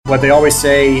What they always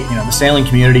say, the sailing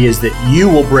community is that you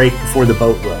will break before the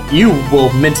boat will. You will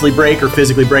mentally break or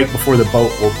physically break before the boat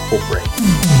will break.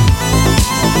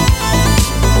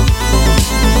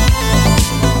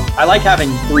 I like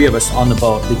having 3 of us on the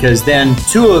boat because then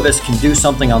 2 of us can do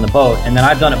something on the boat. And then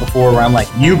I've done it before where I'm like,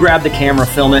 you grab the camera,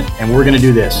 film it, and we're going to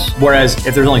do this. Whereas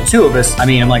if there's only 2 of us,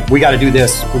 I'm like, we got to do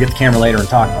this. We'll get the camera later and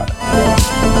talk about it.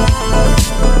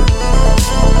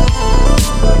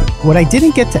 What I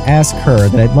didn't get to ask her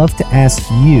that I'd love to ask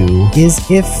you is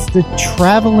if the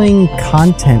traveling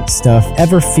content stuff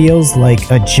ever feels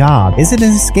like a job. Is it an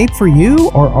escape for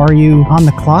you, or are you on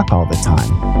the clock all the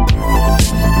time?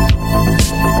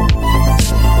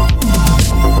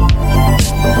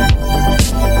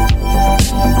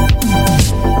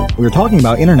 We were talking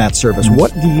about internet service.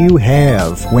 What do you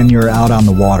have when you're out on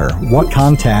the water? What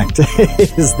contact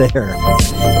is there?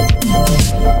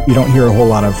 You don't hear a whole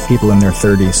lot of people in their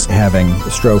 30s having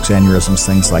strokes, aneurysms,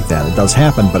 things like that. It does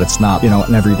happen, but it's not,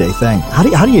 an everyday thing. How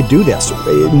do you do this,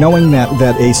 knowing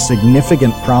that a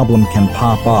significant problem can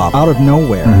pop up out of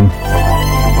nowhere? Mm-hmm.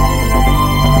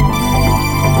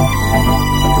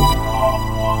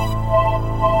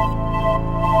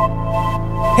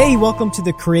 Hey, welcome to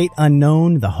the Create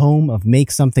Unknown, the home of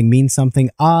Make Something Mean Something.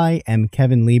 I am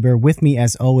Kevin Lieber. With me,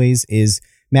 as always, is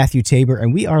Matthew Tabor,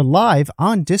 and we are live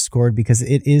on Discord because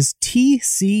it is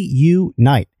TCU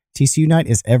night. TCU night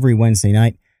is every Wednesday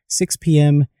night, 6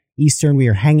 p.m. Eastern. We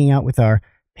are hanging out with our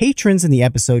patrons in the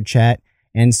episode chat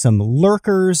and some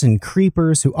lurkers and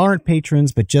creepers who aren't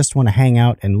patrons but just want to hang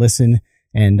out and listen,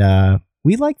 and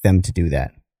we like them to do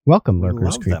that. Welcome,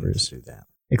 lurkers, creepers,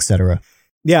 etc.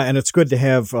 Yeah, and it's good to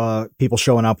have people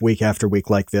showing up week after week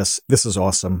like this. This is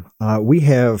awesome.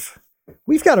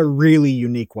 We've got a really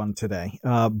unique one today,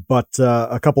 but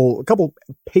a couple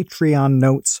Patreon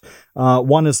notes.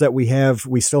 One is that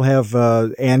we still have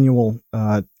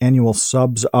annual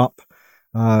subs up,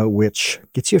 which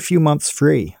gets you a few months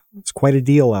free. It's quite a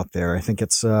deal out there. I think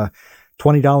it's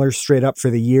 $20 straight up for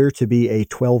the year to be a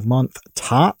 12-month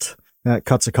tot. That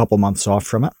cuts a couple months off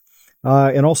from it.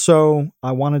 And also,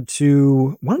 I wanted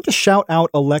to shout out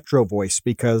Electro Voice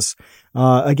because,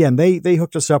 again, they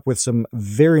hooked us up with some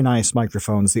very nice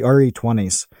microphones, the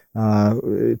RE20s,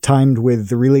 timed with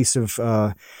the release of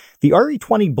the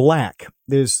RE20 Black.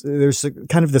 There's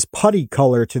kind of this putty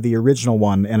color to the original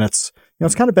one, and it's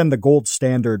kind of been the gold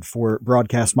standard for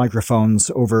broadcast microphones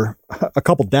over a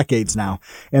couple decades now.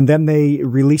 And then they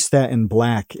released that in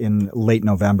black in late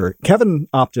November. Kevin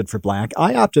opted for black.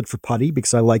 I opted for putty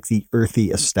because I like the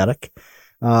earthy aesthetic.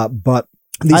 But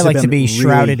I like to be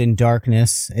shrouded in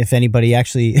darkness. If anybody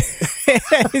actually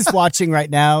is watching right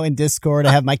now in Discord,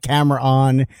 I have my camera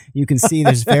on. You can see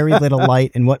there's very little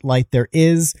light, and what light there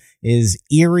is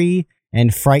eerie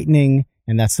and frightening,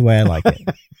 and that's the way I like it.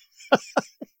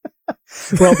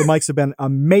 Well, the mics have been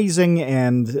amazing,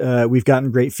 and we've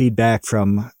gotten great feedback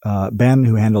from Ben,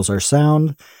 who handles our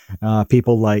sound,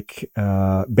 people like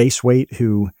Bass Weight,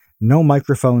 who know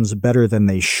microphones better than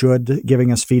they should,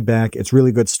 giving us feedback. It's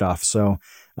really good stuff. So,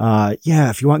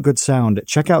 if you want good sound,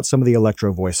 check out some of the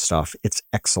Electro Voice stuff. It's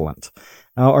excellent.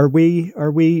 Are we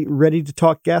ready to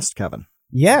talk guest, Kevin?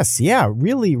 Yes, yeah,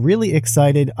 really, really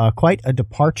excited. Quite a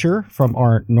departure from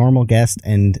our normal guest,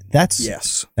 and that's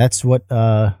what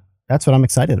I'm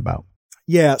excited about.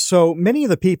 Yeah, so many of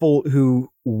the people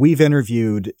who we've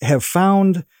interviewed have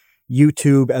found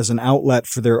YouTube as an outlet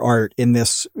for their art in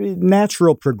this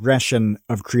natural progression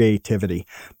of creativity.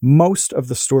 Most of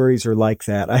the stories are like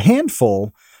that. A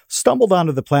handful stumbled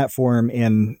onto the platform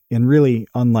in really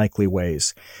unlikely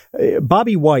ways.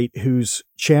 Bobby White, whose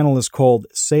channel is called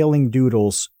Sailing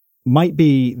Doodles, might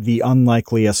be the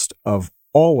unlikeliest of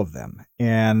all of them.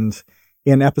 And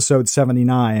in episode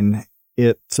 79,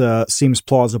 it seems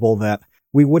plausible that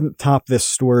we wouldn't top this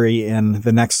story in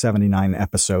the next 79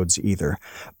 episodes either.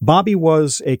 Bobby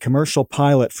was a commercial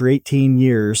pilot for 18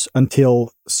 years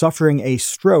until suffering a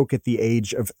stroke at the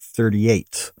age of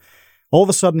 38. All of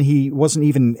a sudden, he wasn't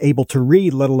even able to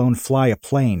read, let alone fly a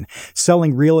plane.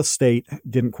 Selling real estate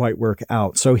didn't quite work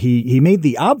out. So he made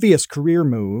the obvious career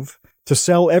move to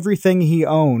sell everything he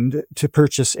owned to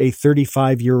purchase a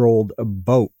 35-year-old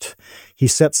boat. He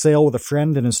set sail with a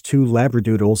friend and his 2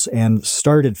 Labradoodles and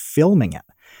started filming it.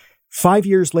 5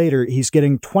 years later, he's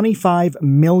getting 25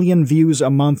 million views a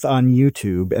month on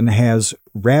YouTube and has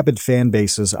rabid fan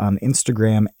bases on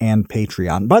Instagram and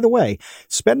Patreon. By the way,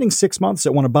 spending 6 months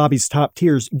at one of Bobby's top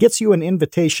tiers gets you an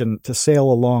invitation to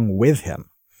sail along with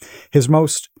him. His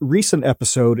most recent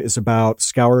episode is about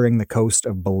scouring the coast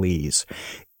of Belize.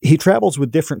 He travels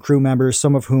with different crew members,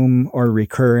 some of whom are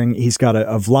recurring. He's got a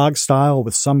vlog style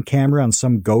with some camera and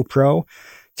some GoPro.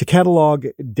 to catalog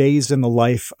days in the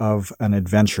life of an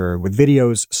adventurer with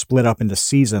videos split up into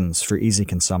seasons for easy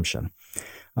consumption.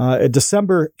 A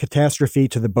December catastrophe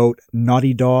to the boat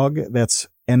Naughty Dog, that's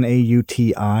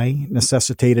Nauti,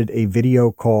 necessitated a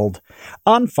video called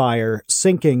On Fire,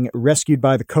 Sinking, Rescued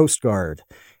by the Coast Guard,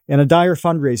 and a dire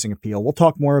fundraising appeal. We'll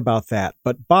talk more about that.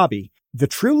 But Bobby, the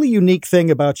truly unique thing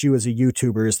about you as a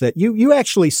YouTuber is that you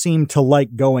actually seem to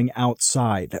like going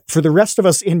outside. For the rest of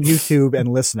us in YouTube and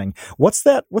listening, what's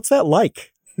that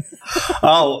like?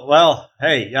 Oh, well,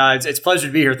 hey, it's a pleasure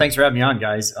to be here. Thanks for having me on,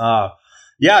 guys.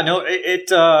 Yeah, no,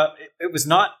 it was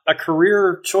not a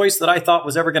career choice that I thought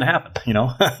was ever going to happen,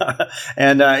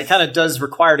 and it kind of does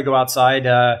require to go outside.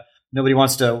 Nobody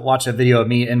wants to watch a video of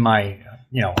me in my,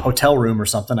 hotel room or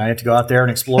something. I have to go out there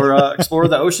and explore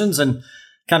the oceans and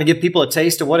kind of give people a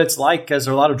taste of what it's like, because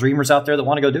there are a lot of dreamers out there that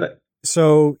want to go do it.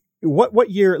 So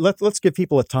what year, let's give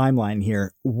people a timeline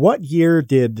here. What year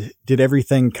did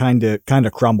everything kind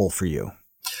of crumble for you?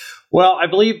 Well, I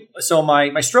believe so.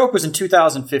 My stroke was in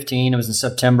 2015. It was in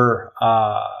September.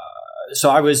 So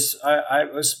I was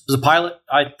a pilot.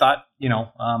 I thought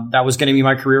that was going to be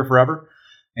my career forever,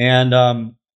 and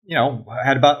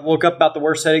woke up about the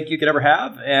worst headache you could ever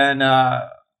have, and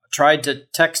tried to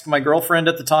text my girlfriend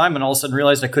at the time, and all of a sudden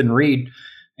realized I couldn't read,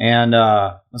 and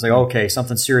I was like, okay,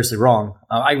 something's seriously wrong.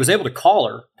 I was able to call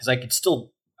her because I could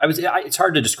still. It's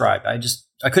hard to describe.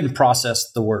 I couldn't process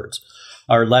the words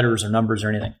or letters or numbers or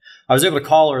anything. I was able to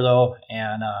call her though,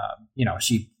 and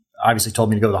she obviously told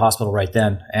me to go to the hospital right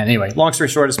then. And anyway, long story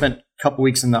short, I spent a couple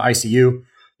weeks in the ICU.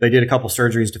 They did a couple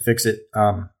surgeries to fix it,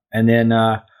 and then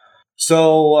I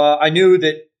knew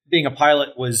that being a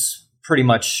pilot was pretty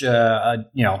much a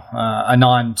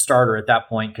non-starter at that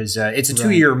point, because it's a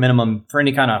 2-year minimum for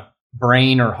any kind of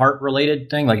brain or heart related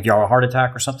thing. Like if you have a heart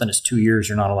attack or something, it's 2 years.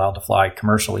 You're not allowed to fly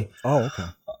commercially. Oh, okay.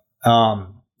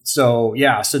 So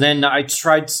then I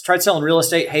tried selling real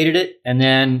estate, hated it. And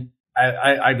then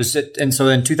so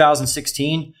in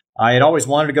 2016, I had always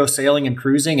wanted to go sailing and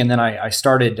cruising. And then I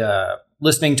started,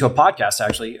 listening to a podcast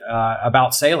actually,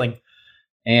 about sailing.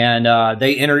 And,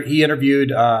 he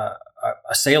interviewed, a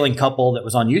sailing couple that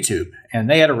was on YouTube, and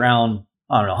they had around,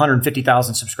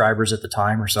 150,000 subscribers at the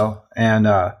time or so. And,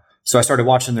 so I started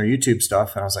watching their YouTube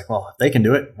stuff, and I was like, well, if they can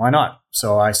do it, why not?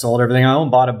 So I sold everything I owned,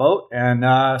 bought a boat, and,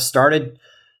 started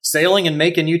sailing and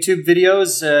making YouTube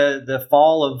videos the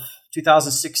fall of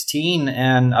 2016.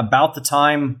 And about the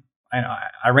time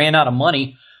I ran out of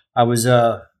money, I was,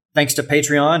 thanks to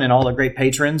Patreon and all the great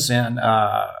patrons and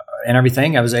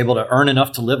everything, I was able to earn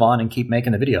enough to live on and keep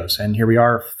making the videos. And here we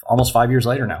are almost 5 years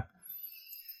later now.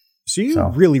 So you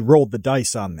really rolled the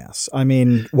dice on this. I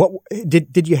mean, what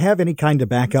did you have any kind of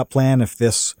backup plan if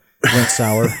this went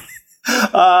sour?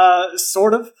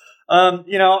 Sort of.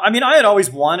 I had always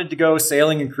wanted to go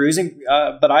sailing and cruising,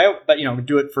 but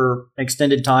do it for an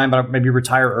extended time, but maybe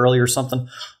retire early or something.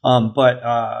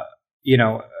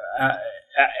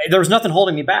 There was nothing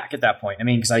holding me back at that point. I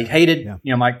mean, because I hated,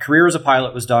 my career as a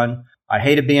pilot was done. I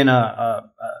hated being a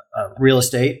real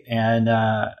estate. And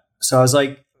so I was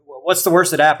like, what's the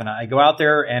worst that happened? I go out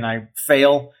there and I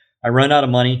fail. I run out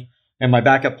of money. And my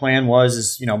backup plan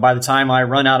was, by the time I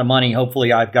run out of money,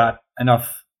 hopefully I've got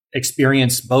enough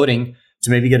experience boating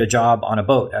to maybe get a job on a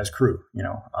boat as crew,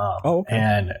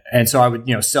 okay. And so I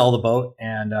would, sell the boat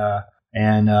and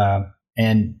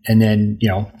then,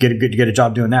 get a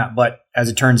job doing that. But as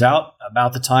it turns out,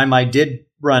 about the time I did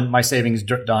run my savings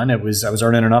done, I was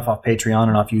earning enough off Patreon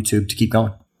and off YouTube to keep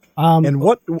going.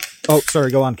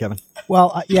 Sorry, go on, Kevin.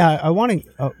 Well, I want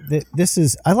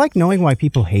to, I like knowing why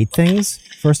people hate things.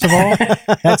 First of all,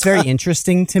 that's very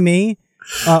interesting to me.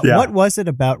 What was it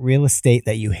about real estate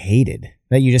that you hated,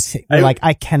 that you just were like,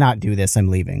 I cannot do this, I'm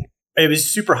leaving? It was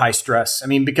super high stress. I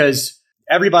mean, because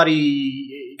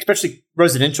everybody, especially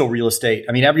residential real estate,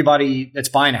 I mean, everybody that's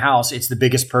buying a house, it's the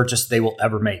biggest purchase they will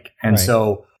ever make. And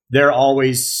so they're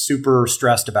always super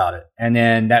stressed about it. And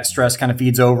then that stress kind of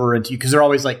feeds over into you, because they're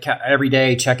always like every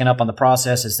day checking up on the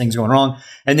process as things going wrong.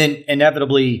 And then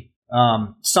inevitably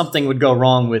something would go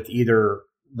wrong with either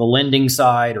the lending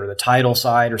side or the title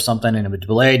side or something, and it would be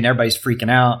delayed and everybody's freaking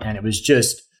out. And it was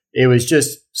just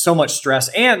so much stress.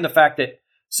 And the fact that,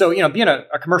 being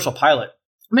a commercial pilot,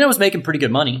 I mean, I was making pretty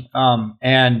good money.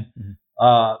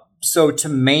 So to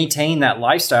maintain that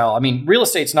lifestyle, I mean, real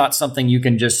estate's not something you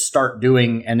can just start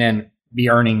doing and then be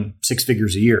earning 6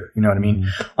 figures a year. You know what I mean?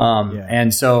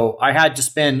 And so I had to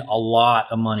spend a lot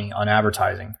of money on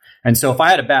advertising. And so if I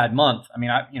had a bad month, I mean,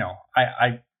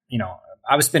 I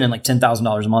was spending like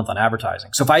 $10,000 a month on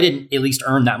advertising. So if I didn't at least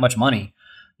earn that much money,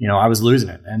 I was losing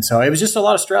it. And so it was just a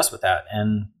lot of stress with that,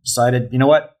 and decided, you know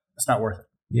what, it's not worth it.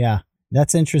 Yeah.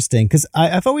 That's interesting because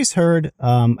I've always heard,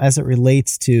 as it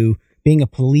relates to being a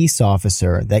police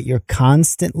officer, that you're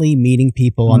constantly meeting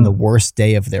people on the worst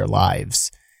day of their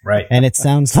lives. Right. And it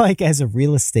sounds like as a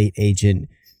real estate agent,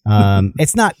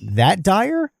 it's not that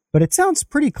dire, but it sounds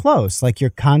pretty close. Like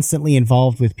you're constantly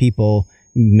involved with people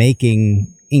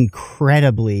making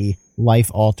incredibly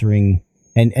life-altering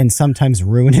and sometimes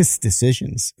ruinous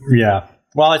decisions. Yeah.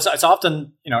 Well, it's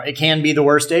often, it can be the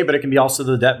worst day, but it can be also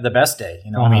the best day.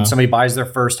 I mean, somebody buys their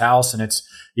first house and it's,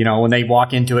 when they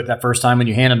walk into it that first time, when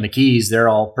you hand them the keys, they're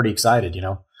all pretty excited,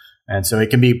 and so it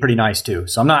can be pretty nice too.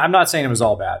 So I'm not saying it was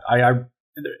all bad.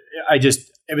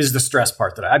 It was the stress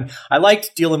part that I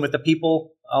liked dealing with the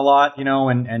people a lot,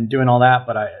 and doing all that,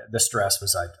 but the stress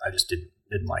was, I just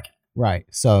didn't like it. Right.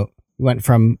 So we went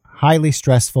from highly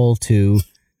stressful to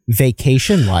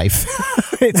vacation life.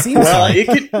 It seems well,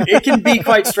 it can be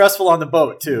quite stressful on the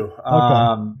boat too.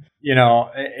 Okay.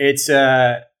 It's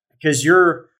because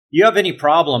you have any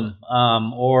problem,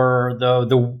 or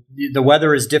the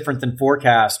weather is different than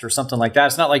forecast or something like that.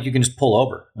 It's not like you can just pull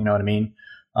over. You know what I mean?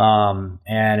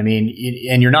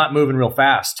 And you're not moving real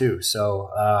fast too. So,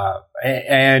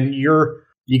 and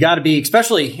you got to be,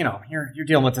 especially, you're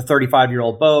dealing with a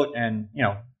 35-year-old boat and,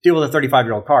 deal with a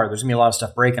 35-year-old car. There's gonna be a lot of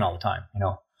stuff breaking all the time,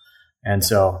 And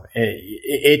so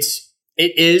it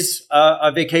is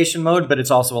a vacation mode, but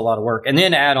it's also a lot of work. And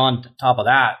then add on top of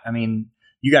that,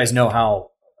 you guys know how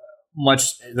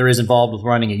much there is involved with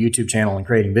running a YouTube channel and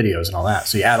creating videos and all that.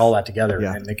 So you add all that together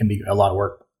and it can be a lot of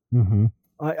work. Mm-hmm.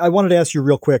 I wanted to ask you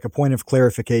real quick, a point of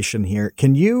clarification here.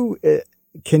 Can you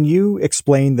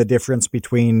explain the difference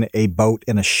between a boat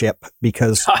and a ship?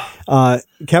 Because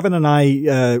Kevin and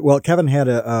I, Kevin had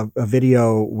a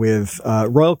video with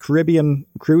Royal Caribbean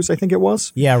Cruise, I think it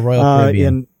was. Yeah, Royal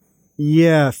Caribbean.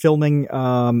 Filming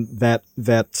that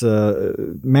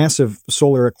massive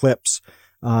solar eclipse.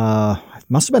 It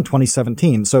must have been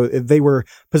 2017. So they were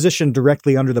positioned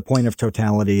directly under the point of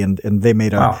totality, and they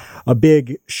made a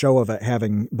big show of it,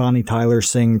 having Bonnie Tyler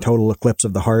sing "Total Eclipse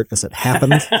of the Heart" as it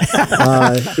happened.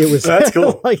 It was that's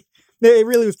cool. It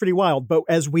really was pretty wild. But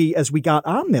as we got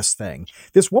on this thing,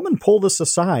 this woman pulled us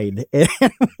aside and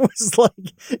was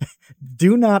like,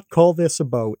 "Do not call this a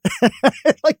boat."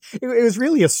 It was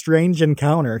really a strange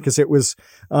encounter, because it was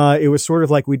sort of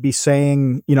like we'd be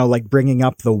saying, like bringing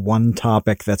up the one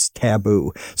topic that's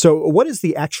taboo. So what is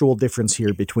the actual difference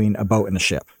here between a boat and a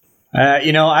ship?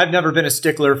 I've never been a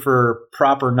stickler for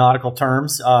proper nautical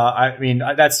terms. I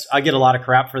get a lot of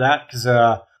crap for that because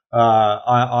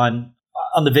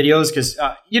on the videos, because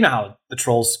you know how the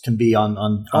trolls can be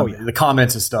on the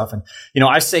comments and stuff. And,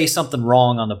 I say something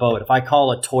wrong on the boat. If I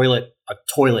call a toilet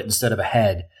instead of a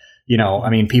head,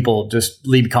 people just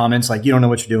leave comments like, you don't know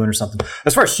what you're doing or something.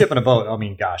 As far as shipping a boat,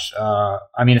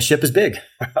 a ship is big,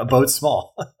 a boat's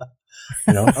small.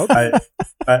 I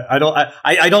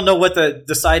don't know what the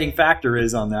deciding factor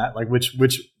is on that, like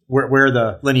where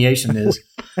the lineation is.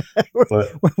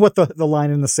 What the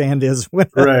line in the sand is when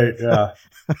right, yeah.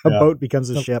 a boat becomes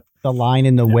a ship. The line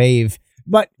in the wave.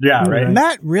 But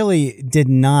Matt really did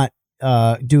not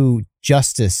do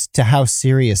justice to how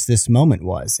serious this moment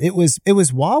was. It was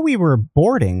while we were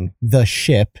boarding the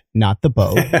ship, not the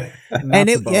boat. And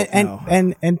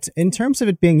in terms of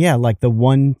it being like the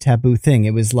one taboo thing,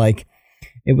 it was like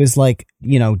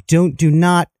do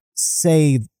not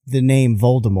say the name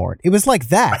Voldemort. It was like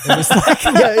that. It was like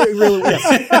it really was.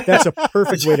 That's a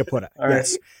perfect way to put it.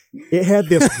 Yes. It had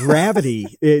this gravity,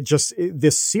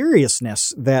 this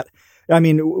seriousness that,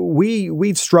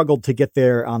 we struggled to get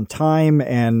there on time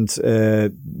and,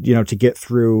 to get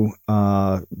through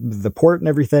the port and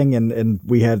everything. And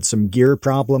we had some gear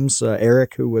problems.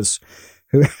 Eric, who was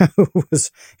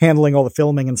handling all the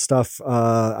filming and stuff,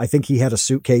 I think he had a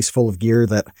suitcase full of gear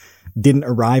that didn't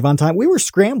arrive on time. We were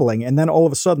scrambling, and then all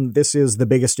of a sudden, this is the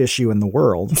biggest issue in the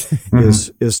world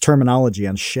is terminology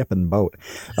on ship and boat.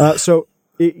 So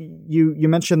you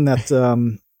mentioned that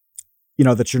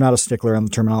that you're not a stickler on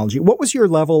the terminology. What was your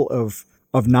level of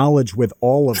knowledge with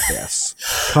all of this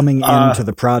coming into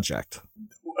the project?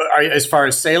 As far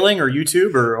as sailing or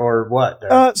YouTube or what?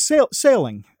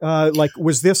 Sailing.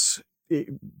 Was this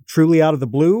truly out of the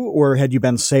blue, or had you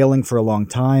been sailing for a long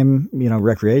time,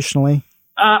 recreationally?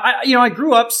 I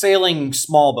grew up sailing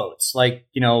small boats, like,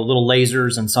 little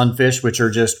lasers and sunfish, which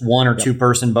are just one or two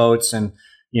person boats. And,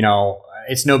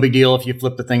 it's no big deal if you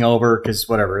flip the thing over, because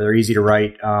whatever, they're easy to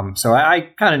write. So I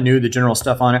kind of knew the general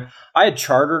stuff on it. I had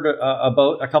chartered a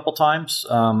boat a couple times,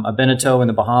 a Beneteau in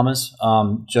the Bahamas,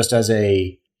 just as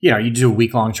you do a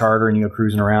week-long charter and you go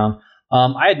cruising around.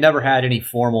 I had never had any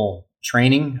formal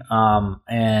training. I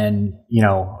read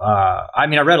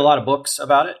a lot of books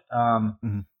about it.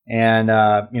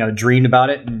 and dreamed about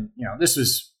it. And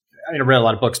I read a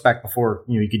lot of books back before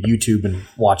you could YouTube and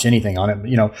watch anything on it.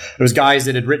 There was guys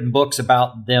that had written books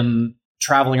about them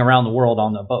traveling around the world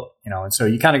on the boat. And so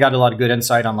you kind of got a lot of good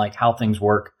insight on like how things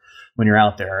work when you're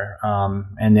out there.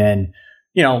 And then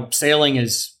sailing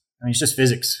is, it's just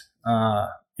physics.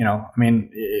 It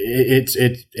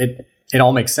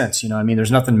all makes sense.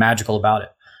 There's nothing magical about it.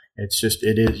 It's just,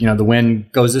 it is, the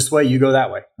wind goes this way, you go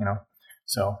that way,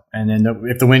 So, and then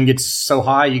if the wind gets so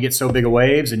high, you get so big of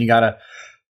waves, and you gotta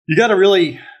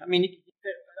really,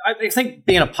 I think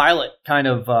being a pilot kind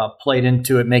of played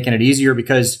into it, making it easier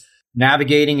because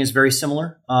navigating is very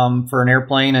similar for an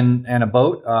airplane and a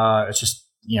boat. It's just,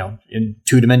 in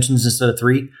 2 dimensions instead of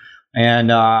 3. And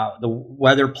the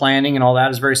weather planning and all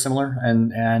that is very similar.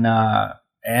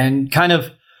 And kind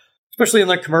of, especially in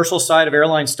the commercial side of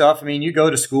airline stuff, you go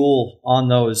to school on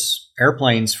those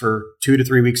airplanes for 2 to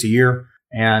 3 weeks a year.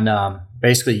 And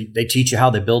basically, they teach you how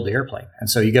they build the airplane. And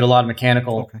so you get a lot of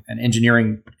mechanical and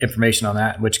engineering information on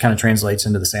that, which kind of translates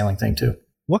into the sailing thing, too.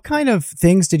 What kind of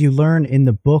things did you learn in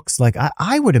the books? Like,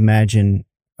 I would imagine,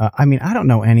 I don't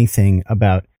know anything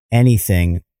about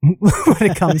anything when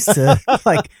it comes to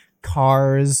like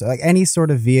cars, like any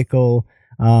sort of vehicle.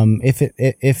 If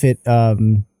it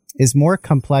is more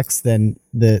complex than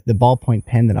the ballpoint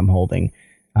pen that I'm holding,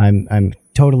 I'm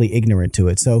totally ignorant to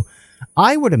it. So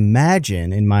I would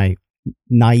imagine in my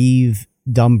naive,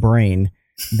 dumb brain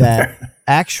that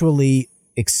actually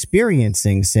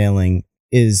experiencing sailing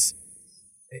is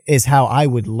how I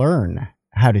would learn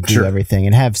how to do everything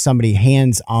and have somebody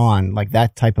hands-on, like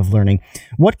that type of learning.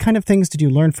 What kind of things did you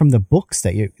learn from the books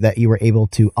that you were able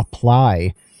to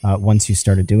apply once you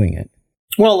started doing it?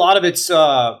 Well, a lot of it's,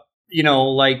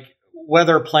 like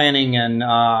weather planning and,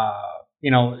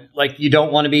 like you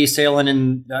don't want to be sailing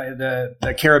in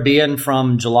the Caribbean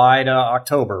from July to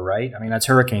October, right? That's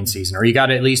hurricane season, or you got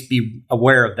to at least be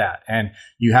aware of that. And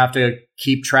you have to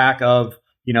keep track of,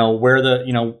 where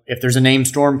if there's a named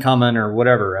storm coming or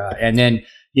whatever. And then,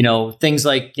 things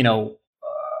like,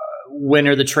 when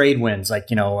are the trade winds? Like,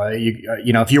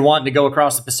 if you're wanting to go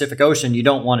across the Pacific Ocean, you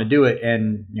don't want to do it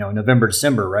in, November,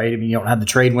 December, right? You don't have the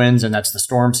trade winds, and that's the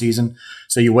storm season.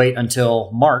 So you wait until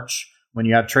March when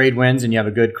you have trade winds and you have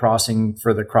a good crossing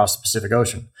across the Pacific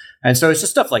Ocean. And so it's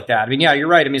just stuff like that. Yeah, you're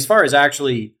right. As far as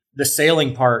actually the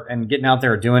sailing part and getting out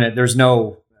there and doing it, there's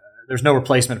no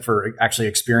replacement for actually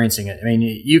experiencing it.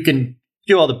 You can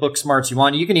do all the book smarts you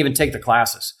want. You can even take the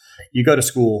classes. You go to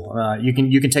school. You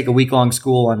can take a week-long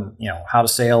school on how to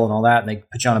sail and all that, and they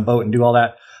put you on a boat and do all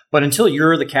that. But until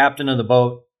you're the captain of the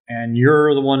boat and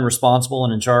you're the one responsible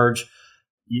and in charge,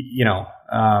 you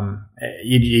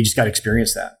just got to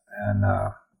experience that. And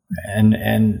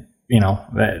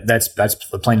that's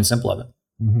the plain and simple of it.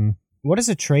 Mm-hmm. What is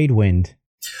a trade wind?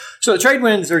 So the trade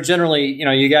winds are generally,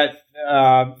 you got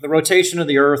the rotation of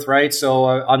the Earth, right? So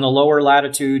on the lower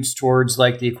latitudes towards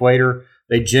like the equator,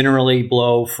 they generally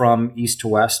blow from east to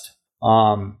west.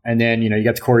 And then, you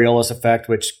got the Coriolis effect,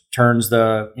 which turns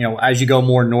as you go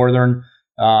more northern,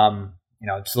 to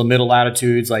the middle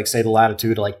latitudes, like say the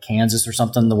latitude of like Kansas or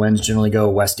something, the winds generally go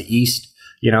west to east.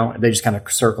 They just kind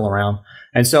of circle around.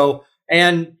 And so,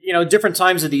 different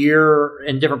times of the year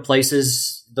in different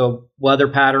places, the weather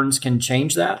patterns can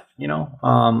change that,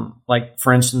 like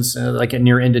for instance, like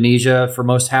near Indonesia, for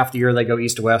most half the year, they go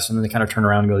east to west and then they kind of turn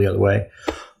around and go the other way.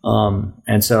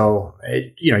 And so,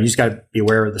 you just got to be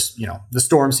aware of this, the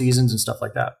storm seasons and stuff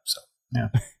like that. So, yeah.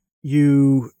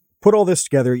 You put all this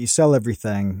together, you sell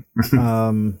everything.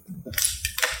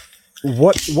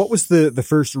 What was the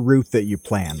first route that you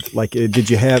planned? Like, did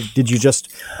you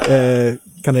just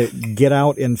kind of get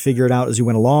out and figure it out as you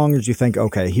went along, or did you think,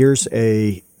 okay, here's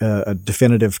a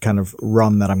definitive kind of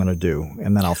run that I'm going to do,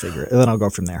 and then I'll go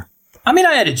from there? I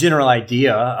had a general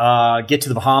idea, get to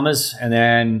the Bahamas and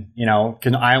then,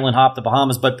 can island hop the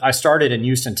Bahamas. But I started in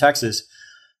Houston, Texas,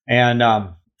 and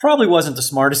probably wasn't the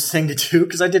smartest thing to do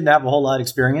because I didn't have a whole lot of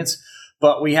experience.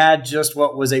 But we had just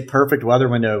what was a perfect weather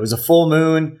window. It was a full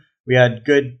moon. We had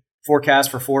good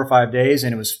forecast for 4 or 5 days,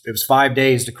 and it was 5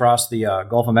 days to cross the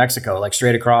Gulf of Mexico, like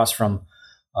straight across from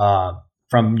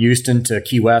Houston to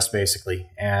Key West, basically.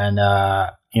 And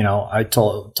I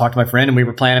talked to my friend, and we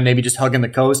were planning maybe just hugging the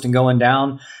coast and going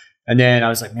down. And then I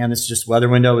was like, man, this is just weather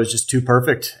window is just too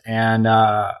perfect. And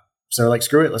so we're like,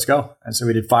 screw it, let's go. And so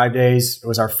we did 5 days. It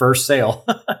was our first sail.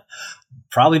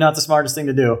 Probably not the smartest thing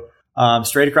to do.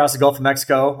 Straight across the Gulf of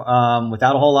Mexico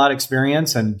without a whole lot of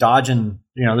experience and dodging,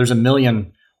 there's a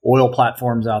million oil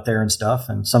platforms out there and stuff,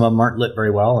 and some of them aren't lit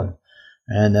very well,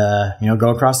 and go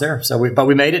across there. So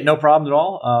we made it, no problem at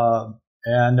all.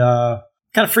 And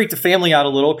kind of freaked the family out a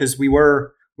little because we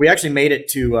were we actually made it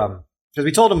to, because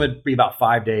we told them it'd be about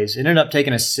 5 days. It ended up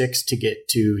taking us 6 to get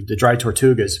to the Dry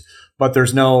Tortugas, but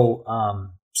there's no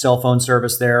cell phone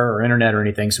service there or internet or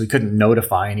anything, so we couldn't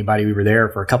notify anybody we were there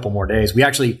for a couple more days. We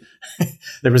actually,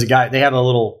 there was a guy, they have a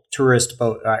little tourist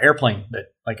boat, airplane that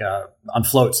on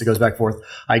floats that goes back and forth.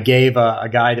 I gave a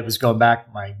guy that was going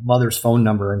back my mother's phone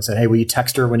number and said, hey, will you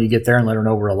text her when you get there and let her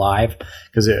know we're alive?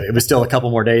 Because it was still a couple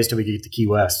more days till we get to Key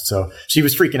West. So she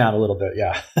was freaking out a little bit.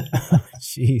 Yeah.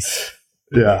 Jeez.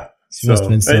 Yeah. She must have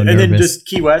been so nervous. And then just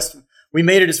Key West, we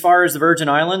made it as far as the Virgin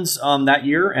Islands that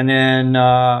year, and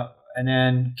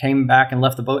then came back and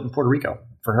left the boat in Puerto Rico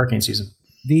for hurricane season.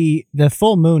 The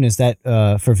full moon, is that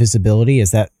for visibility?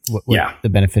 Is that what the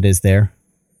benefit is there?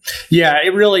 Yeah,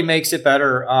 it really makes it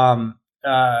better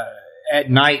at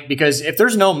night, because if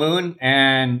there's no moon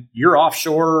and you're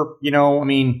offshore,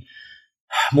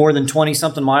 more than 20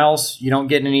 something miles, you don't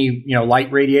get any,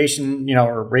 light radiation,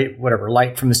 or whatever,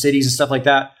 light from the cities and stuff like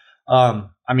that.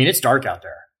 It's dark out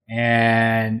there,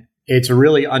 and it's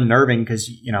really unnerving because,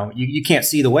 you can't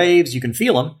see the waves, you can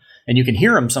feel them and you can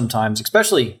hear them sometimes,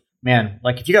 especially, man,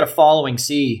 like if you got a following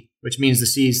sea, which means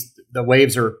the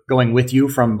waves are going with you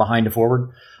from behind to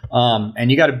forward. And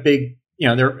you got a big,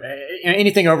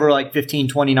 anything over like 15,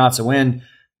 20 knots of wind,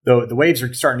 the waves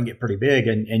are starting to get pretty big,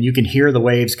 and you can hear the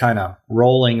waves kind of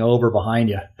rolling over behind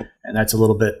you. And that's a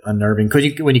little bit unnerving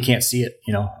when you can't see it,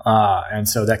 and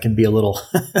so that can be a little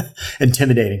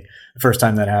intimidating the first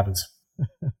time that happens.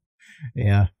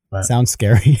 Yeah. But sounds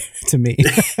scary to me.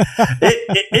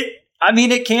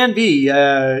 It can be,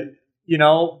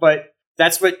 but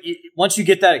that's once you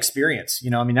get that experience,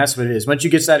 that's what it is. Once you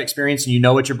get that experience and you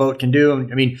know what your boat can do.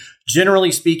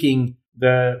 Generally speaking,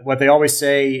 what they always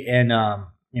say in,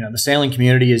 the sailing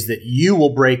community is that you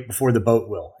will break before the boat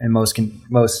will. And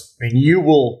you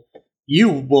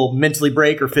will mentally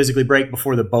break or physically break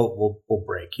before the boat will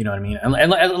break. You know what I mean?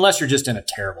 Unless you're just in a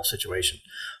terrible situation.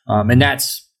 And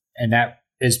that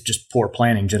is just poor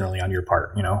planning generally on your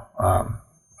part,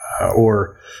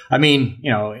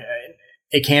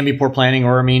 it can be poor planning,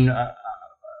 or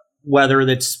whether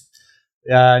that's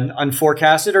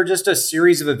unforecasted or just a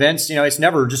series of events. It's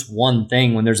never just one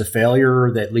thing when there's a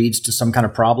failure that leads to some kind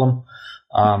of problem.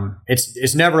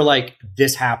 It's never like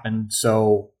this happened,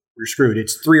 so we're screwed.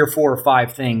 It's 3 or 4 or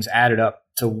 5 things added up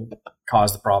to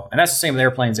cause the problem, and that's the same with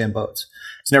airplanes and boats.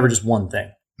 It's never just one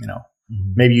thing.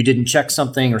 Maybe you didn't check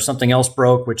something, or something else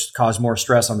broke, which caused more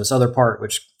stress on this other part,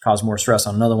 which caused more stress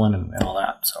on another one, and all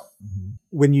that. So.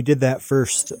 When you did that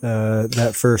first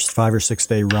 5 or 6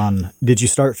 day run, did you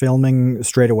start filming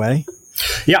straight away?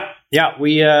 Yeah.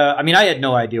 We, I had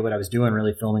no idea what I was doing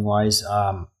really filming wise.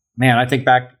 I think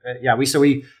back, I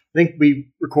think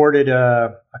we recorded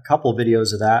a couple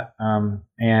videos of that.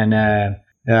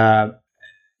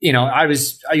 I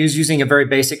was using a very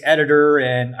basic editor,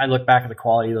 and I look back at the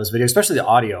quality of those videos, especially the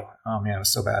audio. Oh man, it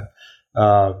was so bad.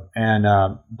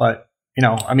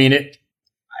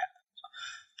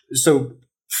 So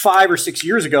 5 or 6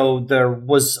 years ago, there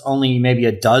was only maybe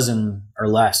a dozen or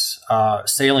less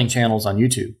sailing channels on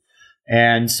YouTube.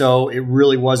 And so it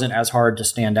really wasn't as hard to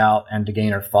stand out and to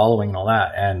gain a following and all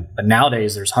that. But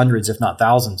nowadays there's hundreds, if not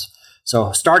thousands.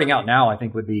 So starting out now, I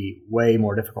think, would be way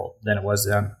more difficult than it was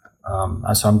then.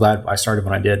 So I'm glad I started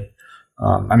when I did.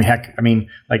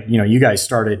 You guys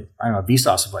started,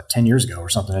 Vsauce was 10 years ago or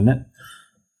something, isn't it?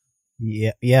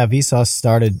 Yeah. Vsauce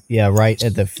started, right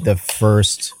at the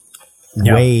first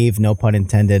wave, no pun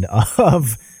intended,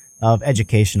 of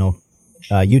educational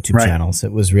YouTube channels.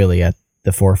 It was really at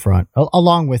the forefront,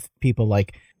 along with people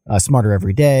like Smarter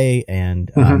Every Day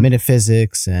and Minute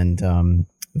Physics and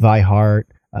Vi Hart.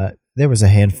 There was a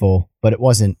handful, but it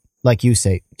wasn't like you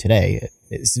say today.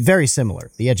 It's very similar.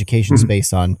 The education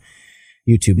space on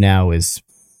YouTube now is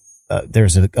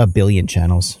there's a billion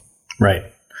channels. Right.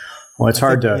 Well, it's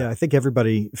hard to. Yeah, I think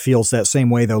everybody feels that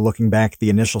same way, though, looking back at the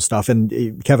initial stuff.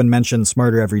 And Kevin mentioned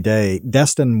Smarter Every Day.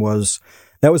 Destin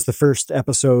that was the first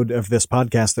episode of this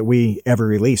podcast that we ever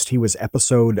released. He was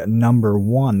episode number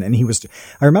 1. And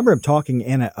I remember him talking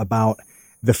in it about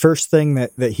the first thing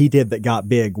that he did that got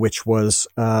big, which was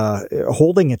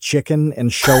holding a chicken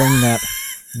and showing that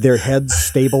their heads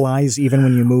stabilize even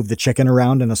when you move the chicken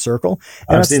around in a circle.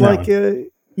 And it's like,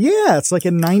 it's like a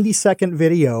 90-second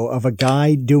video of a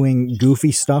guy doing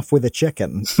goofy stuff with a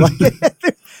chicken.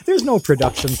 There's no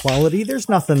production quality. There's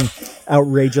nothing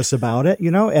outrageous about it,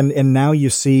 and now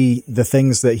you see the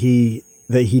things that he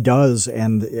does,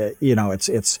 and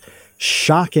it's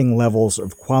shocking levels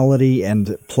of quality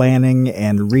and planning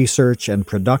and research and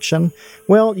production.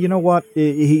 Well, you know what?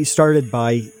 He started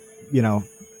by,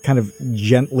 kind of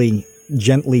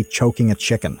gently choking a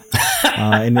chicken.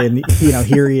 and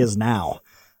here he is now.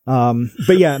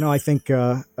 But yeah, no, I think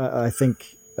getting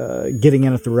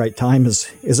in at the right time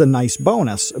is a nice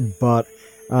bonus. But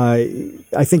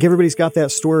I think everybody's got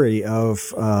that story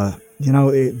of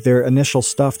their initial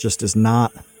stuff just is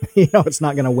not, it's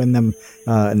not going to win them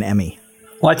an Emmy.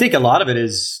 Well, I think a lot of it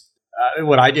is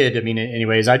what I did. I mean,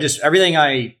 anyways, every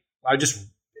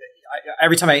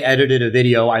time I edited a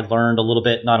video, I learned a little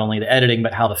bit, not only the editing,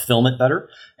 but how to film it better.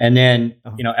 And then,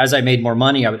 as I made more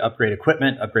money, I would upgrade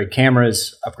equipment, upgrade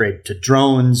cameras, upgrade to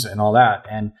drones and all that.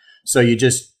 And so you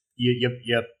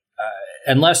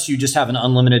unless you just have an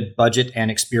unlimited budget and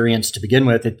experience to begin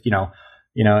with,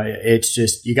 it's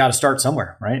just, you got to start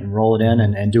somewhere, right? And roll it in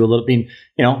and do a little bit,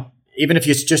 even if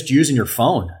it's just using your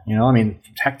phone,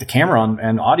 heck, the camera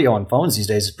and audio on phones these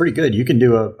days is pretty good. You can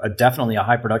do definitely a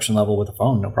high production level with a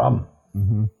phone, no problem.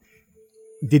 Mm-hmm.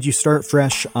 Did you start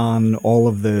fresh on all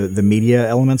of the media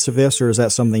elements of this, or is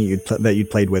that something that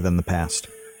you'd played with in the past?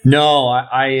 No,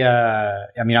 I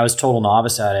was total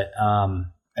novice at it.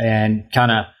 And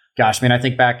kind of, gosh, I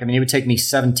think back, it would take me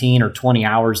 17 or 20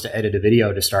 hours to edit a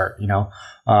video to start,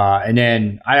 and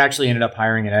then I actually ended up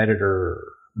hiring an editor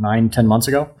 9-10 months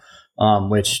ago,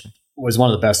 which was one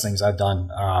of the best things I've done.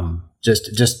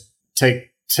 Just take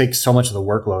so much of the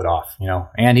workload off,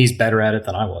 and he's better at it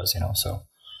than I was, so,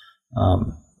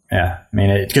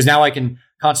 because now I can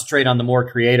concentrate on the more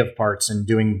creative parts and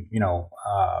doing,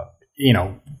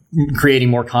 creating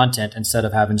more content instead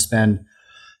of having to spend,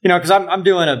 because I'm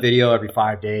doing a video every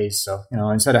 5 days. So,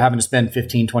 instead of having to spend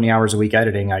 15, 20 hours a week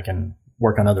editing, I can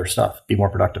work on other stuff, be more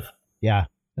productive. Yeah.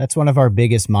 That's one of our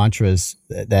biggest mantras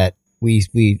that we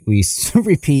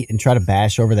repeat and try to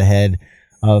bash over the head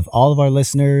of all of our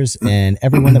listeners and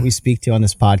everyone that we speak to on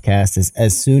this podcast is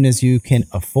as soon as you can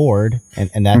afford,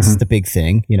 and that's the big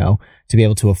thing, to be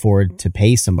able to afford to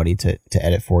pay somebody to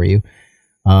edit for you.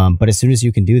 But as soon as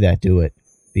you can do that, do it,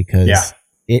 because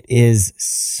it is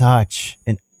such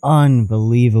an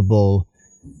unbelievable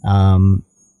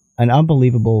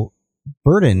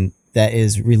burden that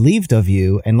is relieved of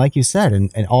you. And like you said,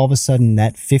 and all of a sudden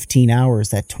that 15 hours,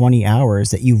 that 20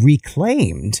 hours that you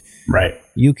reclaimed, right?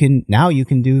 You can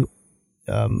do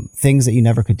things that you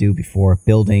never could do before,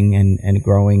 building and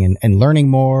growing and learning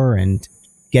more and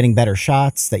getting better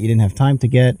shots that you didn't have time to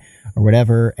get or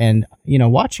whatever. And,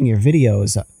 watching your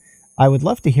videos, I would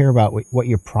love to hear about what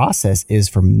your process is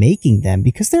for making them,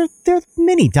 because they're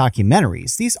mini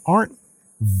documentaries. These aren't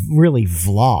really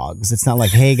vlogs. It's not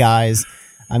like, hey guys,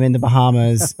 I'm in the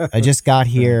Bahamas. I just got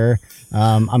here.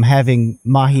 I'm having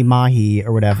mahi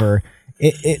or whatever.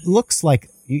 It looks like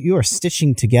you are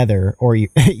stitching together, or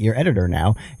your editor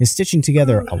now is stitching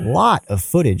together a lot of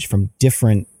footage from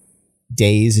different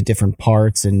days and different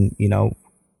parts, and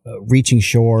reaching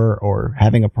shore or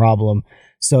having a problem.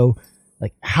 So,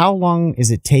 like, how long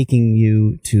is it taking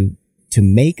you to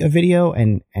make a video,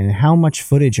 and how much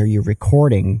footage are you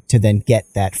recording to then get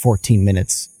that 14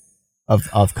 minutes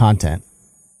of content?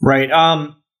 Right.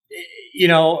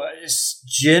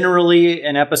 Generally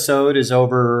an episode is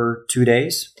over 2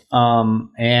 days.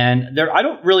 And I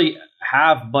don't really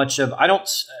have much of, I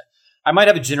might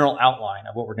have a general outline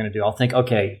of what we're going to do. I'll think,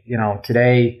 okay,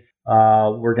 today,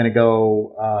 we're going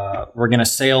to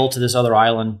sail to this other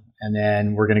island, and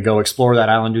then we're going to go explore that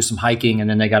island, do some hiking. And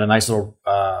then they got a nice little,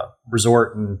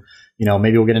 resort, and,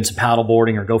 maybe we'll get into paddle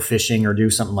boarding or go fishing or do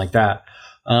something like that.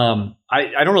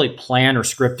 I don't really plan or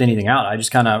script anything out. I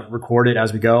just kind of record it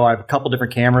as we go. I have a couple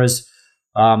different cameras.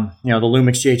 The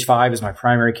Lumix GH5 is my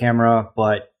primary camera,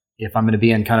 but if I'm going to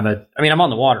be in I'm on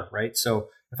the water, right? So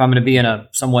if I'm going to be in a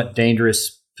somewhat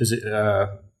dangerous position,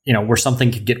 where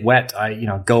something could get wet,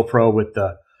 GoPro with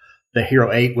the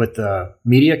Hero 8 with the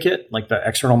media kit, like the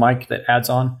external mic that adds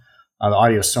on, the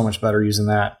audio is so much better using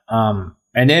that.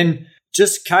 And then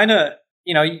just kind of,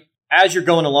 as you're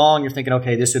going along, you're thinking,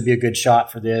 okay, this would be a good shot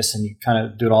for this, and you kind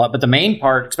of do it all. But the main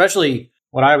part, especially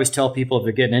what I always tell people if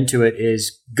they're getting into it,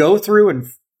 is go through and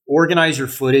organize your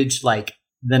footage like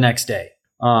the next day,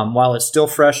 while it's still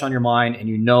fresh on your mind and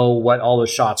you know what all those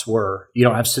shots were. You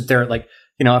don't have to sit there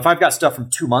if I've got stuff from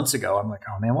 2 months ago, I'm like,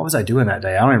 oh man, what was I doing that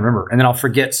day? I don't even remember. And then I'll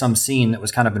forget some scene that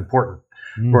was kind of important.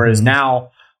 Mm-hmm. Whereas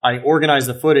now I organize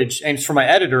the footage, and for my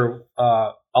editor,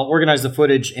 I'll organize the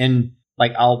footage in,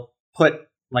 like, I'll put,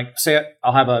 like, say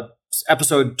I'll have a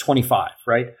episode 25,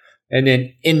 right? And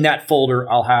then in that folder,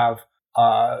 I'll have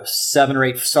 7 or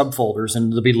 8 subfolders,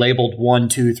 and they'll be labeled 1,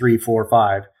 2, 3, 4,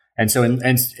 5. And so, and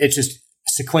it's just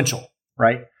sequential,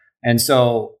 right? And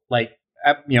so, like,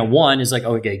 one is like,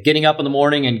 okay, getting up in the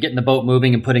morning and getting the boat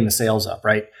moving and putting the sails up,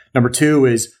 right? Number 2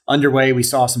 is underway. We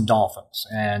saw some dolphins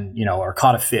and, or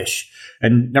caught a fish.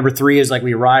 And number 3 is like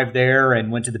we arrived there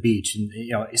and went to the beach. And,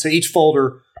 so each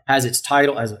folder has its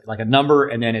title as like a number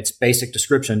and then its basic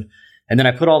description. And then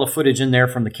I put all the footage in there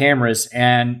from the cameras.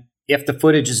 And if the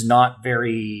footage is not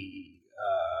very,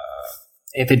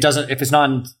 if it's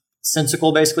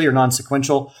nonsensical basically or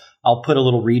non-sequential, I'll put a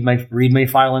little readme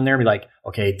file in there, be like,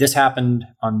 okay, this happened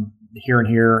on here and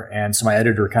here. And so my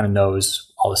editor kind of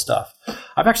knows all this stuff.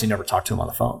 I've actually never talked to him on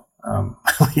the phone.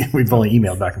 We've only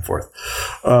emailed back and forth.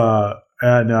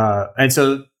 And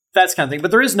so that's kind of thing, but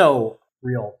there is no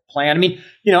real plan. I mean,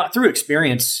 through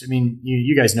experience, I mean,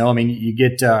 you guys know, I mean, you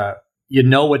get,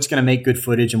 what's going to make good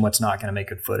footage and what's not going to make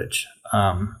good footage.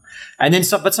 And then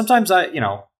but sometimes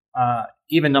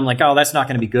even I'm like, oh, that's not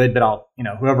going to be good, but I'll,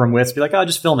 whoever I'm with, be like, oh, I'll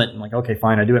just film it. And I'm like, okay,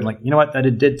 fine, I do it. I'm like, you know what, that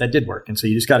did work. And so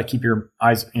you just got to keep your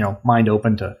eyes, mind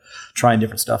open to trying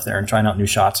different stuff there and trying out new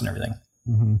shots and everything.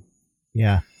 Mm-hmm.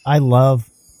 Yeah. I love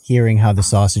hearing how the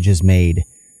sausage is made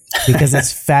because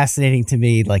it's fascinating to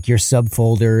me, like your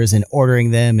subfolders and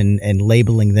ordering them and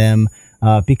labeling them.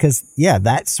 Because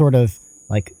that sort of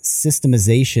like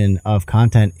systemization of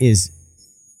content is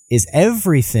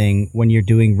everything when you're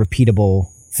doing repeatable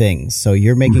things. So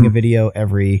you're making a video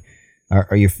or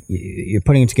you're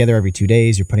putting it together every 2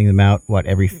 days. You're putting them out,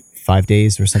 every 5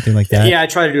 days or something like that? Yeah, I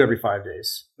try to do every 5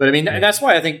 days. But I mean, that's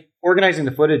why I think organizing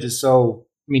the footage is so,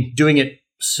 doing it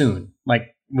soon,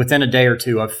 like within a day or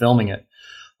two of filming it.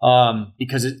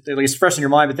 Because it's fresh in your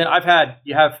mind. But then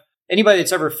you have anybody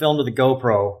that's ever filmed with a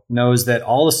GoPro knows that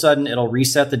all of a sudden it'll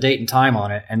reset the date and time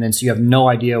on it. And then so you have no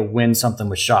idea when something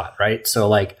was shot, right? So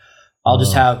like I'll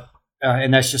just have,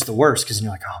 and that's just the worst because you're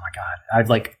like, oh my God, I have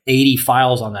like 80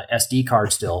 files on that SD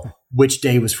card still. Which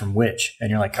day was from which?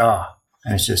 And you're like, oh,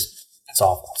 and it's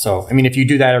awful. So, if you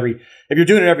do that if you're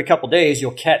doing it every couple of days,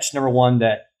 you'll catch, number one,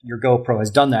 that your GoPro has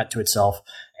done that to itself.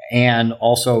 And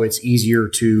also it's easier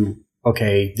to,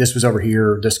 okay, this was over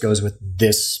here. This goes with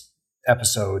this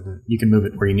episode and you can move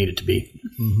it where you need it to be.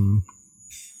 Mm-hmm.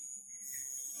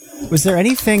 Was there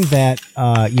anything that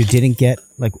you didn't get?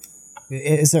 Like,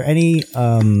 is there any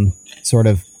sort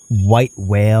of white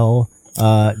whale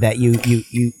that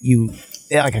you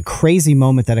like a crazy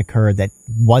moment that occurred that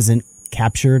wasn't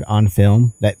captured on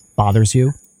film that bothers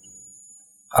you?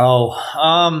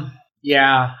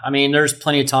 Yeah. There's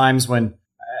plenty of times when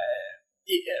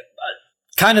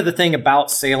kind of the thing about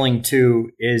sailing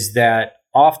too is that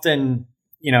often,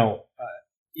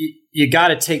 you got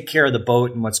to take care of the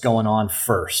boat and what's going on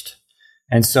first.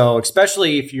 And so,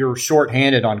 especially if you're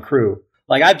shorthanded on crew,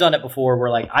 like I've done it before where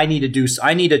like, I need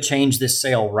to change this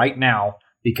sail right now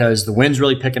because the wind's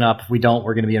really picking up. If we don't,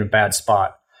 we're going to be in a bad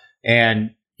spot.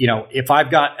 And, if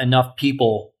I've got enough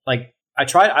people, like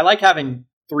I like having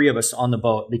 3 of us on the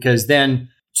boat because then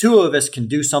 2 of us can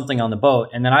do something on the boat.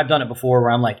 And then I've done it before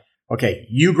where I'm like, okay,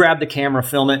 you grab the camera,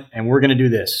 film it, and we're going to do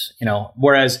this,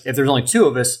 whereas if there's only 2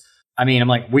 of us, I'm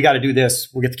like, we got to do this.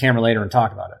 We'll get the camera later and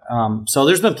talk about it. So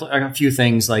there's been a few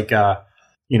things like,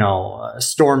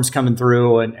 storms coming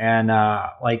through and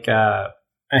like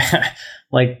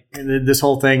this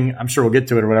whole thing, I'm sure we'll get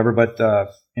to it or whatever, but,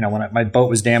 when my boat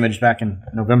was damaged back in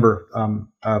November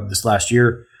of this last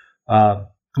year,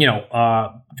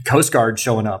 Coast Guard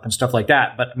showing up and stuff like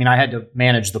that. But I had to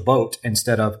manage the boat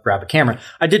instead of grab a camera.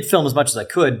 I did film as much as I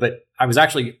could, but I was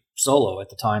actually solo at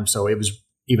the time. So it was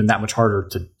even that much harder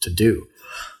to do.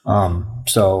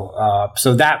 So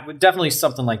that would definitely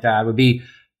something like that would be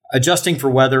adjusting for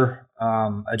weather,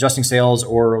 adjusting sails,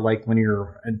 or like when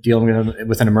you're dealing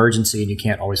with an emergency and you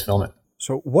can't always film it.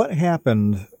 So what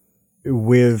happened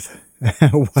with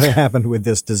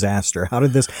this disaster? How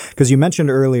did this? Because you mentioned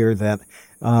earlier that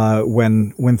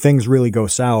when things really go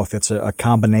south, it's a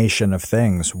combination of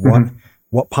things.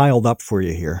 What piled up for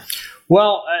you here?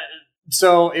 Well,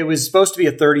 so it was supposed to be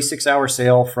a 36-hour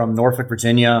sail from Norfolk,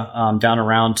 Virginia, down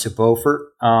around to Beaufort,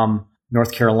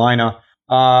 North Carolina.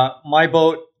 My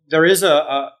boat, there is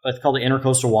it's called the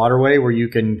Intercoastal Waterway where you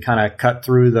can kind of cut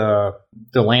through the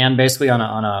land basically on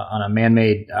a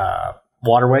man-made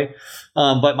waterway.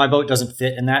 But my boat doesn't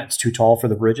fit in that. It's too tall for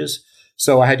the bridges.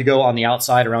 So I had to go on the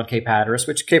outside around Cape Hatteras,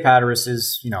 which Cape Hatteras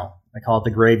is, I call it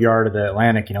the graveyard of the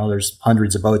Atlantic. There's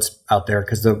hundreds of boats out there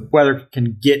because the weather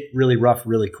can get really rough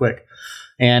really quick.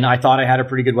 And I thought I had a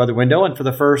pretty good weather window. And for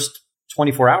the first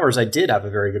 24 hours, I did have a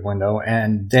very good window.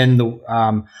 And then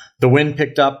the wind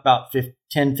picked up about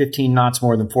 10, 15 knots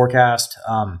more than forecast.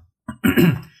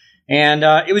 And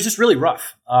it was just really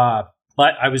rough.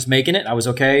 But I was making it. I was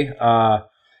okay.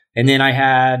 And then I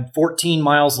had 14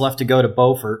 miles left to go to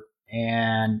Beaufort.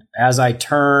 And as I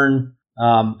turn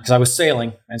because I was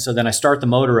sailing. And so then I start the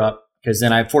motor up because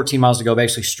then I have 14 miles to go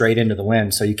basically straight into the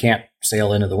wind. So you can't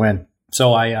sail into the wind.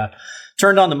 So I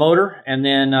turned on the motor, and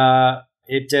then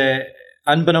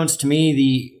unbeknownst to me,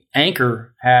 the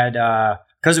anchor had,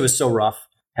 because it was so rough,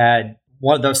 had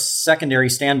one of those secondary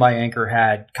standby anchor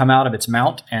had come out of its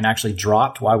mount and actually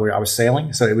dropped while I was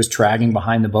sailing. So it was dragging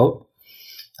behind the boat.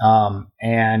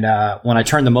 And when I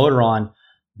turned the motor on,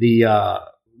 the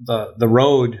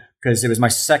road, because it was my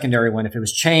secondary one, if it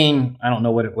was chain, I don't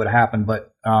know what would happen,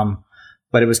 but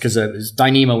it was because it was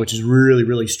Dyneema, which is really,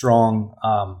 really strong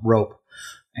rope.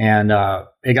 And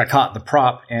it got caught in the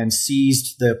prop and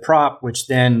seized the prop, which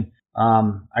then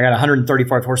I got a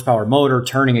 135 horsepower motor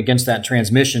turning against that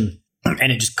transmission,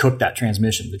 and it just cooked that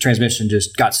transmission. The transmission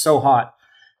just got so hot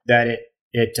that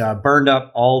it burned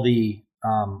up all the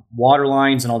water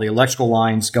lines and all the electrical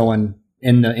lines going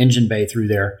in the engine bay through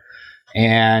there,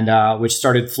 and which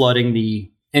started flooding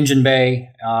the engine bay.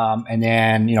 And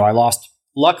then, I lost.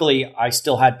 Luckily, I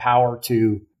still had power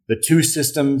to the two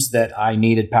systems that I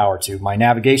needed power to: my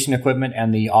navigation equipment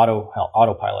and the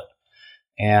autopilot.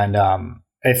 And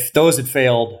if those had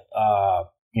failed, or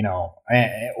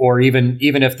even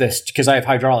if this, because I have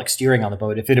hydraulic steering on the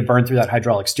boat, if it had burned through that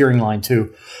hydraulic steering line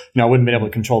too, I wouldn't have been able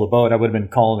to control the boat. I would have been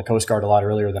calling the Coast Guard a lot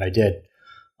earlier than I did.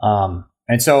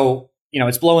 And so,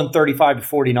 it's blowing 35 to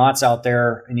 40 knots out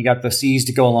there, and you got the seas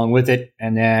to go along with it.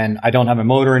 And then I don't have a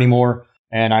motor anymore,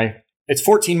 and it's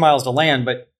 14 miles to land,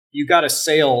 but you got to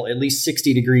sail at least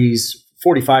 60 degrees,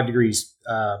 45 degrees,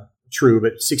 true,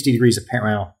 but 60 degrees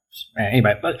apparent.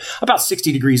 Anyway, but about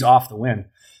 60 degrees off the wind.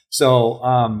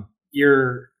 So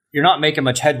you're not making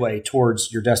much headway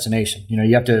towards your destination.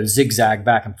 You have to zigzag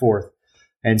back and forth.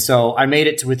 And so I made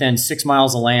it to within 6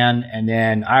 miles of land, and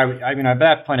then at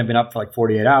that point I've been up for like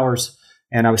 48 hours,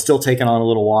 and I was still taking on a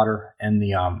little water in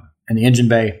the engine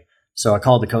bay. So I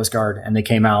called the Coast Guard, and they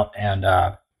came out and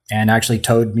actually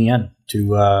towed me in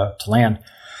to land.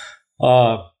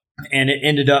 And it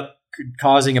ended up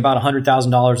causing about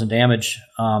 $100,000 in damage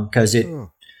because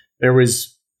there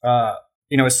was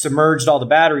it submerged all the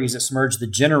batteries, it submerged the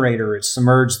generator, it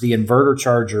submerged the inverter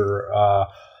charger,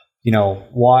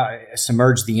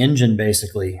 submerged the engine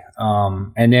basically.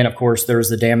 And then of course there's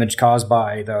the damage caused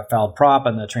by the fouled prop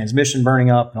and the transmission burning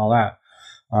up and all that.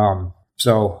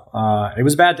 So it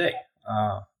was a bad day.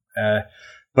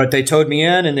 But they towed me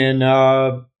in, and then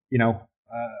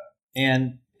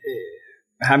and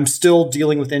I'm still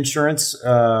dealing with insurance.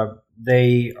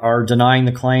 They are denying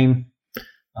the claim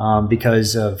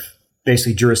because of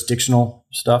basically jurisdictional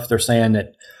stuff. They're saying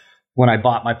that when I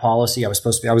bought my policy, I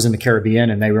was in the Caribbean,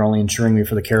 and they were only insuring me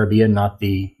for the Caribbean, not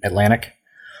the Atlantic.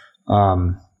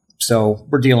 So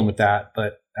we're dealing with that,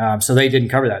 but so they didn't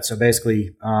cover that. So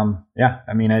basically,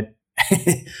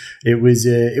 it was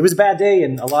a bad day,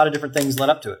 and a lot of different things led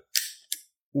up to it.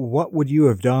 What would you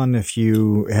have done if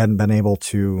you hadn't been able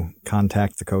to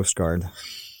contact the Coast Guard?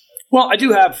 Well, I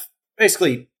do have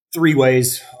basically 3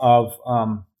 ways of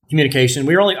communication.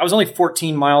 I was only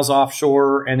 14 miles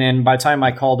offshore, and then by the time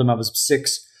I called them, I was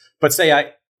 6. But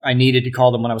say I needed to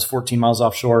call them when I was 14 miles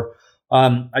offshore.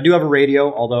 I do have a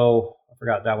radio, although I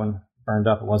forgot that one burned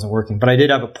up. It wasn't working. But I did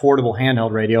have a portable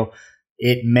handheld radio.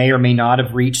 It may or may not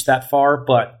have reached that far,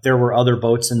 but there were other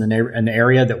boats in the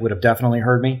area that would have definitely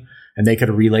heard me, and they could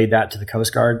have relayed that to the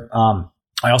Coast Guard. I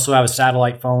also have a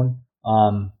satellite phone,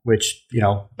 which,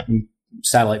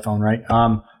 satellite phone, right?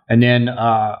 And then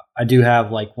I do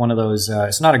have like one of those,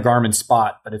 it's not a Garmin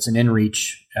Spot, but it's an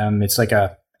inReach. It's like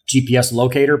a GPS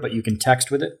locator, but you can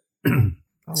text with it.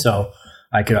 So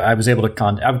I could have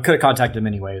contacted them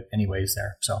anyways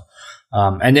there. So,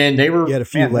 and then they were, they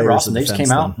were awesome. They just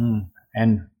came out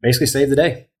and basically saved the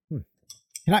day.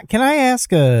 Can I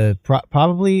ask a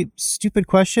probably stupid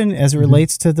question as it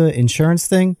relates to the insurance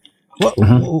thing?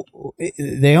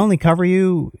 They only cover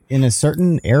you in a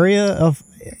certain area of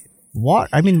water.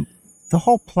 I mean, the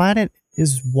whole planet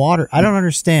is water. I don't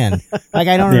understand. I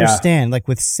don't understand. Like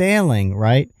with sailing,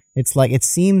 right? It's like it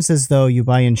seems as though you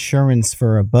buy insurance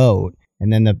for a boat,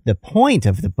 and then the point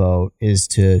of the boat is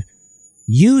to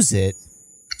use it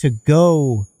to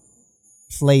go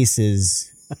places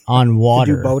on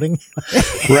water. To do boating?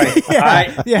 Right.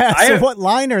 So what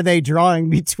line are they drawing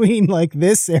between like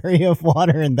this area of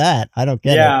water and that? I don't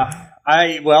get it. Yeah.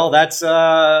 I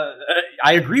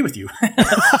agree with you.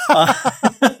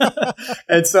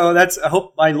 And so I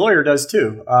hope my lawyer does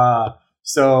too. I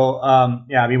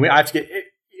mean, we have to get it.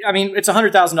 I mean, it's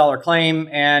 $100,000 claim,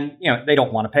 and they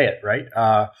don't want to pay it, right?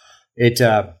 I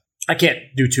can't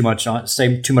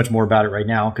say too much more about it right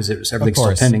now because everything's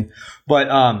still pending. But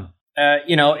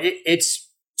it's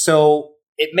so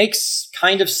it makes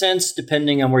kind of sense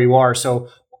depending on where you are. So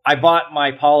I bought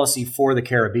my policy for the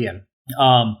Caribbean,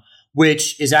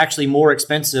 which is actually more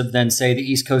expensive than, say, the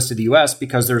East Coast of the U.S.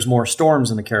 because there's more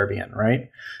storms in the Caribbean, right?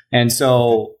 And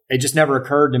so it just never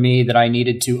occurred to me that I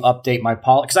needed to update my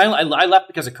policy, because I left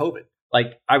because of COVID.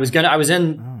 Like I was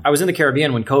in the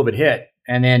Caribbean when COVID hit,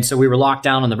 and then so we were locked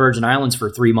down on the Virgin Islands for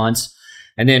 3 months,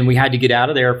 and then we had to get out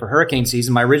of there for hurricane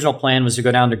season. My original plan was to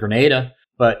go down to Grenada,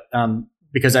 but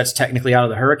because that's technically out of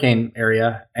the hurricane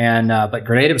area, and but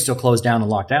Grenada was still closed down and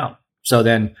locked down. So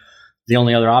then the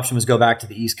only other option was go back to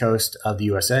the East Coast of the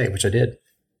USA, which I did.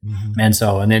 Mm-hmm.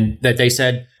 And then that they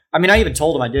said, I mean, I even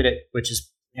told them I did it, which is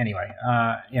anyway,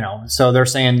 so they're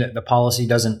saying that the policy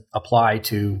doesn't apply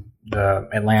to the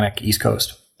Atlantic East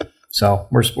Coast. So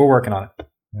we're working on it.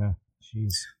 Yeah.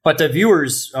 Jeez. But the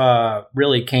viewers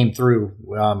really came through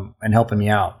and helping me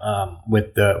out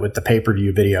with the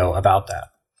pay-per-view video about that.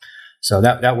 So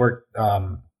that worked.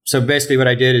 So basically what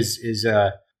I did is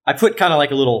I put kind of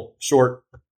like a little short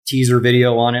teaser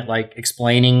video on it, like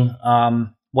explaining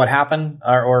what happened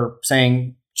or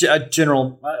saying a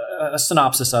general a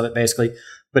synopsis of it, basically.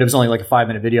 But it was only like a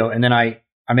 5-minute video. And then I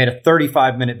made a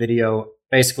 35-minute video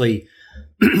basically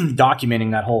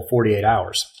documenting that whole 48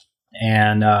 hours.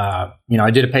 And, I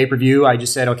did a pay-per-view. I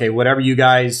just said, okay, whatever you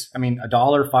guys, $1,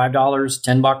 $5,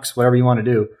 $10, whatever you want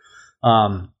to do.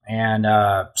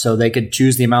 So they could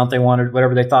choose the amount they wanted,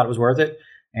 whatever they thought was worth it,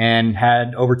 and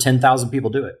had over 10,000 people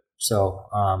do it. So,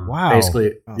 wow,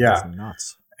 basically, yeah. That's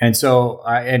nuts. And so,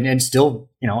 and still,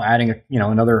 adding,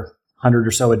 another 100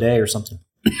 or so a day or something.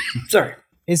 Sorry.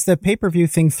 Is the pay-per-view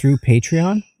thing through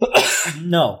Patreon?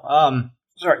 No.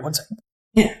 Sorry, one second.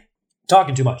 Yeah.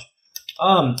 Talking too much.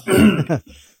 No,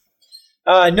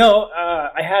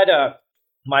 I had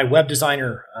my web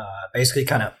designer basically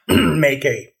kind of make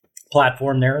a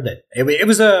platform there that it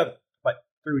was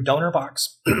through Donor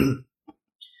Box.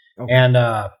 Okay. And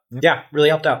yeah, really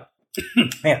helped out.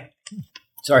 Man,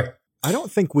 sorry. I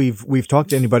don't think we've talked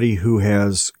to anybody who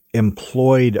has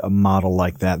employed a model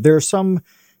like that. There's some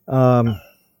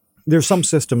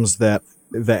systems that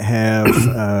have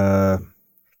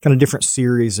kind of different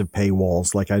series of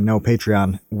paywalls. Like I know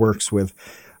Patreon works with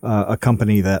a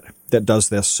company that does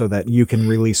this so that you can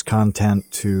release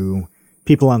content to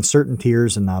people on certain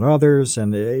tiers and not others.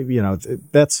 And,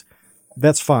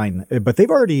 that's fine. But they've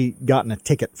already gotten a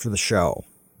ticket for the show,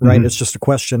 right? Mm-hmm. It's just a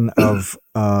question of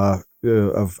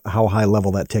how high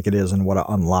level that ticket is and what it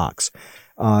unlocks.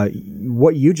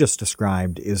 What you just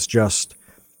described is just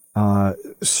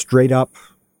straight up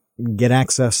get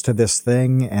access to this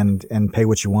thing and pay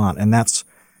what you want. And that's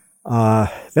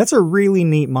a really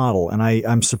neat model. And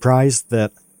I'm surprised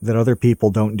that other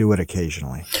people don't do it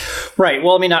occasionally. Right.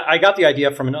 Well, I got the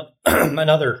idea from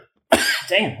another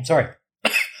dang, I'm sorry.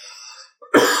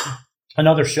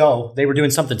 Another show. They were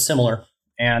doing something similar.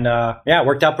 And it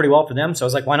worked out pretty well for them. So I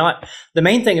was like, why not? The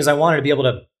main thing is I wanted to be able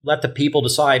to let the people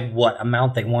decide what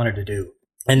amount they wanted to do.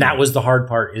 And that was the hard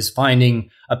part, is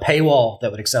finding a paywall that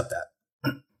would accept that.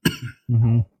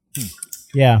 Mm-hmm.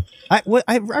 Yeah. I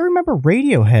remember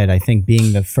Radiohead, I think,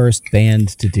 being the first band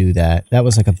to do that. That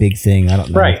was like a big thing. I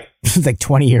don't know. Right. Like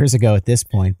 20 years ago at this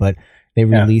point, but they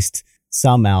released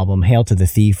some album, Hail to the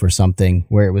Thief or something,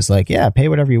 where it was like, yeah, pay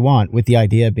whatever you want, with the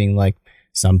idea being like,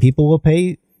 some people will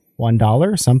pay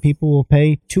 $1, some people will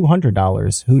pay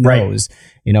 $200. Who knows?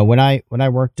 Right. When I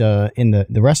worked in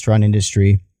the restaurant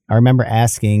industry, I remember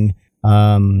asking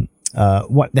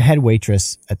what the head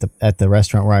waitress at the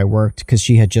restaurant where I worked, because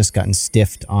she had just gotten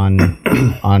stiffed on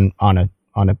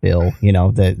a bill.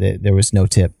 There was no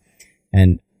tip,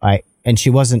 and she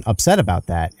wasn't upset about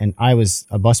that. And I was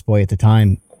a busboy at the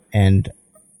time, and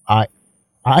I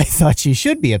thought she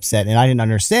should be upset, and I didn't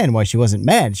understand why she wasn't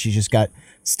mad. She just got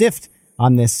stiffed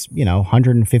on this,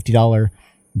 $150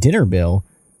 dinner bill,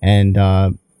 and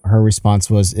her response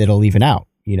was, "It'll even out."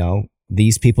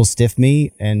 These people stiff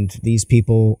me and these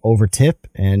people over tip.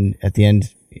 And at the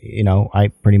end, I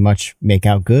pretty much make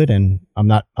out good and I'm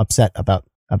not upset about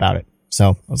it. So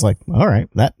I was like, all right,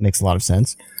 that makes a lot of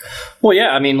sense. Well,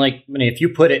 yeah. If you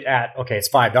put it at, okay, it's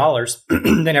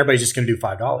 $5, then everybody's just going to do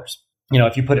 $5.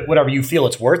 If you put it, whatever you feel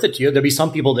it's worth it to you, there'll be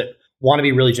some people that want to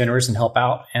be really generous and help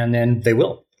out, and then they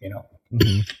will,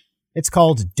 Mm-hmm. It's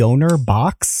called Donor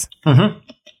Box. Mm-hmm.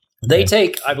 They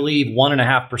take, I believe,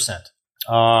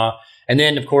 1.5%. And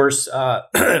then, of course,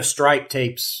 Stripe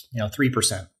takes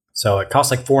 3%. So it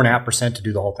costs like 4.5% to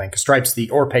do the whole thing, because Stripe's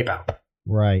or PayPal.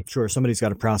 Right. Sure. Somebody's got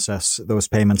to process those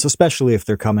payments, especially if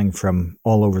they're coming from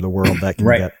all over the world. That can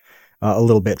get a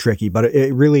little bit tricky. But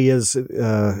it really is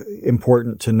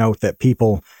important to note that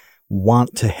people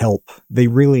want to help. They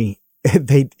really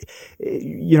they,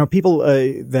 people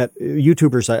that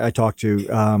YouTubers I talk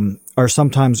to are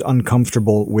sometimes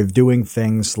uncomfortable with doing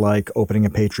things like opening a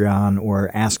Patreon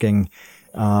or asking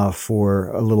for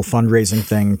a little fundraising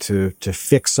thing to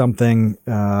fix something,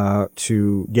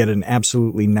 to get an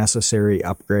absolutely necessary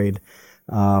upgrade.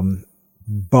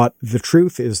 But the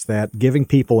truth is that giving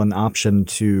people an option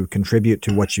to contribute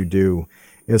to what you do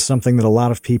is something that a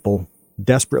lot of people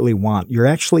desperately want. You're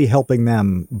actually helping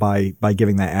them by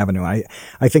giving that avenue. I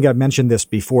think I've mentioned this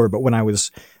before, but when I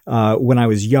was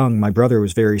young, my brother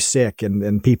was very sick,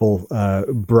 and people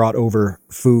brought over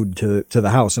food to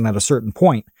the house, and at a certain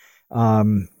point,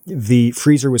 the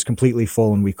freezer was completely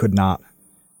full, and we could not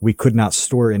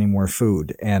store any more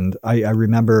food. And I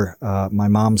remember my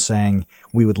mom saying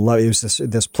we would love, it was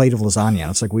this plate of lasagna.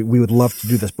 It's like, we would love to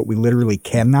do this, but we literally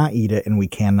cannot eat it and we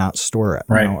cannot store it.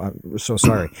 Right. We're so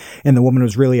sorry. And the woman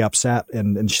was really upset.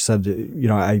 And she said,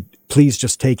 please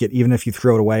just take it. Even if you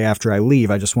throw it away after I leave,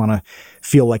 I just want to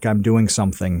feel like I'm doing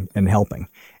something and helping.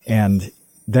 And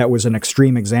that was an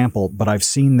extreme example, but I've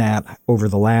seen that over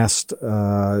the last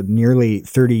nearly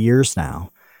 30 years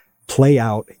now play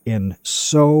out in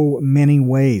so many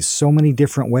ways, so many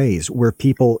different ways, where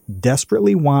people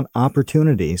desperately want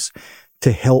opportunities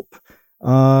to help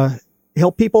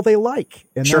people they like.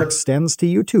 And Sure. That extends to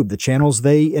YouTube. The channels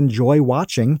they enjoy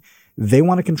watching, they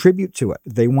want to contribute to it.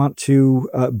 They want to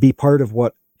be part of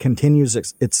what continues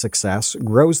its success,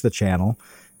 grows the channel,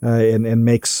 and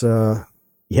makes the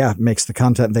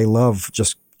content they love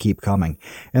just keep coming.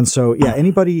 And so,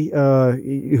 anybody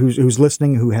who's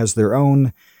listening who has their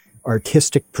own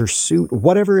artistic pursuit,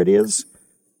 whatever it is,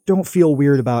 don't feel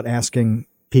weird about asking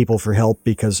people for help,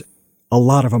 because a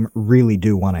lot of them really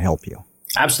do want to help you.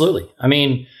 Absolutely. I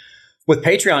mean, with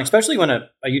Patreon, especially when a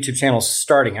YouTube channel is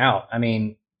starting out, I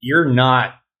mean, you're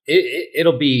not,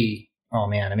 it'll be, oh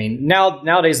man, I mean,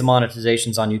 nowadays the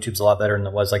monetization's on YouTube's a lot better than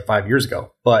it was like 5 years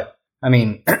ago. But I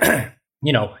mean,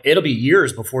 it'll be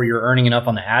years before you're earning enough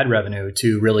on the ad revenue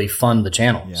to really fund the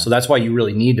channel. Yeah. So that's why you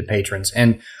really need the patrons.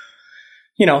 And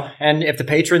and if the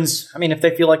patrons, I mean, if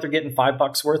they feel like they're getting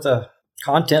 $5 worth of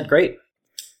content, great.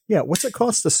 Yeah. What's it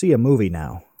cost to see a movie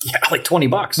now? Yeah, like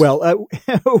 $20. Well,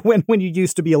 when you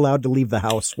used to be allowed to leave the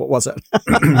house, what was it?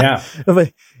 Yeah.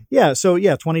 Yeah. So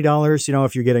 $20,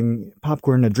 if you're getting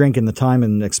popcorn, a drink, and the time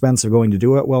and expense of going to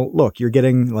do it. Well, look, you're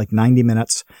getting like 90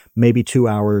 minutes, maybe 2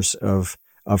 hours of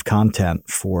content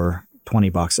for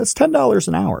 $20. That's $10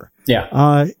 an hour.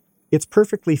 Yeah. It's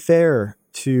perfectly fair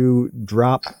to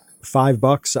drop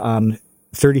 $5 on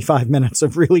 35 minutes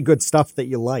of really good stuff that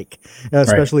you like,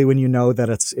 especially when you know that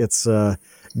it's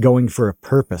going for a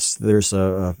purpose. There's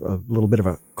a little bit of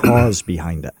a cause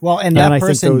behind it. Well, and that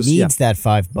person needs that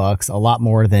 $5 a lot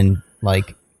more than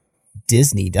like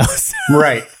Disney does.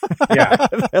 Right. Yeah,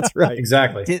 that's right.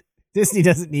 Exactly. Disney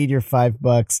doesn't need your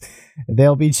 $5.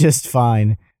 They'll be just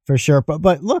fine for sure.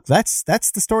 But look, that's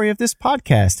the story of this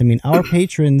podcast. I mean, our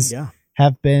patrons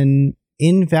have been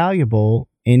invaluable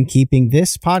in keeping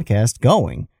this podcast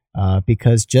going,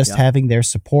 because just having their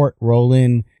support roll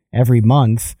in every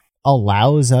month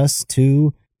allows us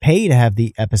to pay to have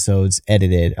the episodes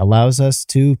edited, allows us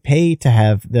to pay to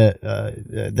have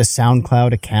the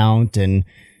SoundCloud account and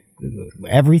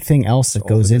everything else that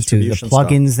goes into the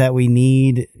plugins that we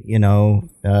need,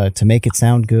 to make it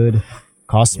sound good.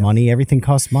 Costs money. Everything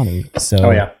costs money.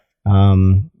 So,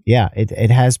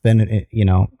 it has been,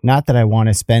 not that I want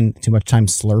to spend too much time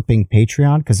slurping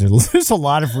Patreon, because there's a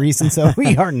lot of reasons that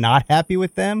we are not happy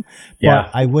with them. Yeah.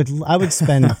 But I would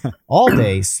spend all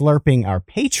day slurping our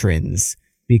patrons,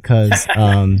 because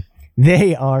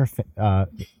they are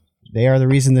the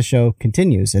reason the show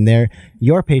continues, and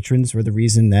your patrons were the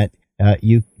reason that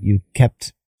you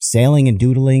kept sailing and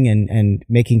doodling and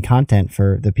making content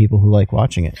for the people who like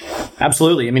watching it.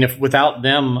 Absolutely. I mean, if without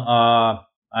them,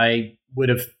 I would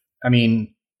have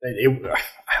ran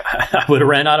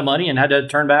out of money and had to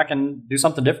turn back and do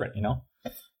something different,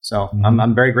 So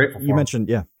I'm very grateful for it.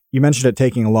 You mentioned it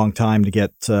taking a long time to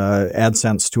get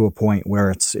AdSense to a point where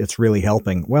it's really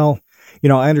helping. Well,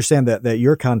 I understand that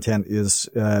your content is,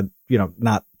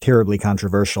 not terribly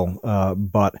controversial,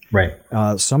 but right.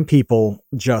 Some people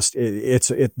just,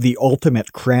 it's the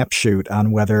ultimate crapshoot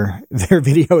on whether their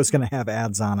video is going to have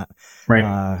ads on it, right?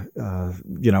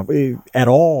 At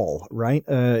all, right?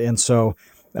 And so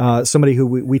somebody who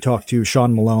we talked to,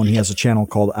 Sean Malone, he has a channel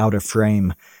called Out of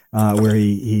Frame, where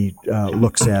he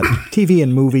looks at TV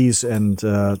and movies and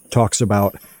talks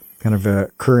about kind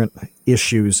of current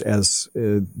issues as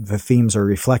the themes are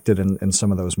reflected in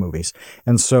some of those movies.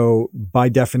 And so by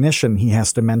definition, he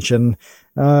has to mention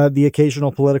the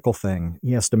occasional political thing.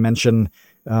 He has to mention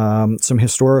some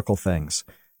historical things.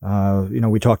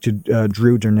 We talked to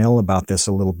Drew Dernill about this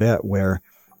a little bit, where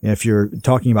if you're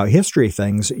talking about history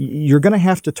things, you're going to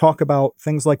have to talk about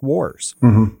things like wars.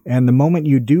 Mm-hmm. And the moment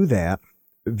you do that,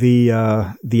 the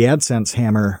AdSense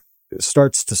hammer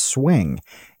starts to swing,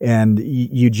 and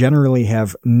you generally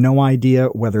have no idea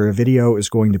whether a video is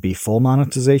going to be full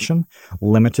monetization,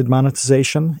 limited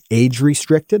monetization, age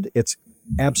restricted. It's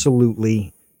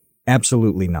absolutely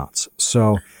nuts.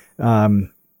 So,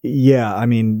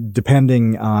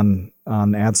 depending on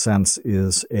AdSense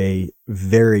is a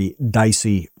very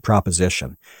dicey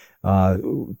proposition.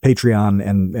 Patreon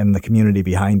and the community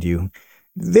behind you,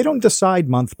 they don't decide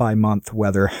month by month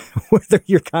whether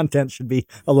your content should be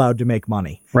allowed to make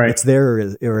money. Right. It's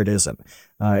there or it isn't.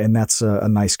 And that's a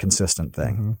nice, consistent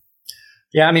thing. Mm-hmm.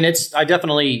 Yeah, I mean, I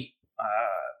definitely,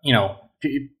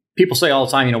 people say all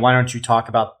the time, why don't you talk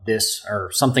about this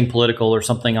or something political or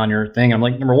something on your thing? I'm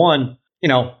like, number one,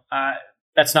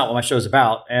 that's not what my show's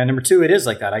about. And number two, it is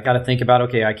like that. I got to think about,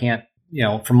 okay, I can't,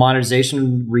 for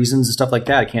monetization reasons and stuff like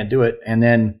that, I can't do it. And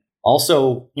then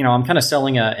also, I'm kind of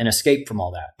selling an escape from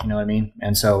all that. You know what I mean?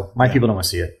 And so my people don't want to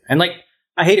see it. And like,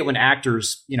 I hate it when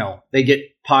actors, they get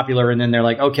popular and then they're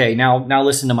like, okay, now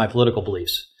listen to my political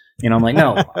beliefs. I'm like,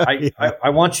 no, I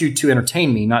want you to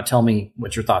entertain me, not tell me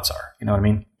what your thoughts are. You know what I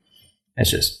mean? It's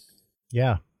just.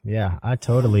 Yeah. I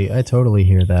totally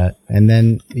hear that. And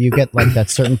then you get like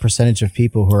that certain percentage of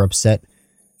people who are upset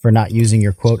for not using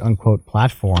your quote unquote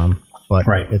platform. But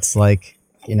right. It's like,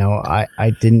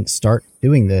 I didn't start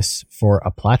doing this for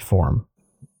a platform.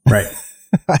 Right.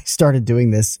 I started doing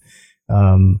this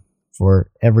for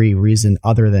every reason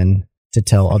other than to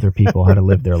tell other people how to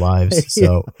live their lives.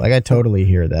 So like, I totally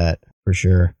hear that for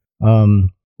sure.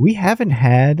 We haven't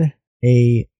had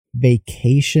a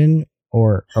vacation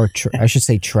or I should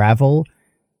say travel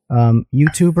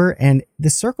YouTuber, and the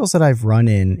circles that I've run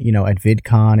in, at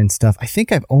VidCon and stuff, I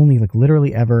think I've only like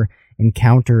literally ever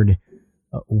encountered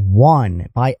one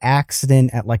by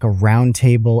accident at like a round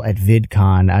table at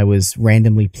VidCon. I was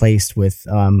randomly placed with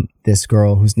this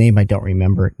girl whose name I don't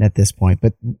remember at this point,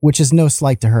 but which is no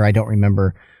slight to her. I don't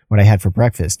remember what I had for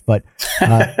breakfast, but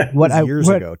years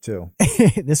ago too.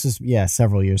 This was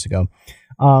several years ago.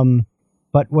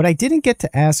 But what I didn't get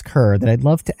to ask her that I'd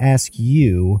love to ask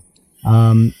you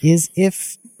is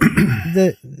if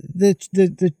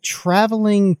the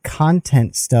traveling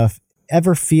content stuff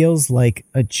ever feels like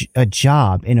a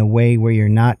job in a way where you're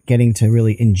not getting to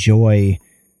really enjoy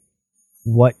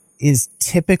what is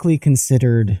typically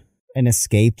considered an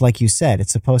escape. Like you said,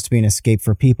 it's supposed to be an escape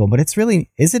for people, but is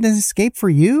it an escape for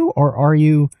you, or are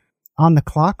you on the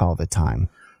clock all the time?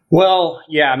 Well,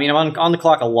 yeah, I mean, I'm on the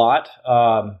clock a lot.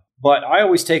 But I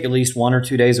always take at least 1 or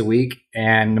 2 days a week.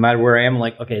 And no matter where I am, I'm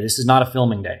like, okay, this is not a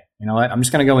filming day. You know what? I'm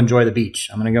just going to go enjoy the beach.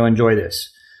 I'm going to go enjoy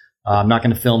this. I'm not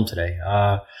going to film today.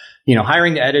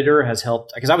 Hiring the editor has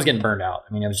helped because I was getting burned out.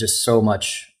 I mean, it was just so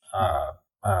much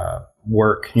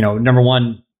work. Number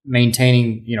one,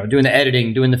 maintaining, doing the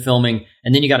editing, doing the filming,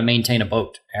 and then you got to maintain a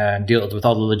boat and deal with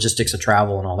all the logistics of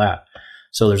travel and all that.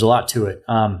 So there's a lot to it.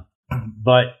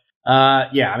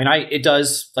 It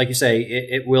does, like you say,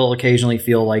 it will occasionally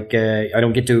feel like I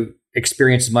don't get to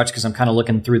experience as much because I'm kind of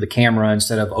looking through the camera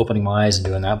instead of opening my eyes and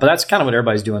doing that. But that's kind of what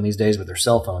everybody's doing these days with their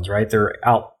cell phones, right? They're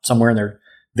out somewhere and they're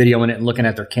videoing it and looking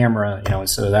at their camera,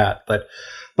 instead of that. But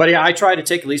yeah, I try to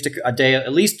take at least a day,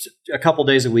 at least a couple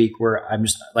days a week where I'm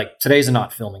just like, today's a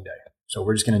not filming day. So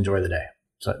we're just going to enjoy the day.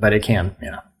 So, but it can,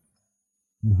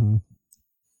 Mm-hmm.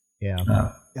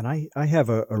 Yeah. And I have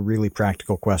a really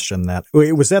practical question that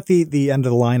was that the end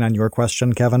of the line on your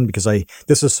question, Kevin, because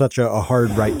this is such a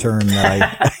hard right turn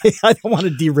that I don't want to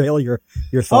derail your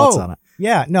thoughts on it.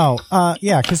 Yeah, no.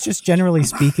 Because just generally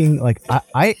speaking, like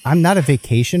I'm not a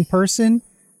vacation person,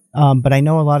 but I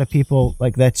know a lot of people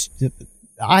like that's.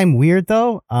 I'm weird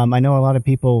though. I know a lot of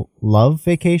people love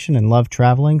vacation and love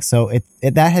traveling, so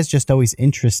that has just always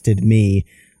interested me.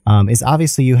 Is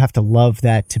obviously you have to love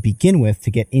that to begin with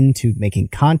to get into making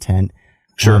content.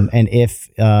 Sure. And if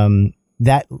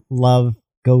that love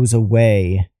goes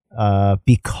away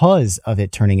because of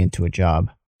it turning into a job.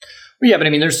 Well, yeah, but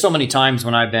I mean, there's so many times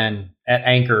when I've been at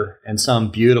anchor in some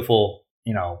beautiful,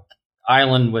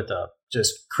 island with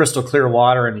just crystal clear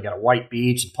water, and you got a white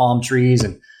beach and palm trees,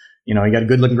 and you got a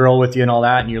good looking girl with you and all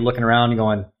that, and you're looking around and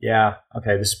going, yeah,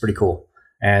 okay, this is pretty cool.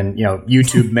 And,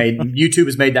 YouTube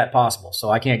has made that possible. So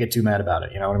I can't get too mad about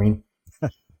it. You know what I mean?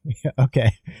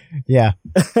 Okay. Yeah.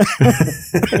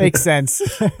 Makes sense.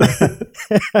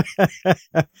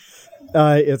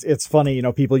 It's funny,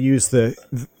 people use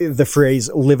the phrase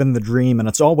 "live in the dream," and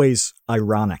it's always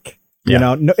ironic. You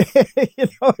know, no,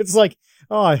 it's like,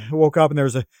 oh, I woke up and there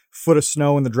was a foot of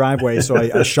snow in the driveway, so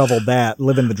I shoveled that,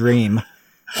 living the dream.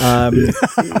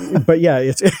 But yeah,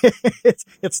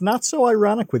 it's not so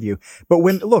ironic with you. But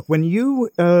when you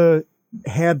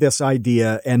had this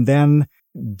idea and then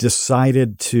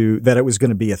decided that it was going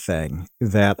to be a thing,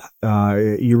 that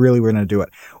you really were going to do it,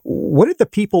 what did the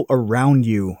people around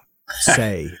you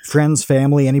say? Friends,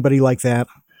 family, anybody like that?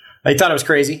 They thought I was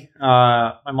crazy.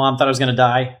 My mom thought I was going to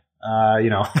die. My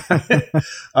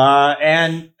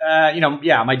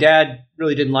dad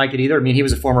really didn't like it either. I mean, he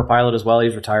was a former pilot as well. He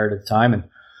was retired at the time.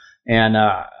 And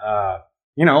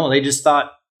they just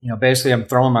thought, basically I'm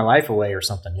throwing my life away or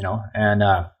something, and,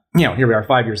 here we are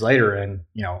 5 years later and,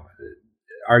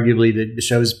 arguably the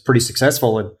show's pretty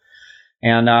successful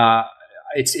and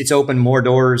it's opened more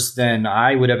doors than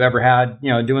I would have ever had,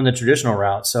 doing the traditional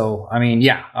route. So, I mean,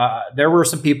 there were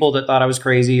some people that thought I was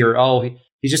crazy or,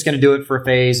 he's just going to do it for a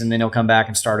phase and then he'll come back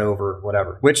and start over,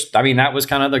 whatever. Which, I mean, that was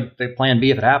kind of the plan B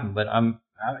if it happened. But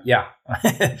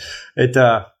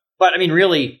but I mean,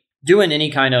 really doing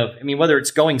any kind of, whether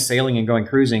it's going sailing and going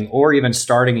cruising or even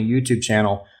starting a YouTube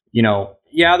channel,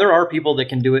 there are people that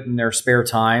can do it in their spare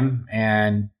time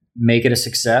and make it a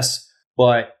success.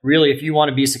 But really, if you want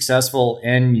to be successful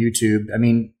in YouTube,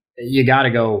 you got to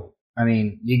go.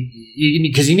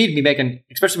 Because you need to be making,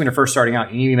 especially when you're first starting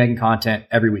out, you need to be making content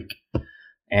every week.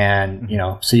 And,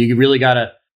 so you really got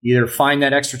to either find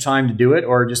that extra time to do it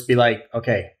or just be like,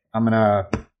 okay, I'm going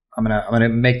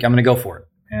to go for it.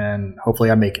 And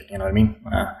hopefully I make it, you know what I mean?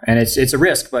 And it's a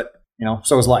risk, but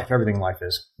so is life. Everything in life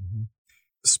is.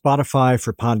 Spotify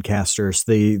for podcasters,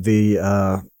 the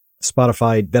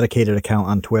Spotify dedicated account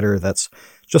on Twitter that's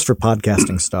just for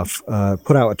podcasting stuff,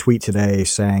 put out a tweet today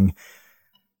saying,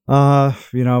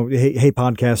 hey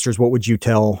podcasters, what would you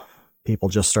tell people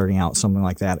just starting out? Something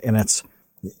like that. And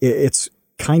it's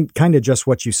kind of just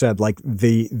what you said. Like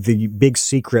the big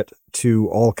secret to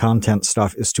all content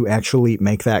stuff is to actually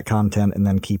make that content and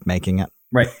then keep making it.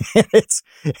 Right.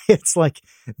 It's like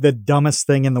the dumbest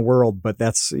thing in the world, but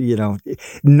that's,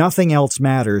 nothing else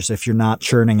matters if you're not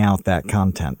churning out that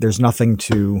content. There's nothing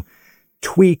to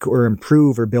tweak or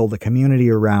improve or build a community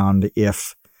around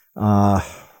if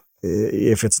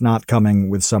it's not coming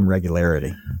with some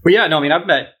regularity. Well, yeah, no, I've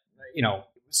met,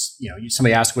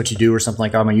 somebody asks what you do or something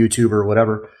like, I'm a YouTuber or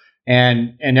whatever.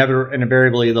 And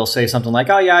invariably they'll say something like,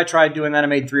 oh yeah, I tried doing that. I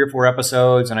made 3 or 4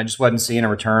 episodes and I just wasn't seeing a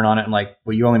return on it. And like,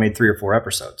 well, you only made 3 or 4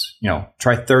 episodes,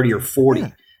 try 30 or 40.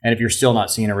 Yeah. And if you're still not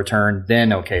seeing a return,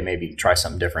 then okay, maybe try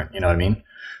something different. You know what I mean?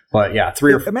 But yeah,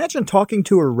 3 or 4. Imagine talking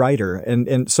to a writer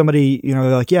and somebody, they're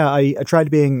like, yeah, I tried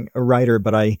being a writer,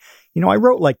 but I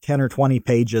wrote like 10 or 20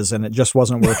 pages and it just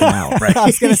wasn't working out. Right? I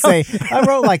was going to say, I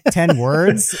wrote like 10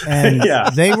 words and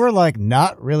they were like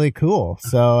not really cool.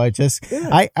 So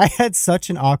I had such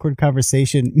an awkward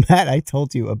conversation. Matt, I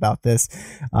told you about this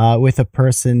with a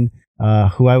person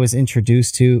who I was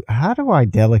introduced to. How do I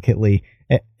delicately,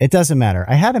 it doesn't matter.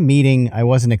 I had a meeting I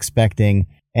wasn't expecting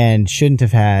and shouldn't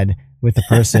have had with the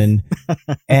person.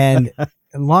 And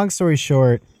long story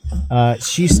short,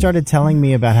 she started telling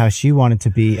me about how she wanted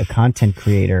to be a content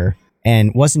creator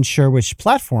and wasn't sure which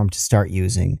platform to start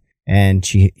using. And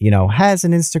she, has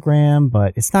an Instagram,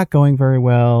 but it's not going very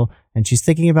well. And she's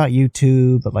thinking about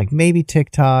YouTube, but like maybe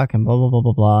TikTok and blah, blah, blah,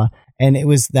 blah, blah. And it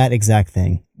was that exact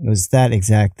thing.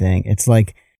 It's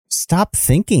like, stop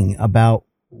thinking about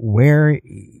where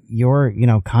your,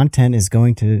 content is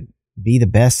going to be the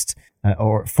best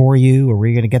or for you, or where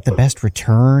you're going to get the best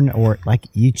return, or like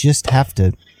you just have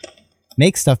to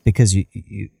make stuff because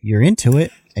you're into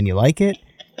it and you like it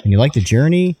and you like the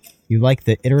journey. You like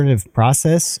the iterative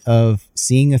process of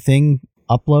seeing a thing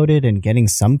uploaded and getting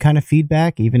some kind of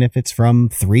feedback, even if it's from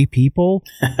 3 people.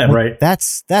 Right.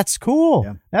 That's cool.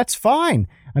 Yeah. That's fine.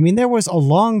 There was a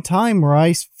long time where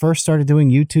I first started doing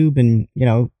YouTube in,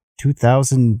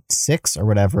 2006 or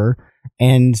whatever.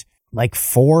 And like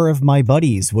 4 of my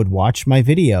buddies would watch my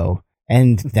video.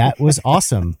 And that was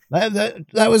awesome. That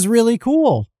was really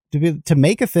cool. To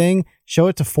make a thing, show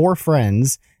it to 4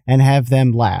 friends and have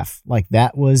them laugh. Like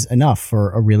that was enough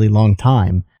for a really long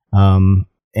time.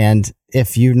 And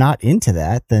if you're not into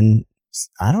that, then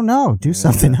I don't know, do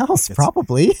something else,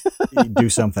 probably. Do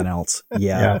something else.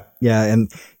 Yeah.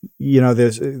 And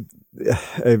there's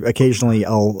occasionally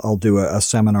I'll do a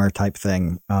seminar type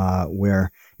thing,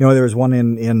 where, there was one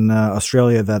in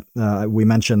Australia that we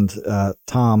mentioned,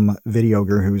 Tom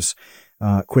Videoger, who's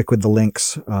quick with the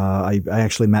links. I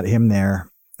actually met him there,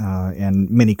 and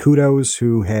Mini Kudos,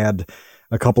 who had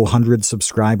a couple hundred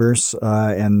subscribers,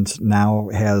 and now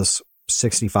has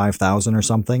 65,000 or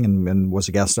something, and was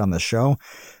a guest on the show.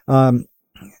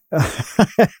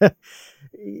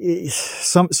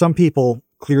 Some people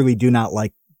clearly do not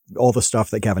like all the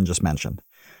stuff that Kevin just mentioned.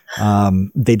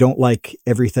 They don't like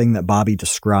everything that Bobby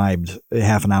described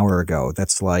half an hour ago.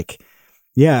 That's like,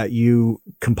 yeah, you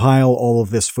compile all of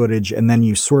this footage and then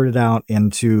you sort it out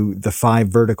into the 5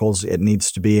 verticals it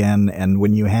needs to be in. And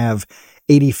when you have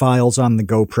 80 files on the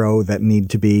GoPro that need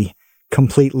to be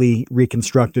completely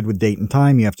reconstructed with date and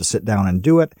time, you have to sit down and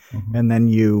do it. Mm-hmm. And then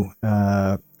you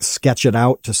sketch it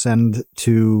out to send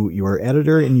to your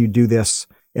editor, and you do this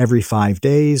every 5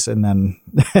 days and then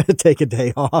take a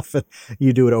day off, and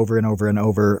you do it over and over and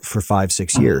over for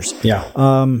 5-6 years. Yeah.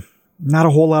 Not a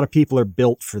whole lot of people are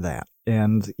built for that.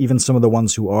 And even some of the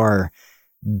ones who are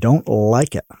don't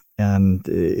like it. And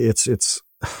it's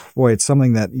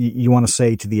something that you want to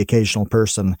say to the occasional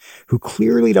person who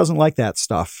clearly doesn't like that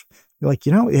stuff. You're like,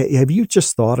 have you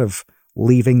just thought of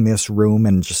leaving this room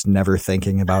and just never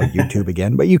thinking about YouTube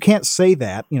again? But you can't say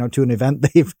that, to an event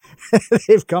they've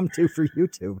come to for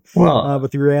YouTube. Well, but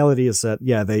the reality is that,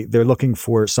 yeah, they're looking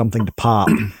for something to pop.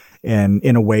 And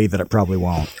in a way that it probably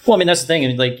won't. Well, I mean, that's the thing.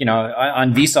 And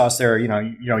on Vsauce there,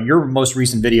 your most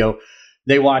recent video,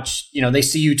 they watch, they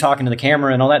see you talking to the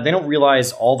camera and all that. They don't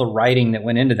realize all the writing that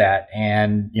went into that.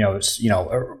 And,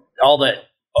 all the,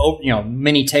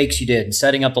 many takes you did, and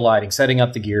setting up the lighting, setting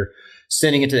up the gear,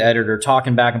 sending it to the editor,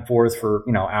 talking back and forth for,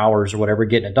 hours or whatever,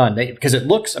 getting it done. Because it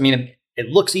looks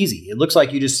easy. It looks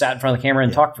like you just sat in front of the camera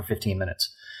and talked for 15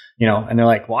 minutes, and they're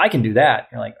like, well, I can do that.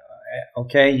 You're like,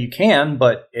 okay, you can,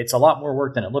 but it's a lot more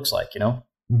work than it looks like,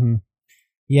 Mm-hmm.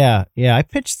 Yeah. I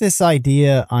pitched this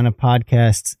idea on a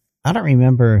podcast. I don't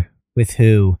remember with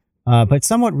who, but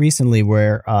somewhat recently,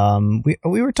 where we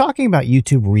were talking about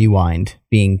YouTube Rewind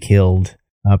being killed,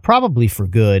 probably for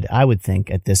good. I would think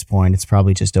at this point it's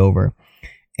probably just over.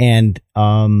 And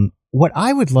what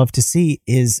I would love to see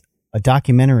is a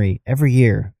documentary every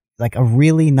year, like a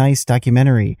really nice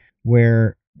documentary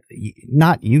where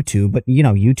not YouTube, but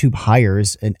YouTube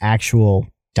hires an actual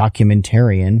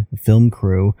documentarian film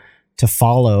crew to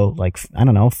follow, 5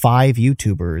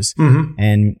 YouTubers. Mm-hmm.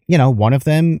 And one of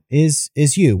them is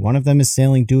you, one of them is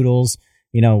Sailing Doodles,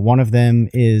 one of them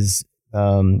is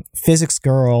Physics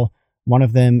Girl, one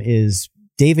of them is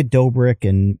David Dobrik,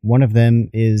 and one of them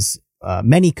is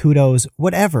Many Kudos,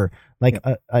 whatever,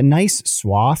 a nice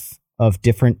swath of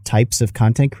different types of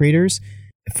content creators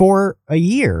for a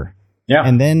year. Yeah.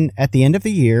 And then at the end of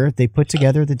the year, they put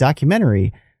together the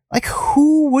documentary. Like,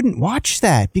 who wouldn't watch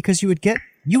that? Because you would get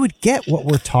what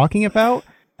we're talking about,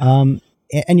 and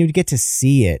you'd get to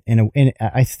see it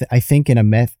I think in a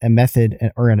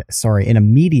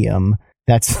medium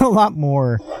that's a lot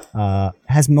more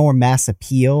has more mass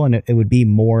appeal, and it would be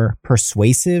more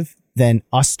persuasive than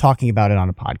us talking about it on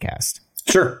a podcast.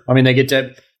 Sure. I mean, they get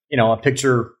to a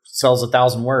picture sells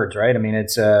 1,000 words, right? I mean,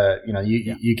 it's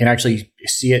you can actually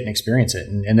see it and experience it,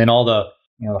 and then all the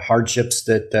the hardships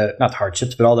that not the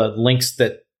hardships, but all the links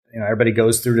that everybody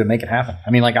goes through to make it happen.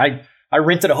 I mean, like I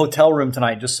rented a hotel room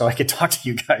tonight just so I could talk to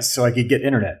you guys, so I could get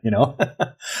internet. Because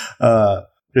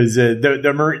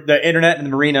the internet in the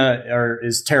marina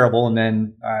is terrible, and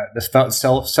then the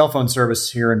cell phone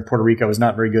service here in Puerto Rico is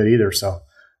not very good either. So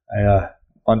I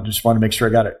just wanted to make sure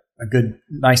I got a good,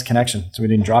 nice connection, so we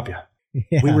didn't drop you.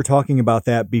 Yeah. We were talking about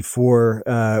that before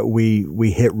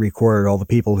we hit record. All the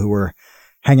people who were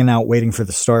hanging out waiting for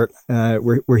the start,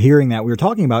 we're hearing that. We were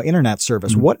talking about internet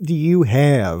service. Mm-hmm. What do you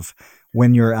have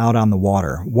when you're out on the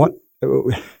water? What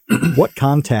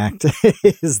contact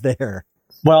is there?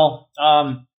 Well,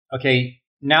 okay.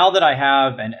 Now that I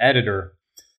have an editor,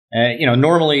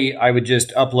 normally I would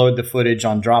just upload the footage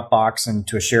on Dropbox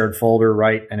into a shared folder,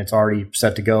 right? And it's already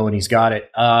set to go, and he's got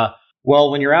it. Well,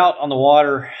 when you're out on the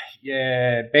water,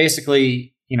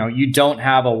 basically, you don't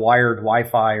have a wired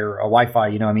Wi-Fi or a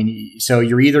Wi-Fi, so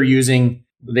you're either using,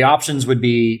 the options would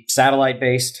be satellite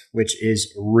based, which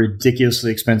is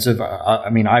ridiculously expensive.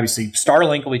 Obviously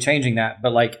Starlink will be changing that,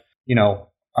 but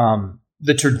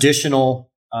the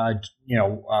traditional,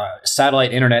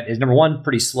 satellite internet is, number one,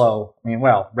 pretty slow.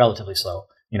 Relatively slow,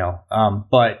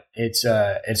 but it's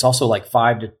also like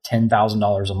 $5,000 to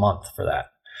 $10,000 a month for that.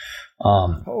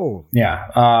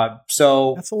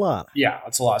 So that's a lot. Yeah,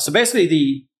 that's a lot. So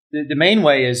basically the main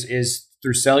way is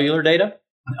through cellular data.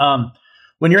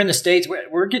 When you're in the States,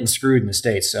 we're getting screwed in the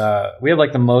States. We have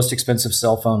the most expensive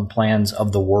cell phone plans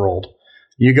of the world.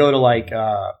 You go to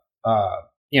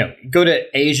go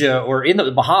to Asia or in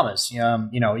the Bahamas,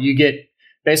 you get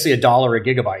basically $1 a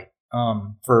gigabyte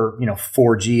for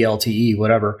 4G LTE,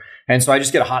 whatever. And so I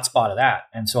just get a hotspot of that.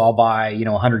 And so I'll buy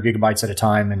 100 gigabytes at a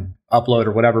time and upload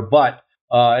or whatever. But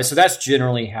So that's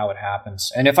generally how it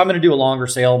happens. And if I'm going to do a longer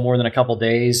sail, more than a couple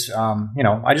days,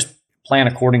 I just plan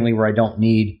accordingly where I don't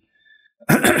need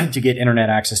to get internet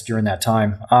access during that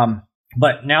time.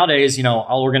 But nowadays,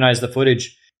 I'll organize the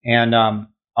footage and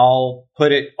I'll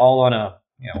put it all on a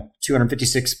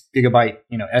 256 gigabyte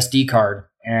SD card,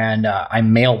 and I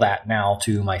mail that now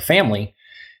to my family.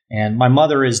 And my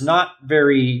mother is not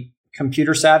very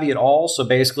computer savvy at all. So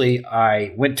basically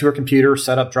I went to her computer,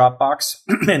 set up Dropbox,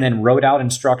 and then wrote out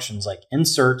instructions like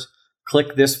insert,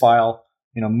 click this file,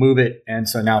 move it. And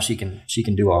so now she can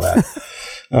do all that.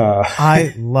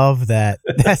 I love that.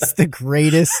 That's the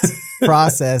greatest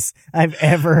process I've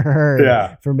ever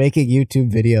heard for making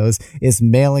YouTube videos, is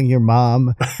mailing your mom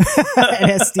an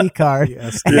SD card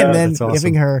and then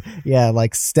giving her,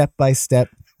 like step-by-step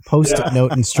post-it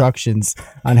note instructions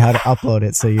on how to upload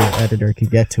it so your editor can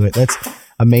get to it. That's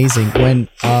amazing.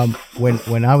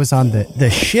 When I was on the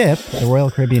ship, the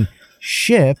Royal Caribbean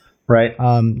ship, right,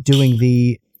 doing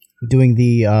the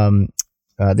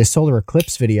solar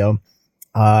eclipse video,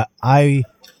 I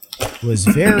was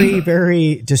very,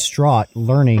 very distraught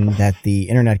learning that the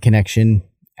internet connection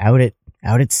out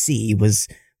at sea was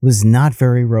not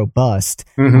very robust,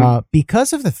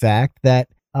 because of the fact that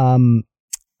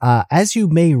as you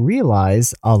may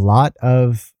realize, a lot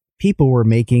of people were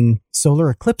making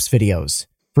solar eclipse videos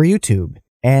for YouTube,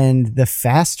 and the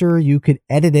faster you could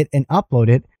edit it and upload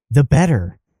it, the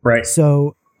better. Right.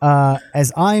 So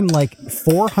as I'm like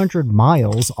 400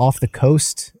 miles off the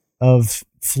coast of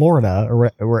Florida,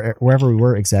 or wherever we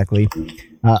were exactly,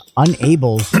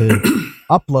 unable to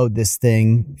upload this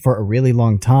thing for a really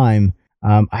long time,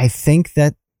 I think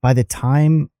that by the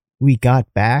time we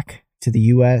got back to the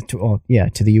U.S.,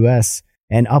 to the U.S.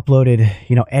 and uploaded,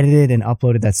 edited and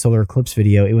uploaded that solar eclipse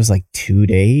video, it was like 2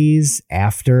 days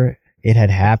after it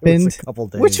had happened, It was a couple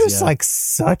days, which was like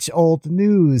such old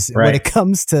news when it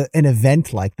comes to an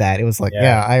event like that. It was like,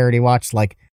 I already watched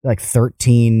like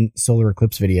 13 solar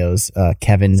eclipse videos.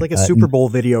 Kevin, it's like a Super Bowl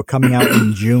video coming out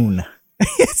in June.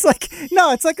 It's like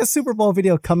a Super Bowl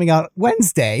video coming out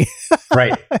Wednesday.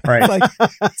 Right.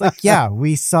 It's like,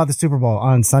 we saw the Super Bowl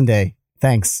on Sunday.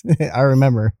 Thanks. I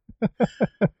remember.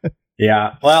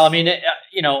 Yeah. Well, I mean,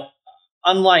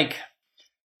 unlike,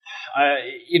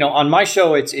 on my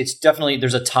show, it's definitely,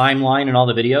 there's a timeline in all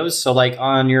the videos. So like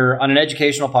on an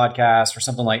educational podcast or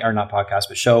something like, or not podcast,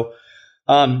 but show,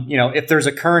 if there's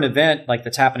a current event like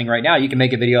that's happening right now, you can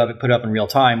make a video of it, put it up in real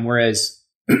time. Whereas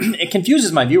it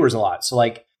confuses my viewers a lot. So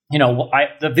like,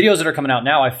 the videos that are coming out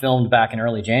now, I filmed back in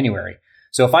early January.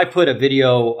 So if I put a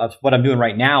video of what I'm doing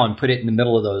right now and put it in the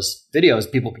middle of those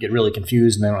videos, people get really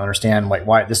confused and they don't understand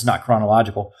why this is not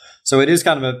chronological. So it is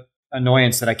kind of an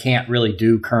annoyance that I can't really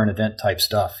do current event type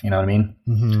stuff. You know what I mean?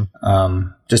 Mm-hmm.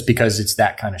 Just because it's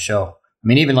that kind of show. I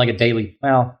mean, even a daily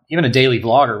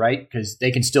vlogger, right? Because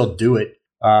they can still do it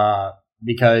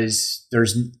because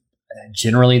there's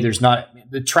not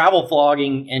the travel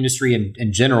vlogging industry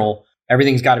in general.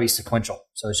 Everything's got to be sequential.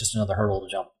 So it's just another hurdle to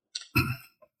jump.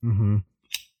 Mm-hmm.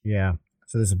 Yeah.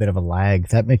 So there's a bit of a lag.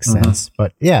 That makes sense.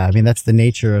 But yeah, I mean, that's the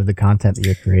nature of the content that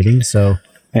you're creating. So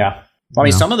yeah. I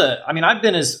mean, I've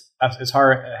been as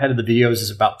far ahead of the videos as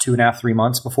about 2.5, 3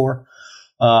 months before.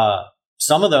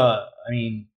 Some of the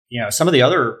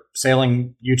other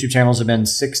sailing YouTube channels have been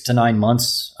 6 to 9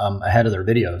 months ahead of their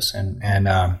videos.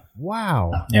 And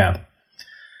wow. Yeah.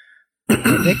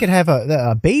 They could have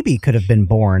a baby could have been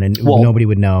born and nobody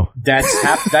would know.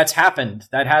 That's happened.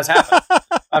 That has happened.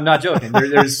 I'm not joking.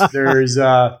 There's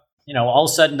all of a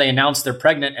sudden they announce they're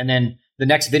pregnant and then the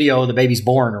next video the baby's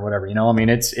born or whatever. I mean,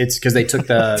 it's because they took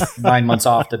the 9 months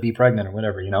off to be pregnant or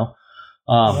whatever.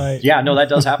 Right. Yeah, no, that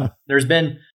does happen. There's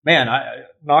been,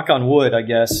 knock on wood, I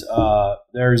guess.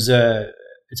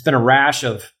 It's been a rash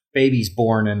of babies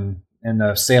born in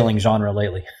the sailing genre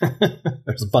lately.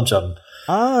 There's a bunch of them.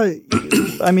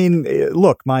 I mean,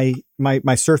 look, my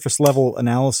surface level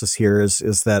analysis here is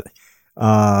that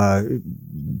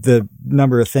the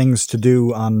number of things to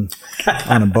do on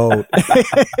a boat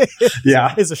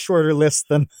is a shorter list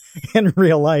than in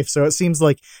real life. So it seems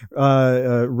like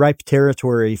ripe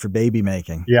territory for baby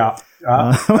making. Yeah.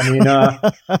 Some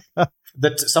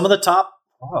of the top,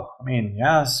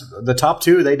 the top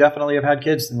two, they definitely have had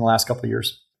kids in the last couple of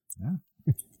years. Yeah.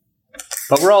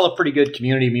 But we're all a pretty good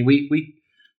community. I mean,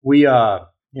 we at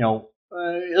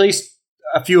least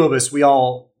a few of us, we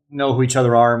all know who each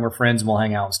other are and we're friends and we'll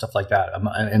hang out and stuff like that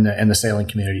in the sailing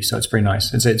community. So it's pretty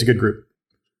nice. It's a good group.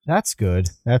 That's good.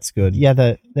 Yeah.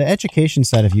 The education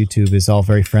side of YouTube is all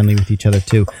very friendly with each other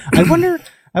too. I wonder,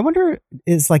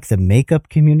 is like the makeup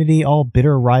community all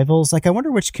bitter rivals? Like, I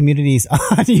wonder which communities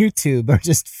on YouTube are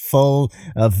just full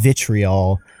of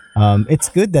vitriol It's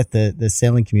good that the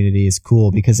sailing community is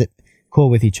cool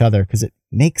with each other because it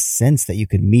makes sense that you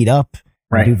could meet up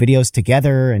and do videos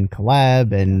together and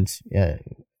collab and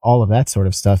all of that sort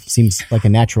of stuff. Seems like a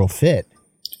natural fit.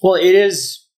 Well, it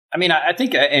is. I mean, I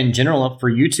think in general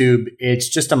for YouTube, it's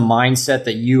just a mindset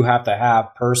that you have to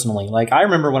have personally. Like I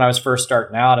remember when I was first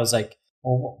starting out, I was like,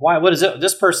 well, why? What is it?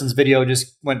 This person's video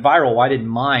just went viral. Why didn't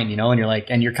mine? You know, and you're like,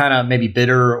 and you're kind of maybe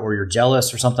bitter or you're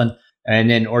jealous or something. And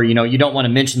then, or, you know, you don't want to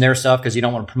mention their stuff because you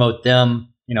don't want to promote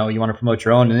them. You know, you want to promote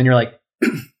your own. And then you're like,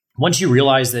 once you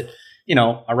realize that, you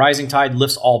know, a rising tide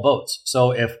lifts all boats.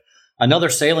 So if another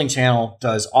sailing channel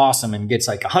does awesome and gets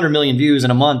like 100 million views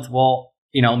in a month, well,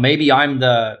 you know, maybe I'm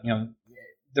the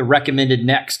recommended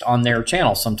next on their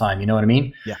channel sometime. You know what I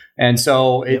mean? Yeah. And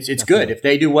so it's good. If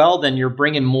they do well, then you're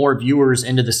bringing more viewers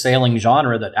into the sailing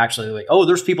genre that actually like, oh,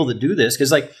 there's people that do this.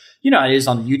 Cause like, you know, it is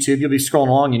on YouTube. You'll be scrolling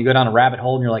along and you go down a rabbit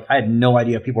hole and you're like, I had no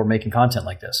idea people were making content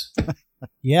like this.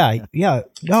 Yeah.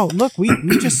 No, look, we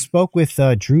just spoke with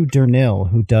Drew Dernill,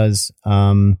 who does,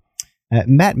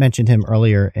 Matt mentioned him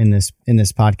earlier in this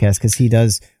podcast because he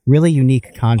does really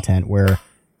unique content where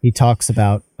he talks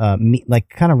about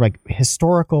kind of like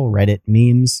historical Reddit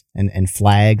memes and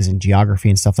flags and geography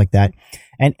and stuff like that.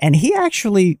 And he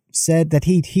actually said that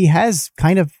he has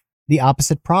kind of the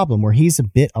opposite problem where he's a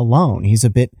bit alone. He's a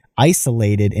bit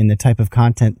isolated in the type of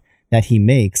content that he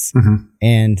makes. Mm-hmm.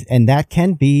 And that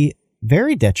can be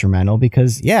very detrimental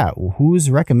because,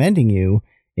 who's recommending you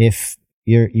if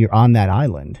you're on that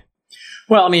island?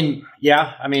 Well, I mean, the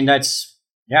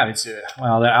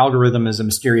algorithm is a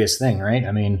mysterious thing, right?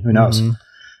 I mean, who knows? Mm-hmm.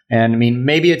 And I mean,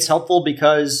 maybe it's helpful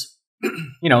because,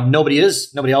 you know, nobody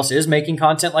else is making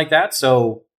content like that.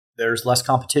 So there's less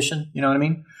competition, you know what I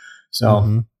mean?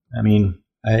 So, I mean,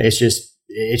 it's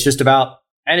just about,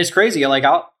 and it's crazy. Like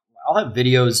I'll have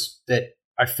videos that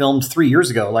I filmed 3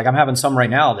 years ago. Like I'm having some right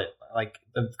now that like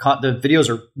the videos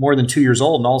are more than 2 years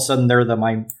old and all of a sudden they're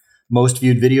my most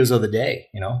viewed videos of the day.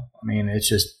 You know, I mean, it's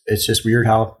just weird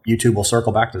how YouTube will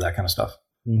circle back to that kind of stuff.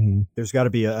 Mm-hmm. There's got to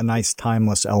be a nice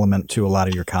timeless element to a lot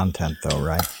of your content though,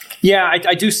 right? Yeah,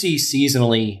 I do see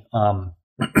seasonally,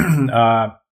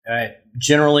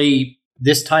 generally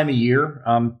this time of year,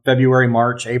 February,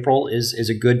 March, April is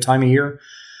a good time of year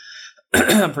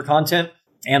for content,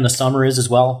 and the summer is as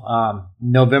well.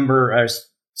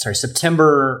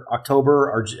 September,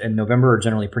 October, and November are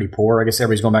generally pretty poor. I guess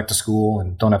everybody's going back to school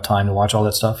and don't have time to watch all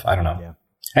that stuff. I don't know. Yeah.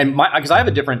 And because I have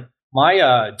my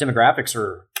demographics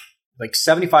are like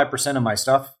 75% of my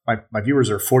stuff. My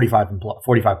viewers are 45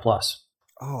 plus.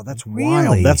 Oh, that's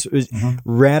wild. That's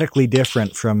radically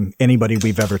different from anybody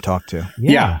we've ever talked to.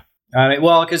 Yeah.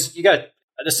 Well, because you got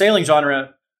the sailing genre. I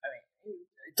mean,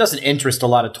 it doesn't interest a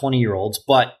lot of 20-year-olds,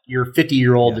 but your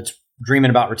 50-year-old that's dreaming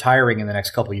about retiring in the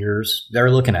next couple of years, they're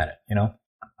looking at it, you know?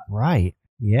 Right.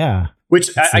 Yeah. Which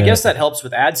I guess that helps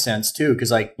with AdSense too.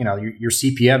 Cause like, you know, your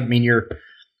CPM, I mean,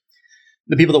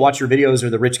 the people that watch your videos are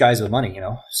the rich guys with money, you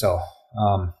know? So,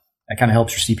 that kind of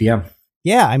helps your CPM.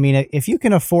 Yeah. I mean, if you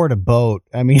can afford a boat,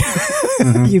 I mean,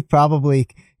 you probably,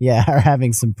 are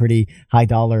having some pretty high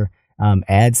dollar,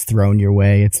 ads thrown your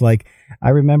way. It's like, I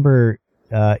remember,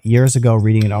 years ago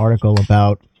reading an article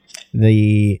about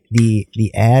the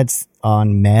ads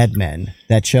on Mad Men,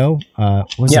 that show,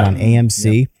 was it on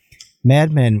AMC? Yeah.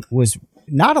 Mad Men was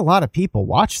not a lot of people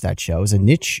watched that show. It was a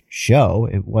niche show.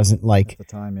 It wasn't like at the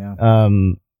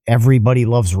time, Everybody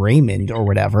Loves Raymond or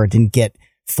whatever. It didn't get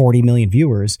 40 million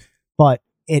viewers, but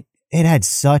it had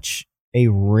such a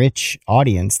rich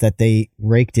audience that they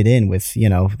raked it in with, you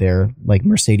know, their like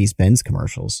Mercedes-Benz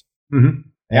commercials. Mm-hmm.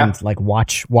 And like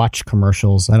watch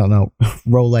commercials. I don't know,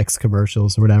 Rolex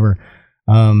commercials or whatever.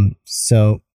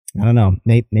 So I don't know.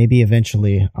 Maybe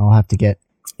eventually I'll have to get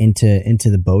into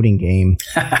the boating game.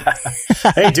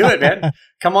 Hey, do it, man!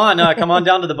 Come on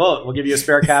down to the boat. We'll give you a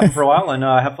spare cabin for a while and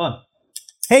have fun.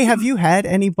 Hey, have you had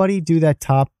anybody do that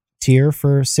top tier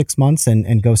for 6 months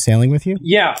and go sailing with you?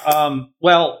 Yeah.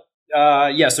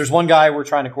 Yes. There's one guy we're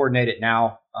trying to coordinate it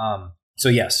now. So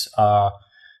yes.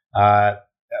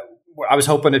 I was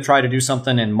hoping to try to do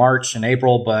something in March and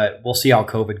April, but we'll see how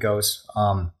COVID goes.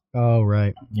 Oh,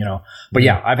 right. You know, but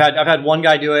yeah, I've had one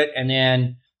guy do it, and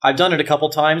then I've done it a couple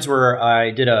times where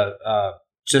I did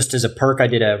just as a perk, I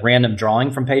did a random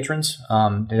drawing from patrons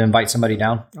to invite somebody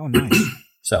down. Oh, nice.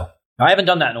 So I haven't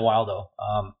done that in a while though.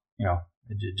 You know,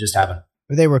 just haven't.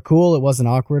 They were cool. It wasn't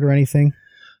awkward or anything.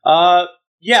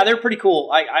 Yeah, they're pretty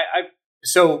cool.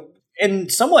 So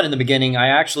somewhat in the beginning, I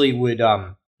actually would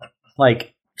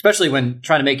especially when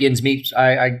trying to make ends meet.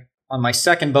 I on my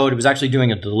second boat, it was actually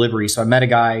doing a delivery. So I met a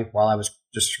guy while I was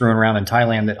just screwing around in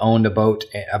Thailand that owned a boat,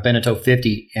 a Beneteau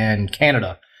 50 in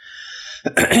Canada.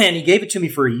 and he gave it to me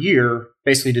for a year,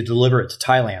 basically to deliver it to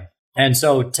Thailand. And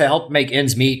so to help make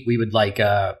ends meet, we would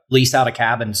lease out a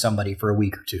cabin to somebody for a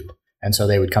week or two. And so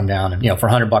they would come down and, for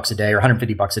 $100 a day or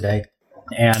 $150 a day.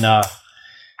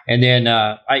 And then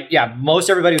most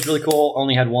everybody was really cool.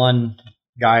 Only had one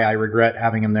guy I regret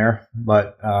having him there,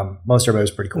 but most everybody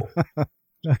was pretty cool.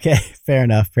 Okay, fair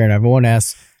enough. I won't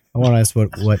ask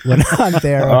what went on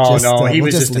there. He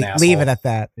was just an asshole. Leave it at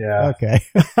that. Yeah. Okay.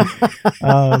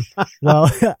 Well,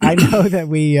 I know that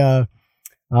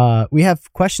we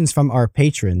have questions from our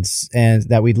patrons and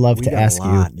that we'd love to ask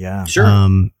you. Yeah,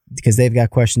 sure. Because they've got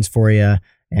questions for you.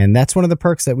 And that's one of the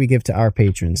perks that we give to our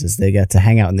patrons is they get to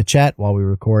hang out in the chat while we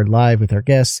record live with our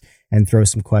guests and throw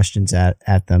some questions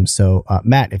at them. So,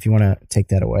 Matt, if you want to take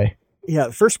that away. Yeah,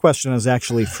 the first question is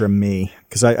actually from me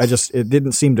because it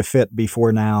didn't seem to fit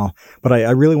before now, but I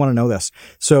really want to know this.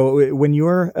 So when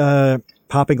you're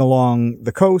popping along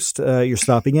the coast, you're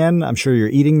stopping in, I'm sure you're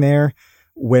eating there.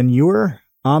 When you're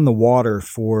on the water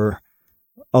for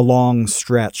a long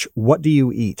stretch, what do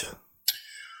you eat?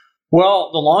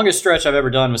 Well, the longest stretch I've ever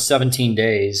done was 17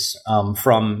 days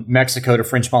from Mexico to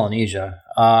French Polynesia.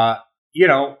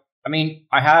 You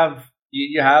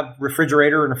have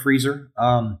refrigerator and a freezer.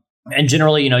 And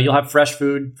generally, you'll have fresh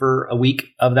food for a week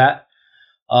of that.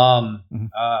 And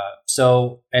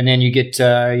then you get,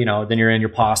 then you're in your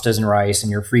pastas and rice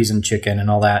and you're freezing chicken and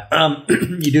all that.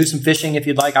 You do some fishing if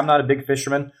you'd like. I'm not a big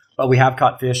fisherman, but we have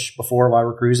caught fish before while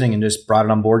we're cruising and just brought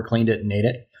it on board, cleaned it and ate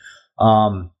it.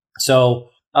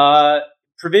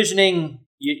 Provisioning,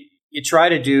 you try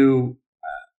to do,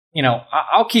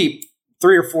 I'll keep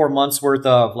 3 or 4 months worth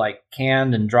of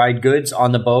canned and dried goods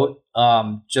on the boat.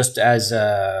 Just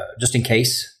in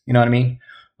case, you know what I mean?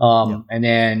 And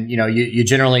then, you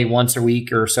generally once a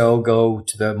week or so go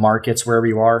to the markets wherever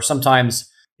you are. Sometimes,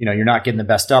 you're not getting the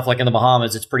best stuff. Like in the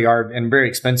Bahamas, it's pretty hard and very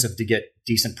expensive to get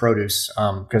decent produce,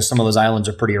 because some of those islands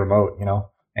are pretty remote,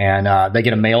 and they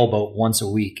get a mail boat once a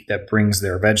week that brings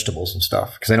their vegetables and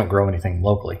stuff because they don't grow anything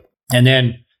locally. And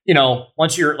then,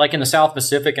 once you're in the South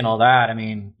Pacific and all that, I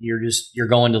mean, you're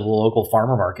going to the local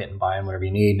farmer market and buying whatever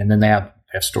you need. And then they have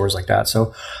stores like that.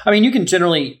 So, I mean, you can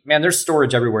generally, there's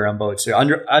storage everywhere on boats. So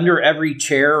under every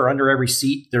chair or under every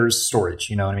seat, there's storage,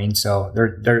 you know what I mean? So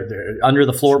they're under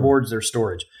the floorboards, there's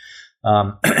storage.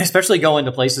 Especially going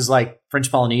to places like French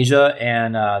Polynesia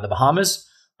and the Bahamas,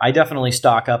 I definitely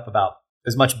stock up about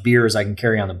as much beer as I can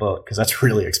carry on the boat because that's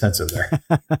really expensive there.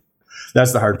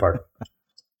 That's the hard part.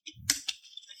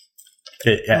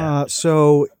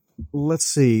 So let's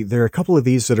see. There are a couple of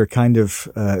these that are kind of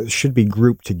should be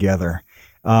grouped together.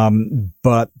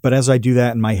 But as I do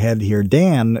that in my head here,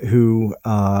 Dan, who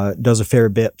does a fair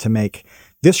bit to make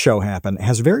this show happen,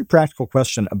 has a very practical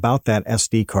question about that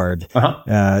SD card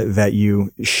that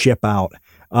you ship out.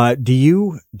 Do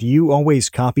you always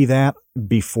copy that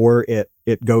before it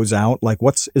goes out?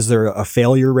 Is there a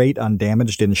failure rate on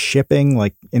damaged in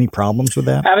shipping? Any problems with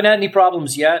that? I haven't had any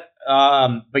problems yet.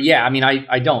 But yeah, I mean,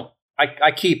 I don't.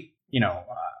 I keep,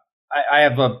 I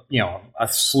have a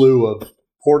slew of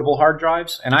portable hard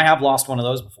drives, and I have lost one of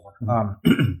those before.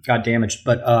 Got damaged,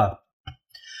 but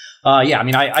yeah, I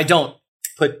mean, I don't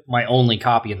put my only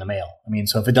copy in the mail. I mean,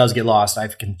 so if it does get lost, I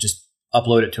can just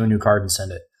upload it to a new card and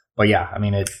send it. But yeah, I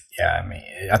mean, I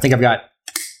think I've got,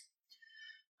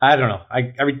 I don't know,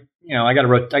 I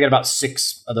got about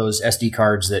 6 of those SD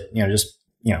cards that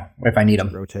if I need them,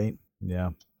 rotate.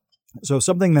 Yeah. So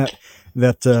something that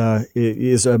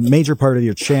is a major part of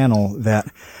your channel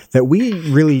that we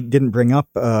really didn't bring up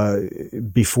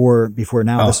before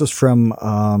now. This is from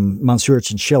Monsieur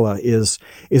Chinchilla is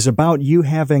about you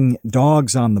having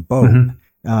dogs on the boat.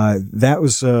 Mm-hmm.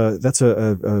 That's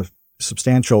a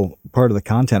substantial part of the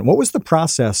content. What was the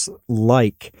process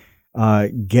like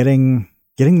getting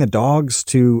the dogs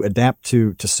to adapt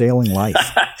to sailing life?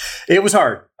 It was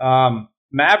hard.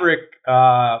 Maverick,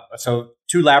 so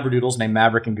 2 Labradoodles named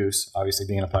Maverick and Goose, obviously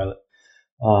being a pilot.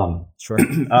 Sure.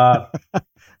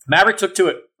 Maverick took to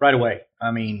it right away.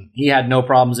 I mean, he had no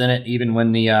problems in it, even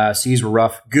when the seas were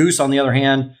rough. Goose, on the other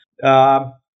hand,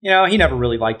 he never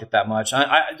really liked it that much.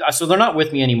 So they're not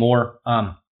with me anymore.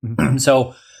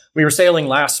 So we were sailing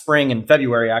last spring in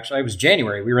February. Actually, it was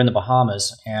January. We were in the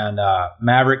Bahamas, and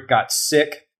Maverick got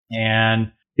sick,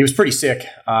 and he was pretty sick,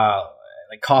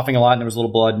 coughing a lot, and there was a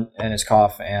little blood in his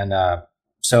cough. And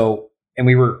and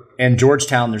we were in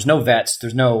Georgetown. There's no vets.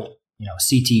 There's no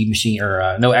CT machine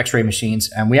or no X-ray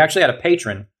machines. And we actually had a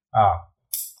patron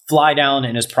fly down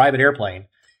in his private airplane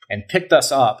and picked us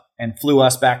up and flew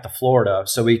us back to Florida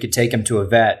so we could take him to a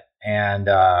vet. And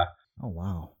oh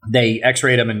wow, they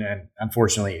X-rayed him, and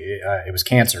unfortunately, it was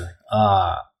cancer.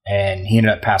 And he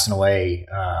ended up passing away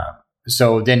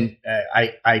So then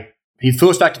he flew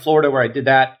us back to Florida where I did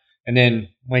that. And then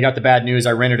when I got the bad news,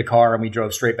 I rented a car and we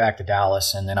drove straight back to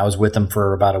Dallas. And then I was with him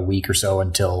for about a week or so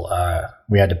until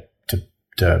we had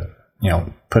to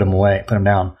put him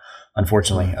down,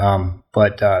 unfortunately.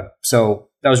 So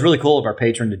that was really cool of our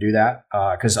patron to do that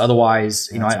because otherwise,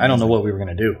 I don't know what we were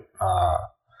going to do.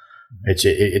 It's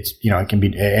it can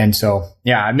be, and so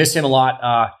yeah, I miss him a lot.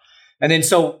 And then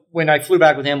so when I flew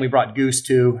back with him, we brought Goose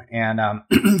too, and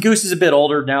Goose is a bit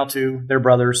older now too. They're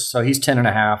brothers, so he's 10 and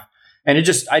a half. And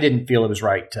I didn't feel it was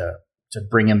right to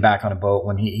bring him back on a boat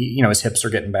when he his hips are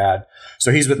getting bad.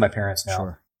 So he's with my parents now.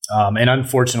 Sure. And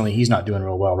unfortunately, he's not doing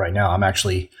real well right now. I'm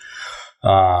actually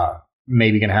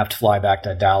maybe going to have to fly back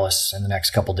to Dallas in the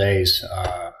next couple days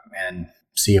and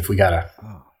see if we got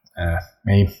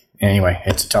maybe. Anyway,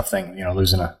 it's a tough thing,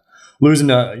 losing a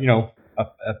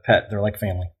pet. They're like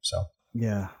family. So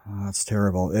yeah, that's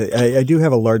terrible. I do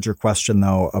have a larger question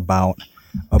though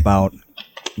about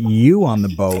you on the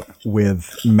boat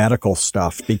with medical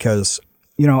stuff because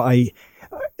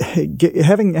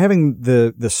having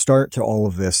the start to all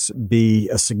of this be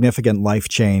a significant life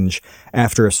change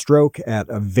after a stroke at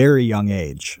a very young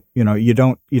age. You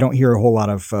don't hear a whole lot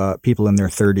of people in their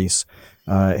 30s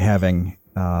having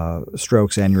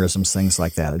strokes, aneurysms, things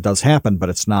like that. It does happen, but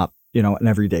it's not an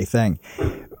everyday thing.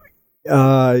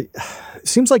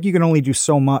 Seems like you can only do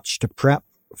so much to prep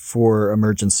for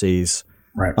emergencies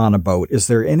on a boat. Is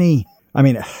there any? I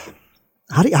mean,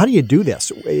 how do you do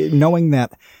this, knowing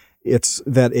that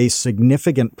that a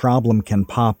significant problem can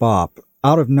pop up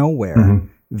out of nowhere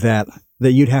that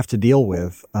you'd have to deal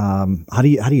with? How do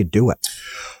you do it?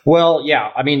 Well,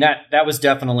 yeah, I mean that was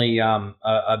definitely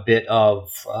a bit of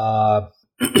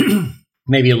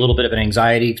maybe a little bit of an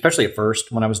anxiety, especially at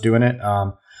first when I was doing it.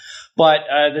 But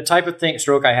the type of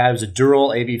stroke I had was a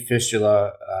dural AV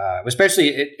fistula. Especially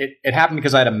it happened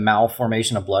because I had a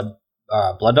malformation of blood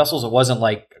vessels. It wasn't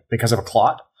like because of a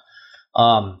clot.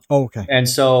 Okay. And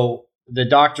so the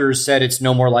doctors said it's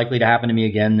no more likely to happen to me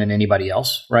again than anybody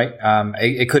else, right?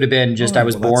 It could have been just I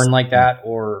was born like that,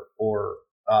 or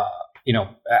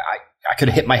I could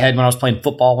have hit my head when I was playing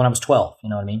football when I was 12. You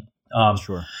know what I mean?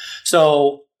 Sure.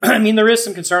 So I mean, there is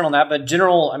some concern on that, but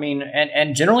generally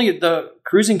the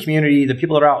cruising community, the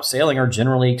people that are out sailing are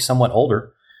generally somewhat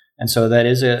older, and so that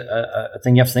is a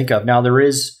thing you have to think of. Now there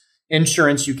is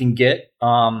insurance you can get.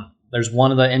 There's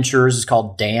one of the insurers is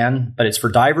called Dan, but it's for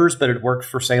divers, but it works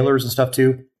for sailors and stuff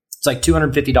too. It's like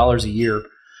 $250 a year,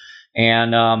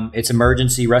 and it's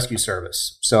emergency rescue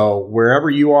service. So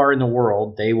wherever you are in the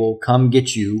world, they will come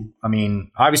get you. I mean,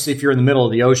 obviously, if you're in the middle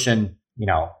of the ocean,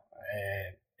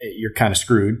 you're kind of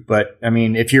screwed. But I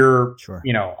mean, if you're,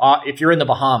 if you're in the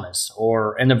Bahamas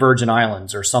or in the Virgin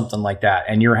Islands or something like that,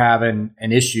 and you're having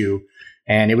an issue,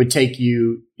 and it would take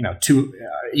you,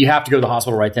 you have to go to the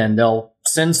hospital right then. They'll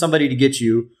send somebody to get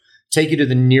you, take you to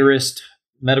the nearest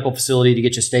medical facility to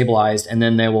get you stabilized, and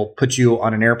then they will put you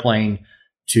on an airplane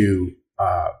to,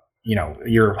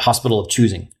 your hospital of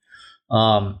choosing.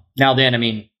 Now then, I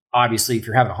mean, obviously, if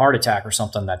you're having a heart attack or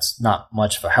something, that's not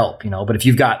much of a help, but if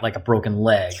you've got like a broken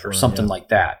leg or something like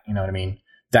that, you know what I mean?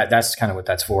 That's kind of what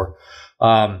that's for.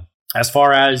 As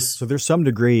far as... So there's some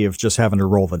degree of just having to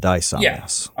roll the dice on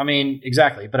this. I mean,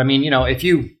 exactly. But I mean, if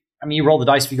you roll the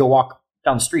dice if you go walk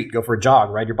down the street, go for a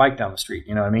jog, ride your bike down the street,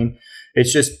 you know what I mean?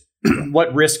 It's just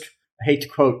what risk, I hate to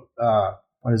quote,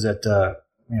 what is it?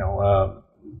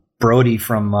 Brody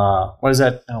from, what is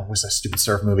that? Oh, what's that stupid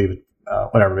surf movie?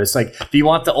 Whatever. It's like, if you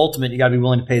want the ultimate, you got to be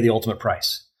willing to pay the ultimate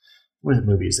price. What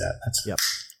movie is that? That's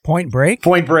Point Break?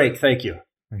 Point Break. Thank you.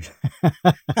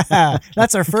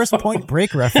 That's our first Point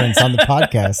Break reference on the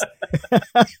podcast,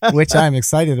 which I'm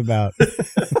excited about.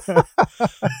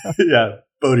 Yeah.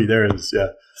 Bodie, there it is. Yeah.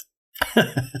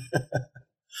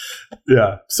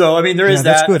 Yeah. So, I mean, there is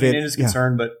that. Good. It is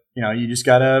concerned, but you just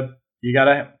gotta,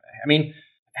 I mean,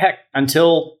 heck,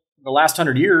 until the last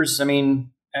 100 years, I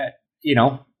mean,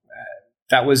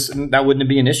 that wouldn't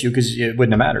be an issue because it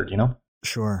wouldn't have mattered,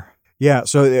 Sure. Yeah.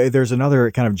 So there's another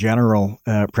kind of general,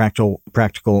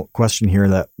 practical question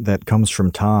here that comes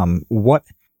from Tom. What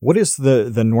is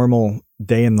the normal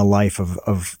day in the life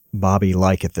of Bobby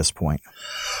like at this point?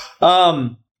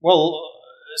 Well,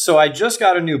 so I just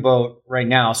got a new boat right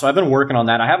now, so I've been working on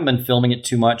that. I haven't been filming it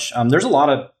too much. There's a lot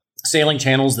of sailing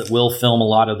channels that will film a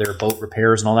lot of their boat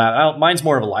repairs and all that. Mine's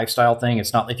more of a lifestyle thing.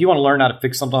 It's not, if you want to learn how to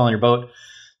fix something on your boat,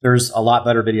 there's a lot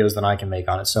better videos than I can make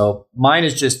on it. So mine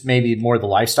is just maybe more the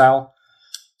lifestyle.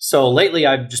 So lately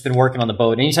I've just been working on the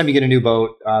boat. Anytime you get a new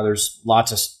boat, there's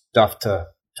lots of stuff to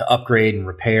upgrade and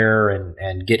repair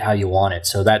and get how you want it.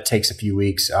 So that takes a few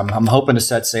weeks. I'm hoping to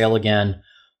set sail again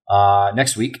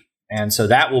next week. And so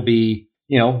that will be,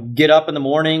 get up in the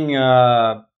morning.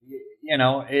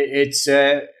 It's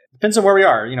depends on where we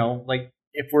are. Like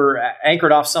if we're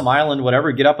anchored off some island,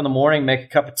 whatever, get up in the morning, make a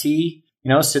cup of tea,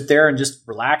 sit there and just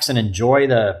relax and enjoy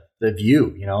the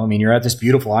view. You're at this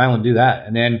beautiful island, do that.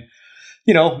 And then,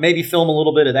 maybe film a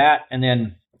little bit of that. And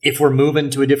then if we're moving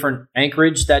to a different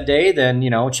anchorage that day, then,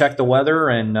 check the weather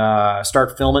and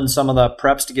start filming some of the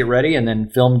preps to get ready, and then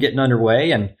film getting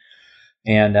underway.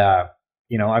 And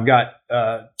I've got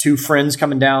 2 friends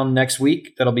coming down next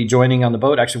week that'll be joining on the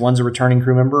boat. Actually, one's a returning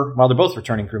crew member. Well, they're both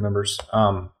returning crew members.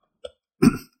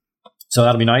 So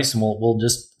that'll be nice, and we'll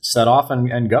just set off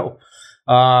and go.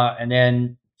 And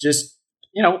then just,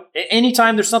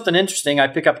 anytime there's something interesting, I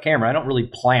pick up a camera. I don't really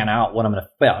plan out what I'm going to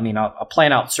film. I'll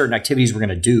plan out certain activities we're going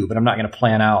to do, but I'm not going to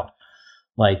plan out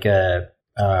like a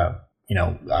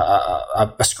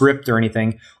script or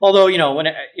anything. Although, when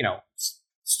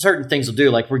certain things will do,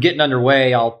 like we're getting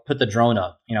underway, I'll put the drone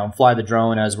up, fly the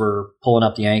drone as we're pulling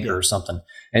up the anchor or something.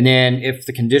 And then if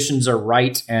the conditions are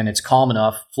right and it's calm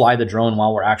enough, fly the drone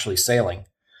while we're actually sailing,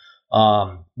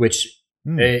 which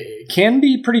it can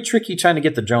be pretty tricky trying to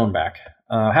get the drone back.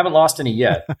 Haven't lost any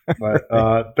yet, but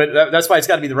that's why it's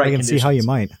got to be the right conditions. I can see how you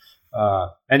might.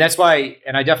 And that's why,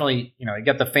 and I definitely, I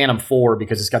got the Phantom 4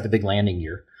 because it's got the big landing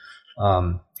gear.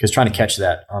 Because trying to catch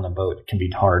that on a boat can be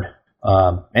hard.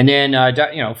 And then,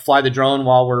 fly the drone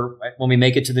when we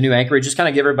make it to the new anchorage, just kind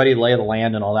of give everybody the lay of the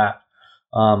land and all that,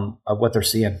 of what they're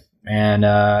seeing. And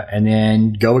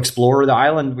then go explore the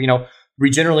island. We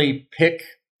generally pick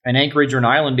an anchorage or an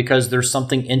island because there's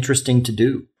something interesting to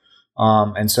do.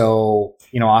 And so,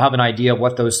 I'll have an idea of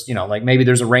what those, like maybe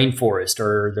there's a rainforest,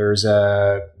 or there's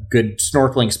a good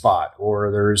snorkeling spot,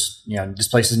 or there's, this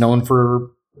place is known for,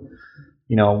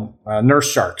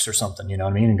 nurse sharks or something,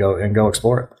 and go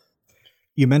explore it.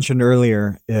 You mentioned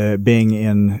earlier being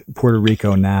in Puerto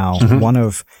Rico now. Mm-hmm. One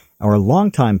of our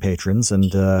longtime patrons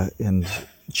and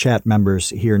chat members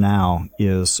here now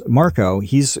is Marco.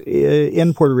 He's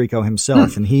in Puerto Rico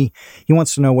himself, and he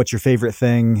wants to know what your favorite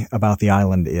thing about the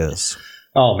island is.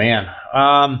 Oh, man.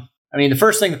 The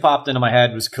first thing that popped into my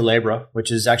head was Culebra,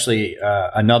 which is actually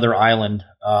another island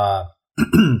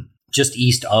just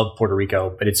east of Puerto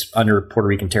Rico, but it's under Puerto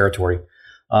Rican territory.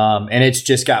 And it's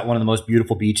just got one of the most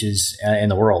beautiful beaches in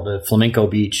the world, the Flamenco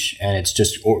Beach, and it's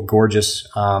just gorgeous.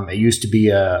 It used to be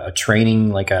a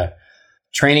training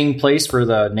place for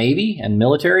the Navy and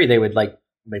military. They would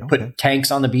put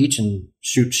tanks on the beach and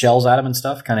shoot shells at them and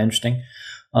stuff. Kind of interesting.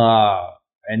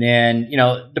 And then,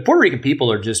 the Puerto Rican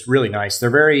people are just really nice. They're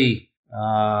very,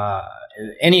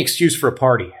 any excuse for a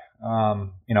party,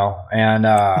 and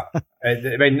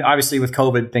obviously with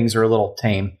COVID, things are a little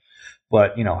tame.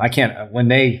 But, I can't, once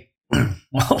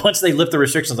they lift the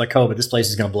restrictions like COVID, this place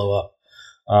is going to blow up.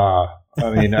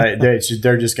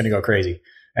 They're just going to go crazy.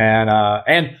 And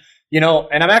I'm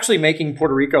actually making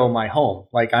Puerto Rico my home.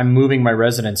 Like, I'm moving my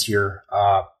residence here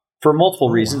for multiple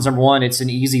reasons. Number one, it's an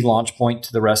easy launch point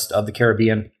to the rest of the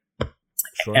Caribbean.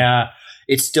 Sure.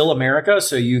 It's still America,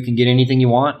 so you can get anything you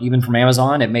want, even from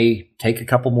Amazon. It may take a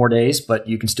couple more days, but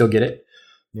you can still get it.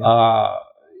 Yeah.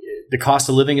 The cost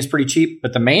of living is pretty cheap,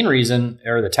 but the main reason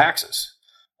are the taxes.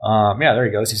 There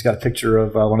he goes. He's got a picture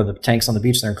of one of the tanks on the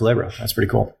beach there in Culebra. That's pretty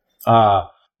cool.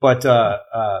 But the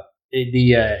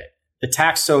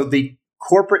tax, so the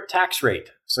corporate tax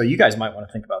rate, so you guys might want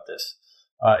to think about this,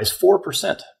 is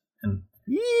 4%. And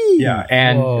yeah,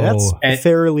 that's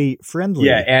fairly friendly.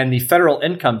 Yeah, and the federal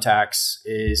income tax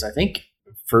is, I think,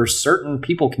 for certain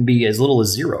people can be as little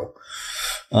as 0.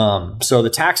 So the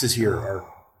taxes here are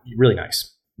really nice.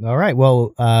 All right.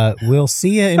 Well, we'll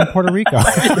see you in Puerto Rico.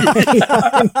 Right.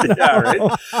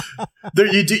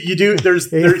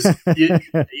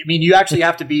 You actually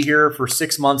have to be here for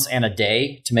 6 months and a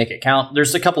day to make it count.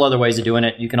 There's a couple other ways of doing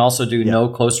it. You can also do no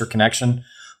closer connection,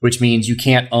 which means you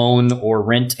can't own or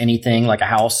rent anything like a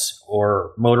house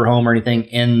or motorhome or anything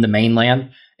in the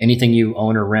mainland. Anything you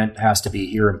own or rent has to be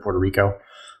here in Puerto Rico.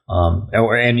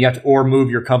 And you have to, move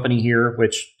your company here,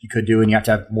 which you could do, and you have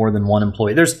to have more than one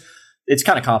employee. It's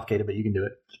kind of complicated, but you can do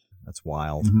it. That's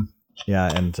wild. Mm-hmm.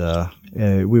 Yeah,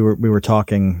 and we were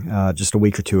talking just a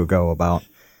week or two ago about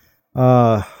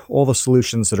all the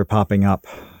solutions that are popping up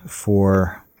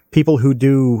for people who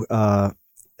do have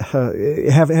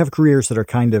careers that are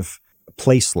kind of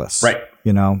placeless. Right.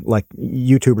 Like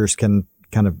YouTubers can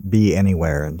kind of be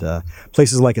anywhere, and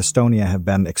places like Estonia have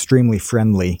been extremely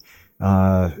friendly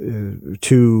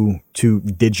to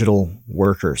digital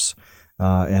workers.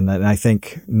 And I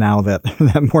think now that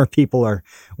more people are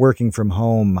working from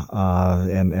home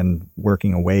and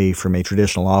working away from a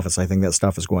traditional office, I think that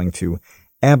stuff is going to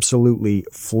absolutely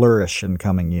flourish in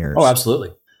coming years. Oh,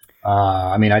 absolutely.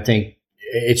 I mean, I think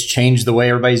it's changed the way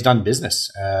everybody's done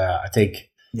business. I think,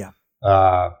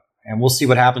 and we'll see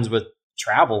what happens with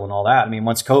travel and all that. I mean,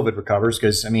 once COVID recovers,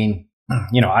 because I mean,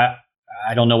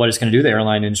 I don't know what it's going to do, the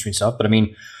airline industry and stuff, but I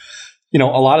mean, a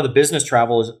lot of the business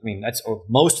travel is,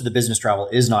 most of the business travel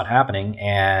is not happening.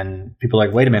 And people are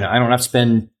like, wait a minute, I don't have to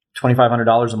spend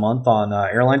 $2,500 a month on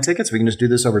airline tickets. We can just do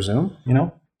this over Zoom,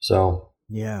 So.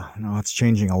 Yeah, no, it's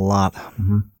changing a lot.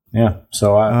 Mm-hmm. Yeah.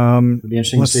 So it'll be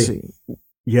interesting to see.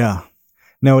 Yeah.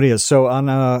 No, it is. So on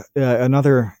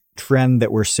another trend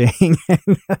that we're seeing,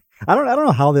 I don't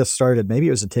know how this started. Maybe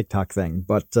it was a TikTok thing,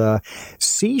 but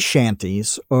sea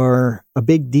shanties are a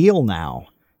big deal now.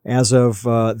 As of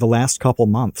the last couple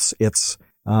months, it's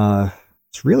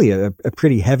really a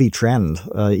pretty heavy trend.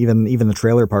 Even the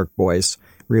Trailer Park Boys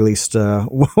released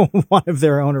one of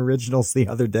their own originals the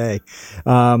other day.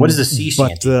 What is a sea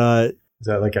shanty? Is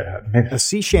that like a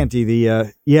sea shanty?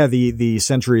 The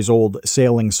centuries old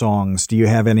sailing songs. Do you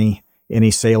have any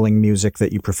sailing music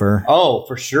that you prefer? Oh,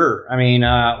 for sure. I mean,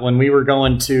 when we were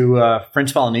going to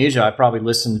French Polynesia, I probably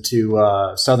listened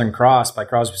to Southern Cross by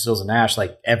Crosby, Stills and Nash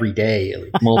like every day,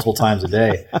 like multiple times a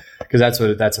day, because that's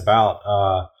what that's about.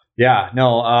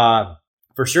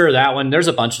 For sure that one. There's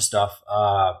a bunch of stuff.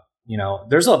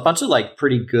 There's a bunch of like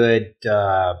pretty good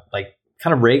like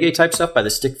kind of reggae type stuff by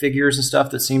the Stick Figures and stuff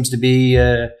that seems to be,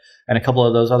 and a couple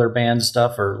of those other bands and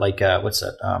stuff, or like what's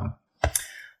that?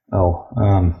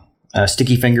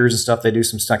 Sticky Fingers and stuff. They do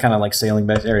some stuff kind of like sailing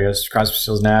areas, Crosby,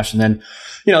 Stills, Nash. And then,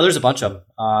 there's a bunch of them.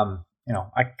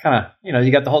 I kind of,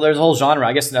 you got there's a whole genre.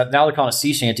 I guess now they're calling it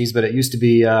sea shanties, but it used to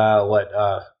be,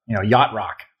 yacht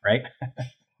rock, right?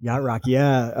 Yacht rock.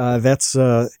 Yeah. That's,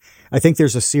 I think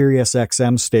there's a Sirius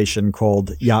XM station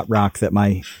called Yacht Rock that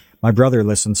my brother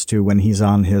listens to when he's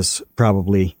on his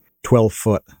probably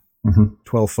 12-foot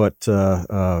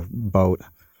boat.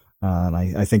 And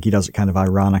I think he does it kind of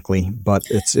ironically, but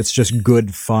it's just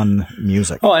good, fun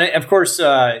music. Oh, and of course,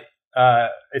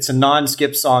 it's a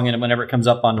non-skip song, and whenever it comes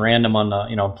up on random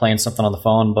on playing something on the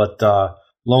phone. But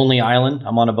 "Lonely Island,"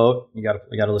 I'm on a boat. You got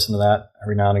to listen to that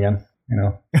every now and again.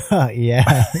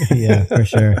 Yeah, for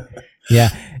sure. Yeah,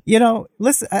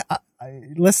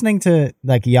 listening to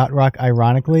like yacht rock,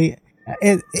 ironically.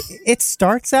 It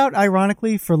starts out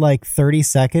ironically for like 30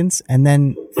 seconds, and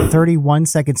then 31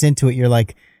 seconds into it, you're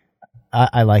like,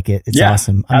 I like it. It's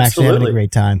awesome. I'm actually having a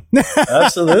great time.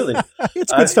 Absolutely.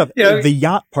 It's good stuff. The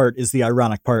yacht part is the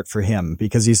ironic part for him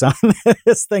because he's on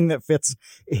this thing that fits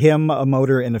him, a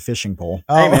motor, and a fishing pole.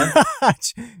 Oh, hey, man.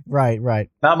 Right.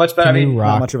 Not much better.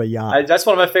 Not much of a yacht. That's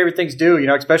one of my favorite things to do,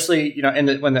 especially,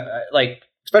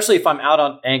 especially if I'm out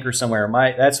on anchor somewhere.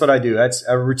 That's what I do. That's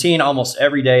a routine almost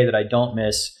every day that I don't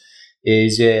miss.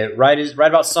 Is right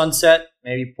about sunset,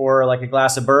 maybe pour like a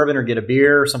glass of bourbon or get a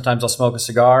beer. Sometimes I'll smoke a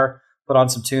cigar, put on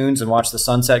some tunes and watch the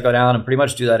sunset go down, and pretty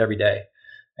much do that every day.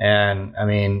 And I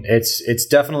mean, it's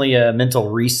definitely a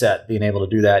mental reset being able to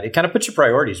do that. It kind of puts your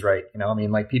priorities right.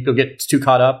 Like people get too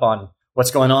caught up on what's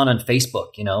going on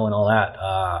Facebook, and all that,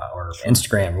 or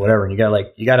Instagram or whatever. And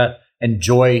you gotta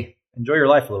enjoy your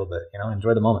life a little bit,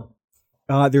 enjoy the moment.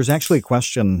 There's actually a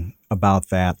question about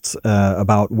that,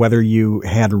 about whether you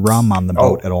had rum on the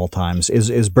boat at all times.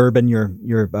 Is bourbon your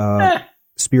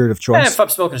spirit of choice? If I'm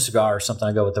smoking a cigar or something,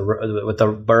 I go with the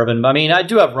bourbon. I mean, I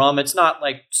do have rum. It's not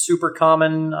like super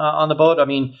common on the boat. I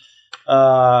mean,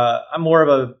 I'm more of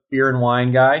a beer and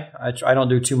wine guy. I don't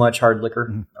do too much hard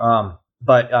liquor. Mm-hmm.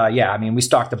 I mean, we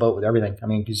stock the boat with everything. I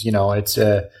mean, because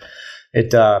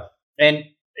and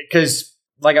because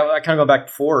like I kind of go back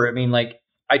before. I mean, like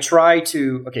I try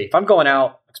to if I'm going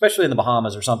out, especially in the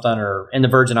Bahamas or something, or in the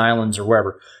Virgin Islands or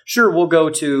wherever, sure, we'll go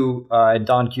to, and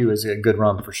Don Q is a good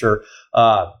rum for sure.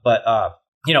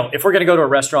 If we're going to go to a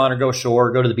restaurant or go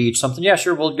ashore, go to the beach, something, yeah,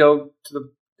 sure, we'll go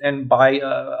and buy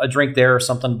a drink there or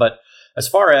something. But as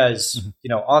far as,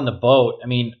 on the boat, I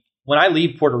mean, when I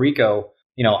leave Puerto Rico,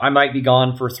 I might be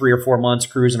gone for 3 or 4 months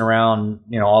cruising around,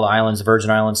 all the islands, the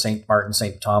Virgin Islands, St. Martin,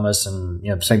 St. Thomas,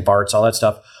 and, St. Bart's, all that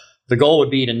stuff. The goal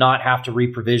would be to not have to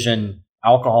reprovision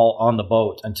alcohol on the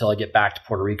boat until I get back to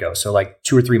Puerto Rico. So like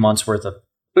 2 or 3 months worth of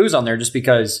booze on there, just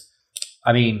because,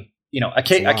 I mean, a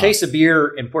case of beer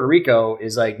in Puerto Rico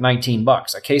is like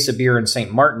 $19. A case of beer in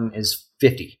St. Martin is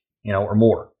 $50, or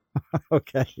more.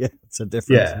 Okay. Yeah. It's a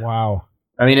difference. Yeah. Wow.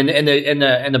 I mean, in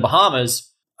the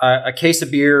Bahamas, a case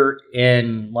of beer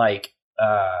in like,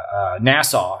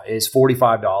 Nassau is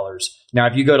 $45. Now,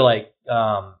 if you go to like,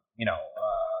 not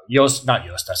Yost,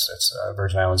 that's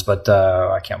Virgin Islands, but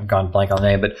I'm gone blank on the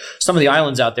name. But some of the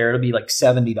islands out there, it'll be like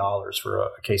 $70 for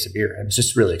a case of beer, and it's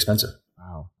just really expensive.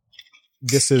 Wow,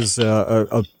 this is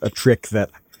a trick that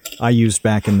I used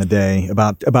back in the day.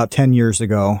 About 10 years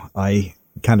ago, I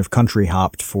kind of country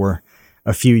hopped for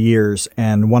a few years.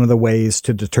 And one of the ways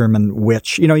to determine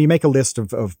which, you make a list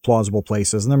of plausible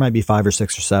places, and there might be 5 or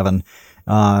 6 or 7,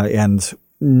 and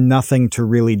nothing to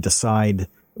really decide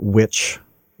which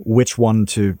one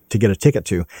to get a ticket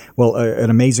to. Well,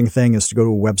 an amazing thing is to go to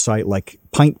a website like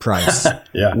Pint Price,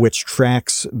 which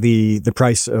tracks the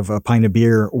price of a pint of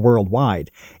beer worldwide.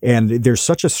 And there's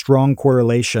such a strong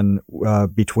correlation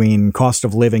between cost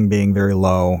of living being very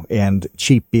low and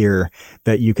cheap beer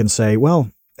that you can say, well,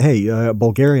 hey,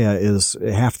 Bulgaria is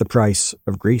half the price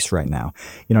of Greece right now.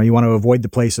 You want to avoid the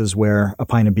places where a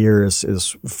pint of beer is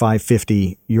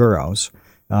 550 euros.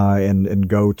 And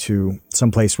go to some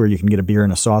place where you can get a beer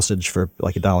and a sausage for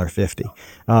like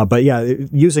 $1.50. But yeah,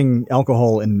 using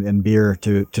alcohol and beer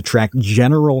to track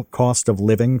general cost of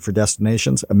living for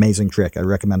destinations, amazing trick. I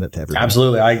recommend it to everyone.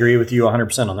 Absolutely. I agree with you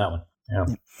 100% on that one.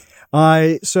 Yeah.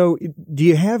 So do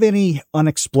you have any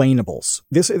unexplainables?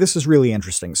 This is really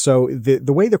interesting. So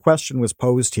the way the question was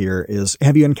posed here is,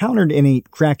 have you encountered any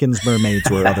Krakens, mermaids,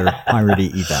 or other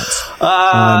piratey events?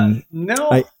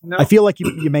 No. I feel like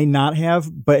you may not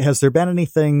have, but has there been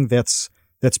anything that's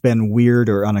been weird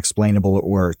or unexplainable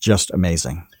or just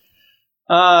amazing?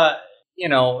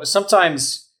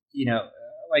 Sometimes,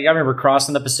 like I remember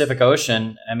crossing the Pacific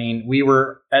Ocean. I mean, we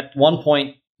were at one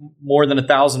point more than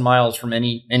 1,000 miles from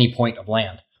any point of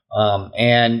land.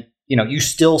 And, you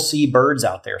still see birds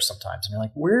out there sometimes. And you're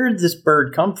like, where did this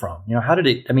bird come from? How did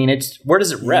it, where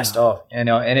does it rest? Yeah.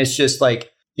 And it's just like,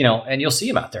 and you'll see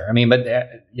them out there. But,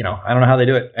 I don't know how they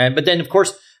do it. But then of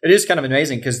course it is kind of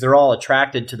amazing because they're all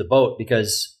attracted to the boat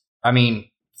because,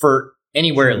 for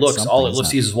anywhere it looks, all it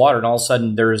sees is water. And all of a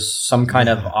sudden there's some kind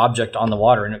of object on the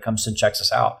water and it comes and checks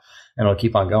us out and it'll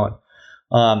keep on going.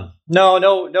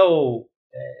 No.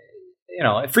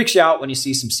 It freaks you out when you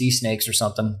see some sea snakes or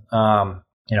something.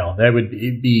 That would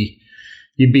be,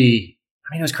 it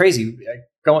was crazy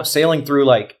sailing through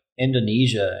like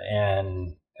Indonesia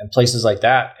and places like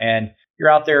that. And you're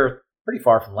out there pretty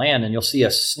far from land and you'll see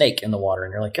a snake in the water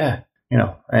and you're like,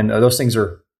 and those things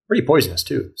are pretty poisonous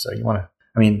too. So you want to,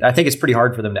 I think it's pretty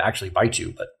hard for them to actually bite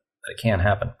you, but it can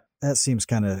happen. That seems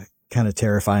kind of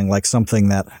terrifying, like something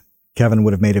that Kevin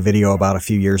would have made a video about a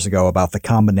few years ago about the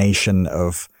combination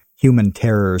of human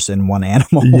terrors in one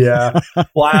animal. Yeah.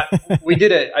 Well, I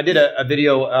did a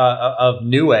video of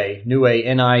Niue,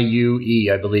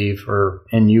 Niue, I believe, or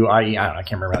Nuie. I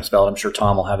can't remember how to spell it. I'm sure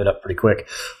Tom will have it up pretty quick.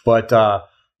 But that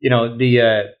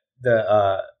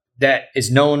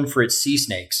is known for its sea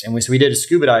snakes, and so we did a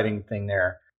scuba diving thing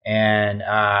there. And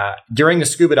during the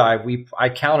scuba dive, I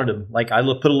counted them. Like I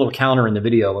put a little counter in the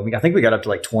video, and I think we got up to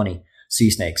like 20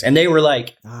 sea snakes, and they were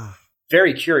like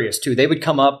very curious too. They would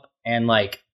come up and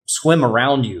like swim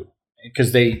around you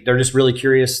because they're just really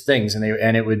curious things, and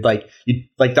it would I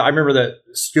remember the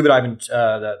scuba diving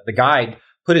the guide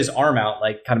put his arm out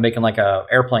like kind of making like a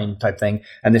airplane type thing,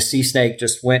 and the sea snake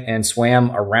just went and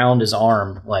swam around his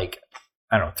arm like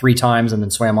 3 times and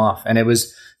then swam off, and it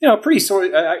was pretty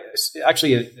sort.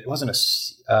 Actually, it wasn't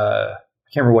I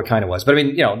can't remember what kind it was, but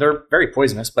they're very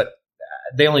poisonous, but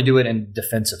they only do it in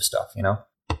defensive stuff,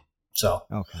 So,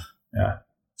 okay. Yeah.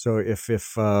 So if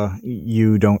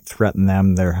you don't threaten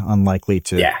them, they're unlikely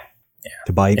to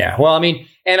bite. Yeah. Well, and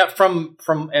from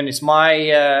it's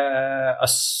my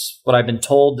what I've been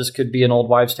told. This could be an old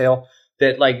wives' tale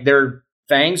that like their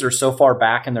fangs are so far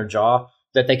back in their jaw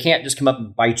that they can't just come up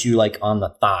and bite you like on the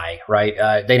thigh,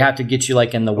 right? They'd have to get you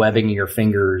like in the webbing of your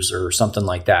fingers or something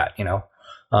like that,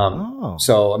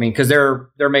 So because they're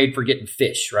made for getting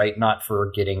fish, right? Not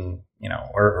for getting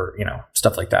or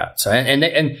stuff like that. So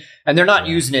and they're not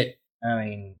using it.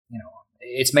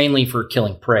 It's mainly for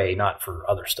killing prey, not for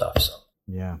other stuff. So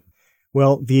yeah.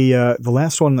 Well, the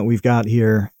last one that we've got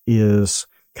here is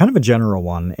kind of a general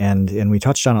one, and we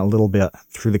touched on it a little bit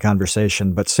through the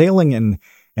conversation. But sailing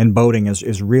and boating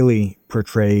is really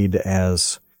portrayed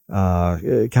as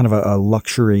kind of a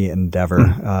luxury endeavor,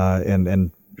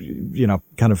 and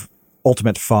kind of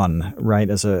ultimate fun, right?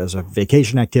 As a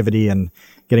vacation activity and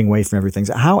getting away from everything.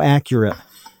 So how accurate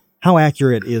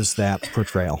is that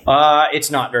portrayal?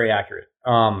 It's not very accurate.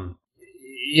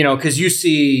 Because you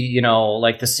see,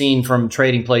 like the scene from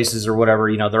Trading Places or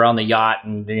whatever, they're on the yacht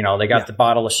and, they got the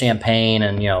bottle of champagne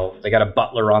and, they got a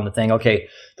butler on the thing. Okay.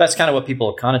 That's kind of what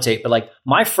people connotate. But like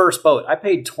my first boat, I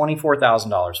paid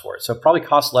 $24,000 for it. So it probably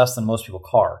cost less than most people's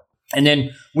car. And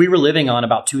then we were living on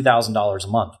about $2,000 a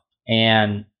month.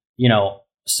 And,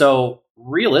 so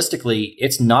realistically,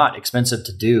 it's not expensive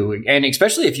to do. And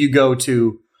especially if you go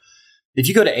to, if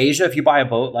you go to Asia, if you buy a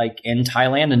boat like in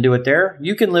Thailand and do it there,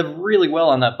 you can live really well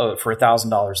on that boat for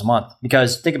 $1,000 a month.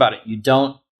 Because think about it,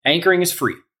 anchoring is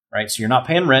free, right? So you're not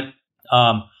paying rent.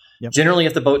 Generally,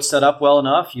 if the boat's set up well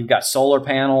enough, you've got solar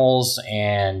panels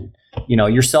and,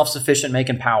 you're self-sufficient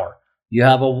making power. You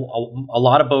have a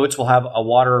lot of boats will have a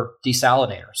water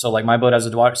desalinator. So like my boat has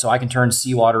a water, so I can turn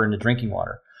seawater into drinking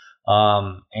water.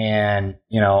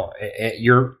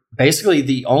 You're basically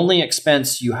the only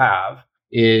expense you have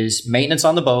is maintenance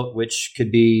on the boat, which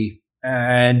could be,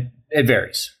 and it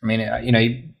varies. I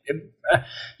mean,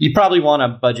 you probably want to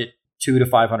budget $200 to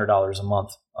 $500 a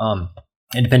month, and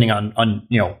depending on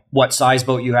what size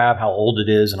boat you have, how old it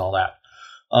is, and all that.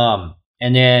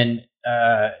 And then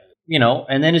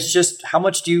it's just how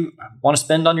much do you want to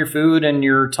spend on your food and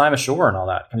your time ashore and all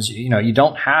that, because you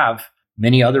don't have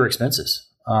many other expenses.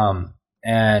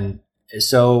 And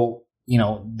so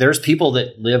there's people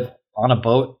that live on a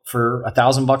boat for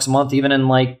 $1,000 a month, even in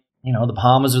the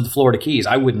Bahamas or the Florida Keys.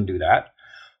 I wouldn't do that.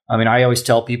 I mean, I always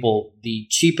tell people the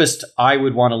cheapest I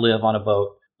would want to live on a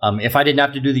boat, if I didn't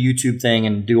have to do the YouTube thing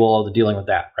and do all the dealing with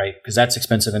that, right? Because that's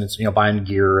expensive and it's, buying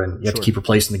gear and you have to keep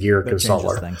replacing the gear because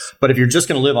saltwater. Things. But if you're just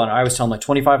going to live on it, I was telling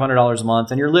 $2,500 a month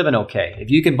and you're living okay.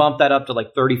 If you can bump that up to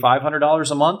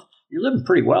 $3,500 a month, you're living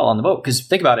pretty well on the boat. Because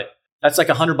think about it, that's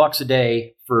 $100 a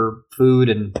day for food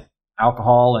and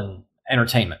alcohol and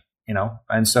entertainment.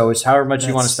 And so it's however much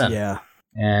you want to spend. Yeah.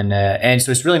 And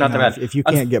so it's really not that bad. If you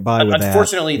can't get by with that.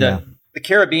 Unfortunately, the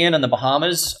Caribbean and the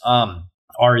Bahamas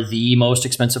are the most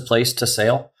expensive place to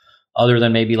sail, other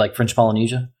than maybe like French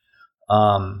Polynesia.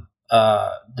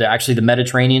 Actually, the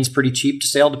Mediterranean's pretty cheap to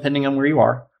sail, depending on where you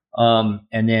are.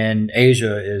 And then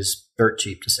Asia is dirt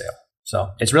cheap to sail.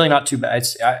 So it's really not too bad.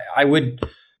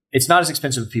 It's not as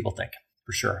expensive as people think,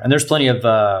 for sure. And there's plenty of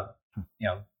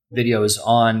videos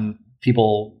on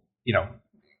people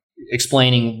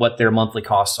explaining what their monthly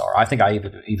costs are. I think I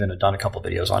even have done a couple of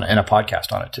videos on it and a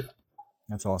podcast on it too.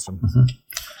 That's awesome. Mm-hmm.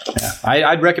 Yeah,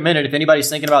 I'd recommend it if anybody's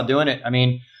thinking about doing it. I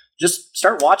mean, just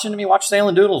start watching me. Watch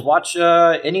Sailing Doodles. Watch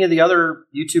any of the other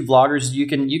YouTube vloggers. You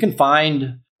can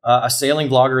find a sailing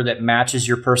vlogger that matches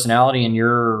your personality and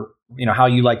your how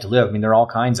you like to live. I mean, there are all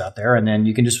kinds out there, and then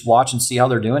you can just watch and see how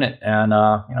they're doing it. And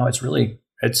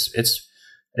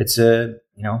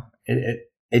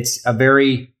it's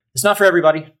not for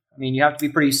everybody. I mean, you have to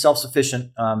be pretty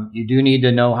self-sufficient. You do need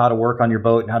to know how to work on your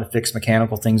boat and how to fix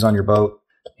mechanical things on your boat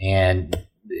and,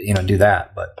 do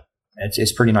that. But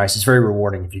it's pretty nice. It's very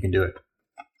rewarding if you can do it.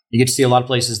 You get to see a lot of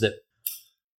places that,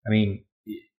 you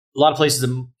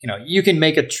can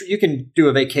you can do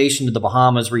a vacation to the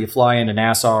Bahamas where you fly into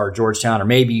Nassau or Georgetown, or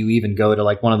maybe you even go to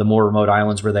one of the more remote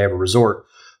islands where they have a resort.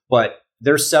 But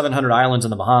there's 700 islands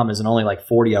in the Bahamas and only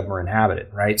 40 of them are inhabited,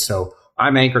 right? So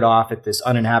I'm anchored off at this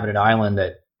uninhabited island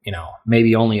that,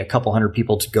 maybe only a couple hundred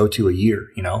people to go to a year,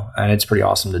 and it's pretty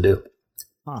awesome to do.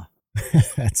 Huh.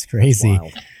 That's crazy.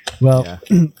 Wild. Well,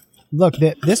 look,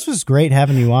 this was great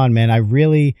having you on, man. I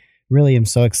really, really am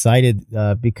so excited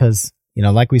because,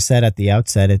 like we said at the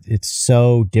outset, it's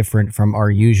so different from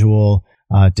our usual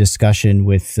discussion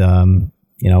with,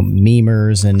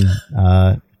 memers and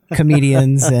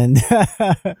comedians and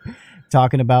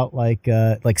talking about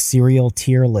like serial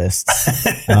tier lists.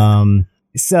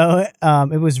 So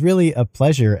it was really a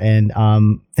pleasure. And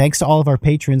thanks to all of our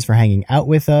patrons for hanging out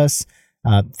with us.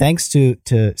 Thanks to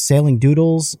Sailing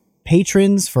Doodles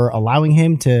patrons for allowing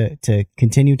him to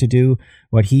continue to do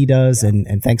what he does. Yeah.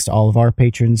 And thanks to all of our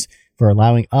patrons for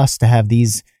allowing us to have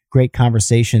these great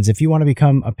conversations. If you want to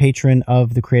become a patron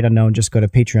of The Create Unknown, just go to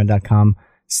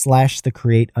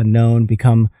patreon.com/thecreateunknown,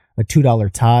 become a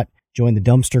 $2 tot, join the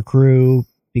dumpster crew,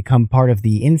 become part of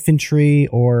the infantry,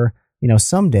 or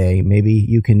someday maybe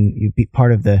you be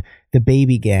part of the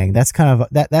baby gang. That's kind of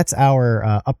that's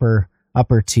our upper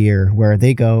tier, where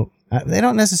they go. They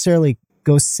don't necessarily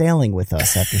go sailing with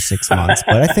us after 6 months,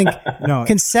 but I think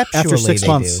conceptually after 6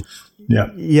 months. They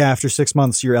do. Yeah. After 6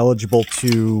 months, you're eligible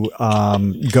to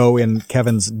go in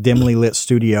Kevin's dimly lit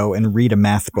studio and read a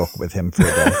math book with him for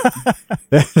a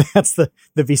day. That's the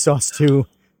Vsauce 2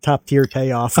 top tier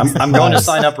payoff. I'm going to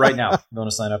sign up right now.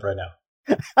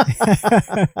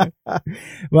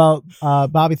 Well,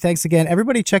 Bobby, thanks again.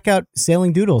 Everybody check out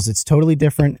Sailing Doodles. It's totally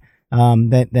different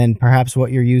than perhaps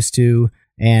what you're used to.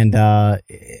 And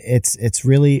it's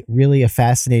really, really a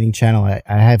fascinating channel. I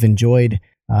have enjoyed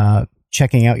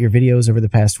checking out your videos over the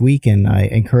past week, and I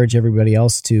encourage everybody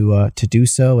else to do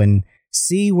so and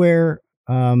see where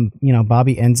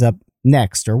Bobby ends up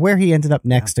next, or where he ended up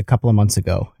next a couple of months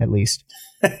ago, at least.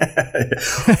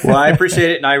 Well, I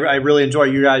appreciate it, and I really enjoy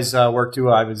you guys' work too.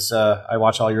 I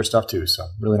watch all your stuff too, so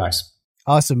really nice.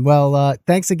 Awesome. Well,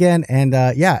 thanks again. And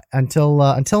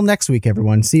until next week,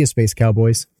 everyone. See you, Space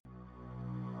Cowboys.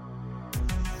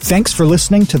 Thanks for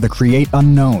listening to The Create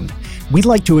Unknown. We'd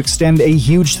like to extend a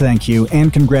huge thank you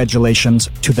and congratulations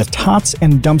to the Tots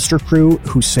and Dumpster crew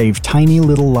who save tiny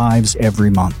little lives every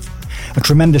month. A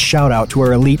tremendous shout out to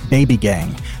our elite baby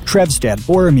gang: Trevstead,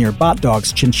 Boromir, Bot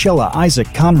Dogs, Chinchilla,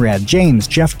 Isaac, Conrad, James,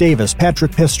 Jeff Davis,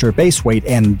 Patrick Pister, Baseweight,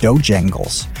 and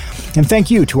Dojangles. And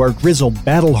thank you to our grizzled,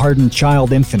 battle-hardened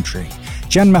child infantry: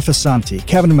 Jen Mefisanti,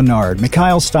 Kevin Menard,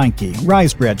 Mikhail Steinke,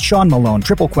 Risebread, Sean Malone,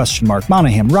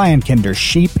 Monahim, Ryan Kinder,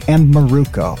 Sheep, and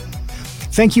Maruko.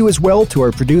 Thank you as well to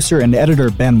our producer and editor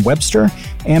Ben Webster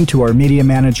and to our media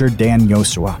manager Dan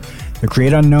Yosua. The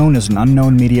Create Unknown is an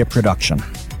Unknown Media production.